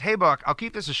writes, hey, Buck, I'll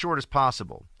keep this as short as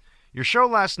possible. Your show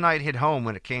last night hit home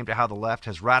when it came to how the left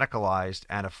has radicalized,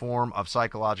 and a form of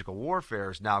psychological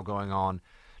warfare is now going on,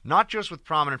 not just with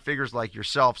prominent figures like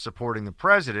yourself supporting the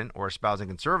president or espousing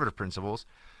conservative principles,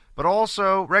 but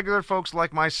also regular folks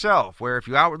like myself, where if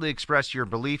you outwardly express your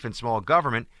belief in small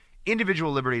government,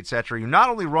 individual liberty, etc., you not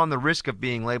only run the risk of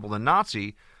being labeled a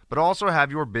Nazi, but also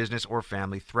have your business or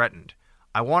family threatened.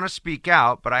 I want to speak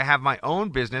out, but I have my own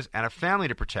business and a family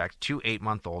to protect, 2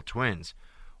 8-month-old twins.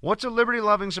 What's a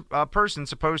liberty-loving person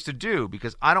supposed to do?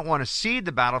 Because I don't want to cede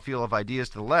the battlefield of ideas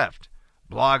to the left.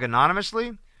 Blog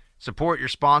anonymously? Support your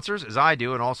sponsors, as I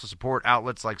do, and also support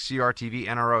outlets like CRTV,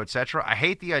 NRO, etc. I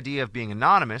hate the idea of being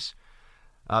anonymous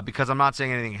because I'm not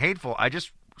saying anything hateful. I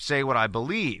just say what I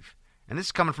believe. And this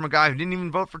is coming from a guy who didn't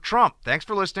even vote for Trump. Thanks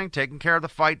for listening. Taking care of the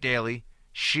fight daily.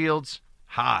 Shields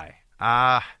high.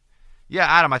 Yeah,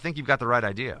 Adam, I think you've got the right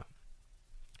idea.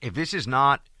 If this is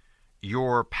not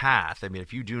your path, I mean,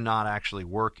 if you do not actually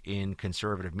work in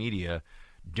conservative media,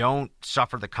 don't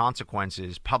suffer the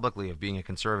consequences publicly of being a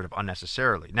conservative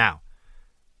unnecessarily. Now,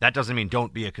 that doesn't mean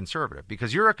don't be a conservative,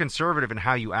 because you're a conservative in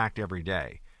how you act every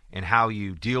day, and how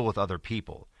you deal with other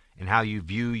people, and how you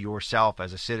view yourself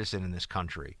as a citizen in this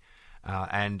country.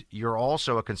 And you're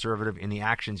also a conservative in the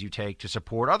actions you take to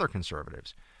support other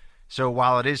conservatives. So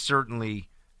while it is certainly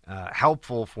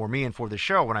helpful for me and for the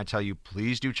show when I tell you,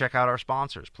 please do check out our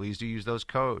sponsors, please do use those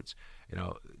codes, you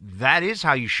know, that is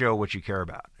how you show what you care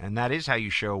about, and that is how you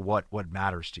show what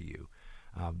matters to you.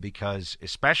 Because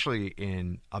especially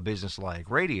in a business like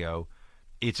radio,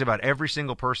 it's about every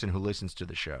single person who listens to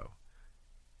the show.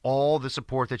 All the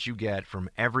support that you get from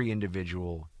every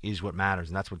individual is what matters,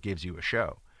 and that's what gives you a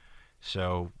show.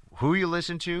 So who you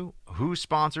listen to, whose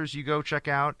sponsors you go check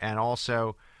out, and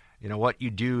also what you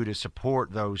do to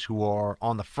support those who are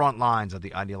on the front lines of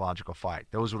the ideological fight.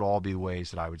 Those would all be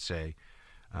ways that I would say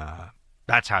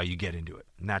that's how you get into it,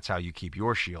 and that's how you keep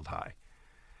your shield high.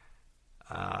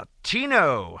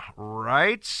 Tino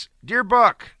writes, Dear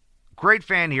Buck, great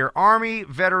fan here, Army,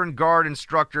 veteran, guard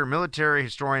instructor, military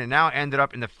historian, and now ended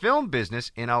up in the film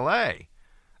business in L.A.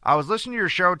 I was listening to your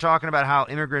show talking about how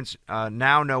immigrants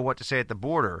now know what to say at the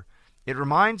border. It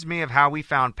reminds me of how we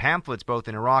found pamphlets both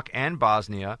in Iraq and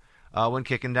Bosnia when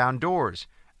kicking down doors,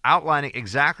 outlining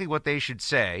exactly what they should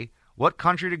say, what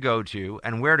country to go to,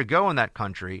 and where to go in that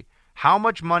country, how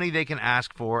much money they can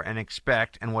ask for and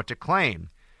expect, and what to claim.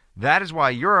 That is why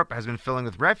Europe has been filling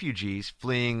with refugees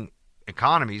fleeing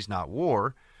economies, not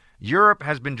war. Europe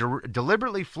has been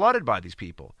deliberately flooded by these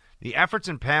people. The efforts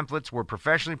and pamphlets were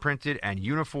professionally printed and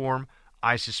uniform.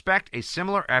 I suspect a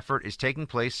similar effort is taking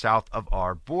place south of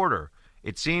our border.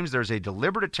 It seems there's a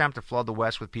deliberate attempt to flood the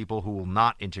West with people who will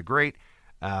not integrate,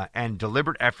 and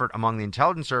deliberate effort among the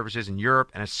intelligence services in Europe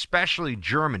and especially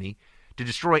Germany to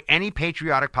destroy any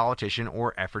patriotic politician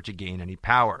or effort to gain any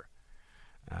power.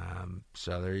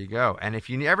 So there you go. And if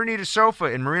you ever need a sofa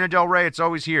in Marina Del Rey, it's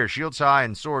always here. Shields high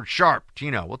and sword sharp.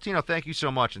 Tino. Well, Tino, thank you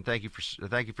so much, and thank you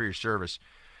for your service.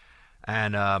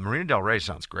 And Marina Del Rey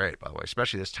sounds great, by the way,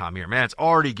 especially this time of year. Man, it's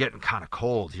already getting kind of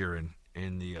cold here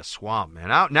in the swamp,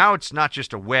 man. Now it's not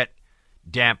just a wet,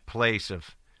 damp place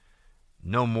of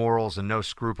no morals and no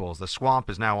scruples. The swamp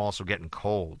is now also getting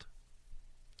cold,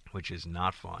 which is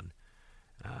not fun.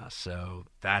 So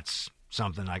that's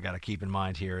something I got to keep in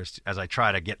mind here as I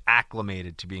try to get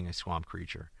acclimated to being a swamp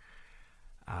creature.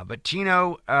 But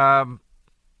Tino, got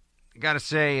to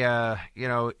say,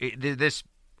 this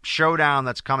showdown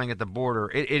that's coming at the border,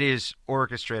 it is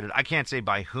orchestrated. I can't say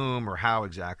by whom or how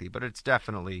exactly, but it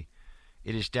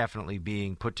is definitely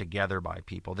being put together by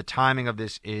people. The timing of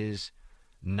this is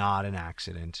not an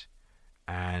accident,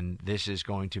 and this is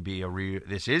going to be a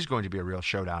real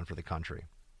showdown for the country.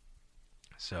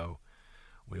 So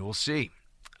we will see.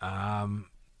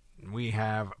 We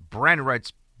have Brandon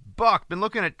writes, Buck, been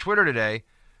looking at Twitter today.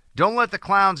 Don't let the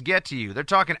clowns get to you. They're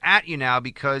talking at you now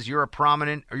because you're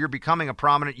becoming a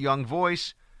prominent young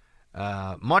voice.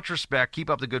 Much respect. Keep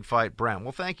up the good fight, Brent.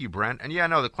 Well, thank you, Brent. And yeah,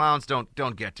 no, the clowns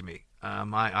don't get to me.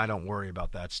 I don't worry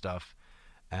about that stuff.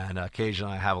 And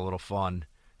occasionally I have a little fun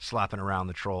slapping around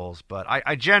the trolls. But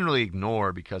I generally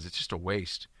ignore because it's just a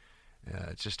waste.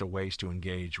 It's just a waste to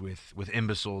engage with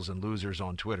imbeciles and losers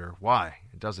on Twitter. Why?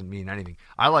 It doesn't mean anything.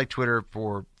 I like Twitter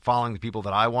for following the people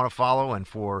that I want to follow and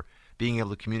for being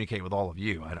able to communicate with all of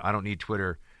you. I don't need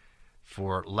Twitter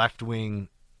for left-wing,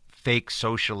 fake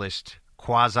socialist,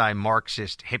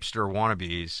 quasi-Marxist, hipster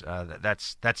wannabes.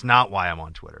 That's not why I'm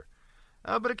on Twitter.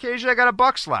 But occasionally I got to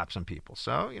buck slap some people.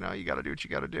 So, you got to do what you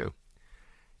got to do.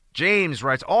 James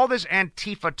writes, all this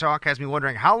Antifa talk has me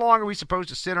wondering, how long are we supposed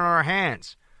to sit on our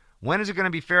hands? When is it going to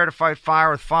be fair to fight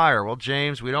fire with fire? Well,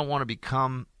 James, we don't want to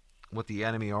become what the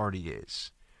enemy already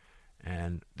is.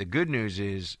 And the good news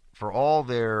is, for all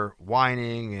their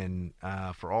whining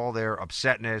and for all their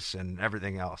upsetness and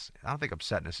everything else, I don't think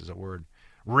upsetness is a word.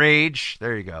 Rage,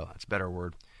 there you go. That's a better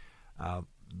word.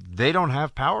 They don't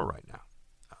have power right now.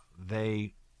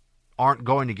 They aren't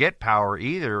going to get power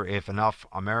either if enough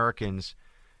Americans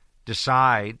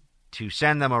decide to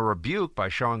send them a rebuke by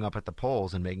showing up at the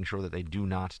polls and making sure that they do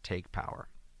not take power.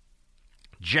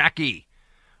 Jackie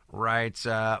writes,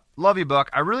 love you, Buck.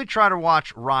 I really try to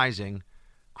watch Rising.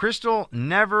 Crystal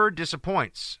never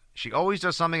disappoints. She always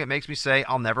does something that makes me say,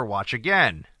 I'll never watch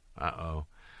again. Uh-oh.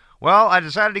 Well, I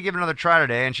decided to give it another try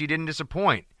today, and she didn't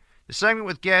disappoint. The segment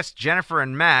with guests Jennifer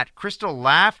and Matt, Crystal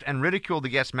laughed and ridiculed the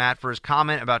guest Matt for his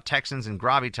comment about Texans and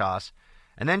gravitas,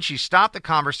 and then she stopped the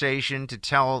conversation to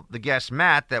tell the guest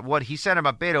Matt that what he said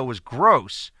about Beto was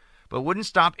gross, but wouldn't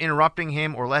stop interrupting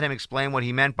him or let him explain what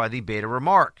he meant by the Beto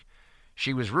remark.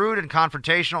 She was rude and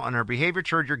confrontational, and her behavior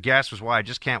toward your guest was why I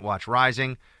just can't watch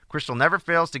Rising. Crystal never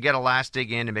fails to get a last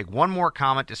dig in to make one more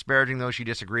comment disparaging those she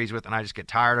disagrees with, and I just get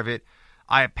tired of it.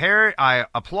 I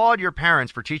applaud your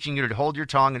parents for teaching you to hold your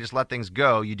tongue and just let things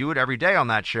go. You do it every day on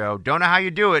that show. Don't know how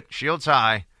you do it. Shields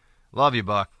high. Love you,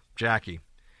 Buck. Jackie.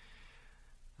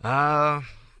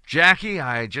 Jackie,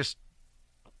 I just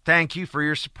thank you for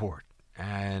your support.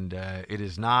 And it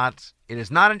is not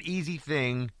an easy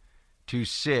thing to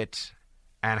sit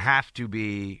and have to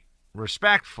be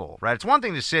respectful, right? It's one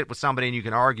thing to sit with somebody and you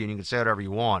can argue and you can say whatever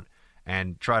you want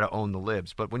and try to own the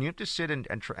libs. But when you have to sit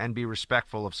and be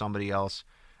respectful of somebody else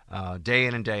day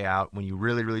in and day out, when you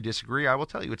really, really disagree, I will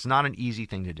tell you, it's not an easy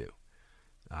thing to do.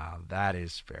 That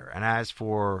is fair. And as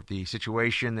for the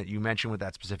situation that you mentioned with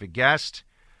that specific guest,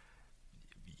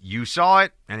 you saw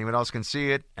it. Anyone else can see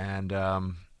it. And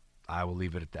I will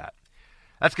leave it at that.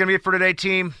 That's going to be it for today,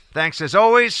 team. Thanks as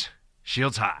always.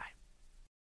 Shields high.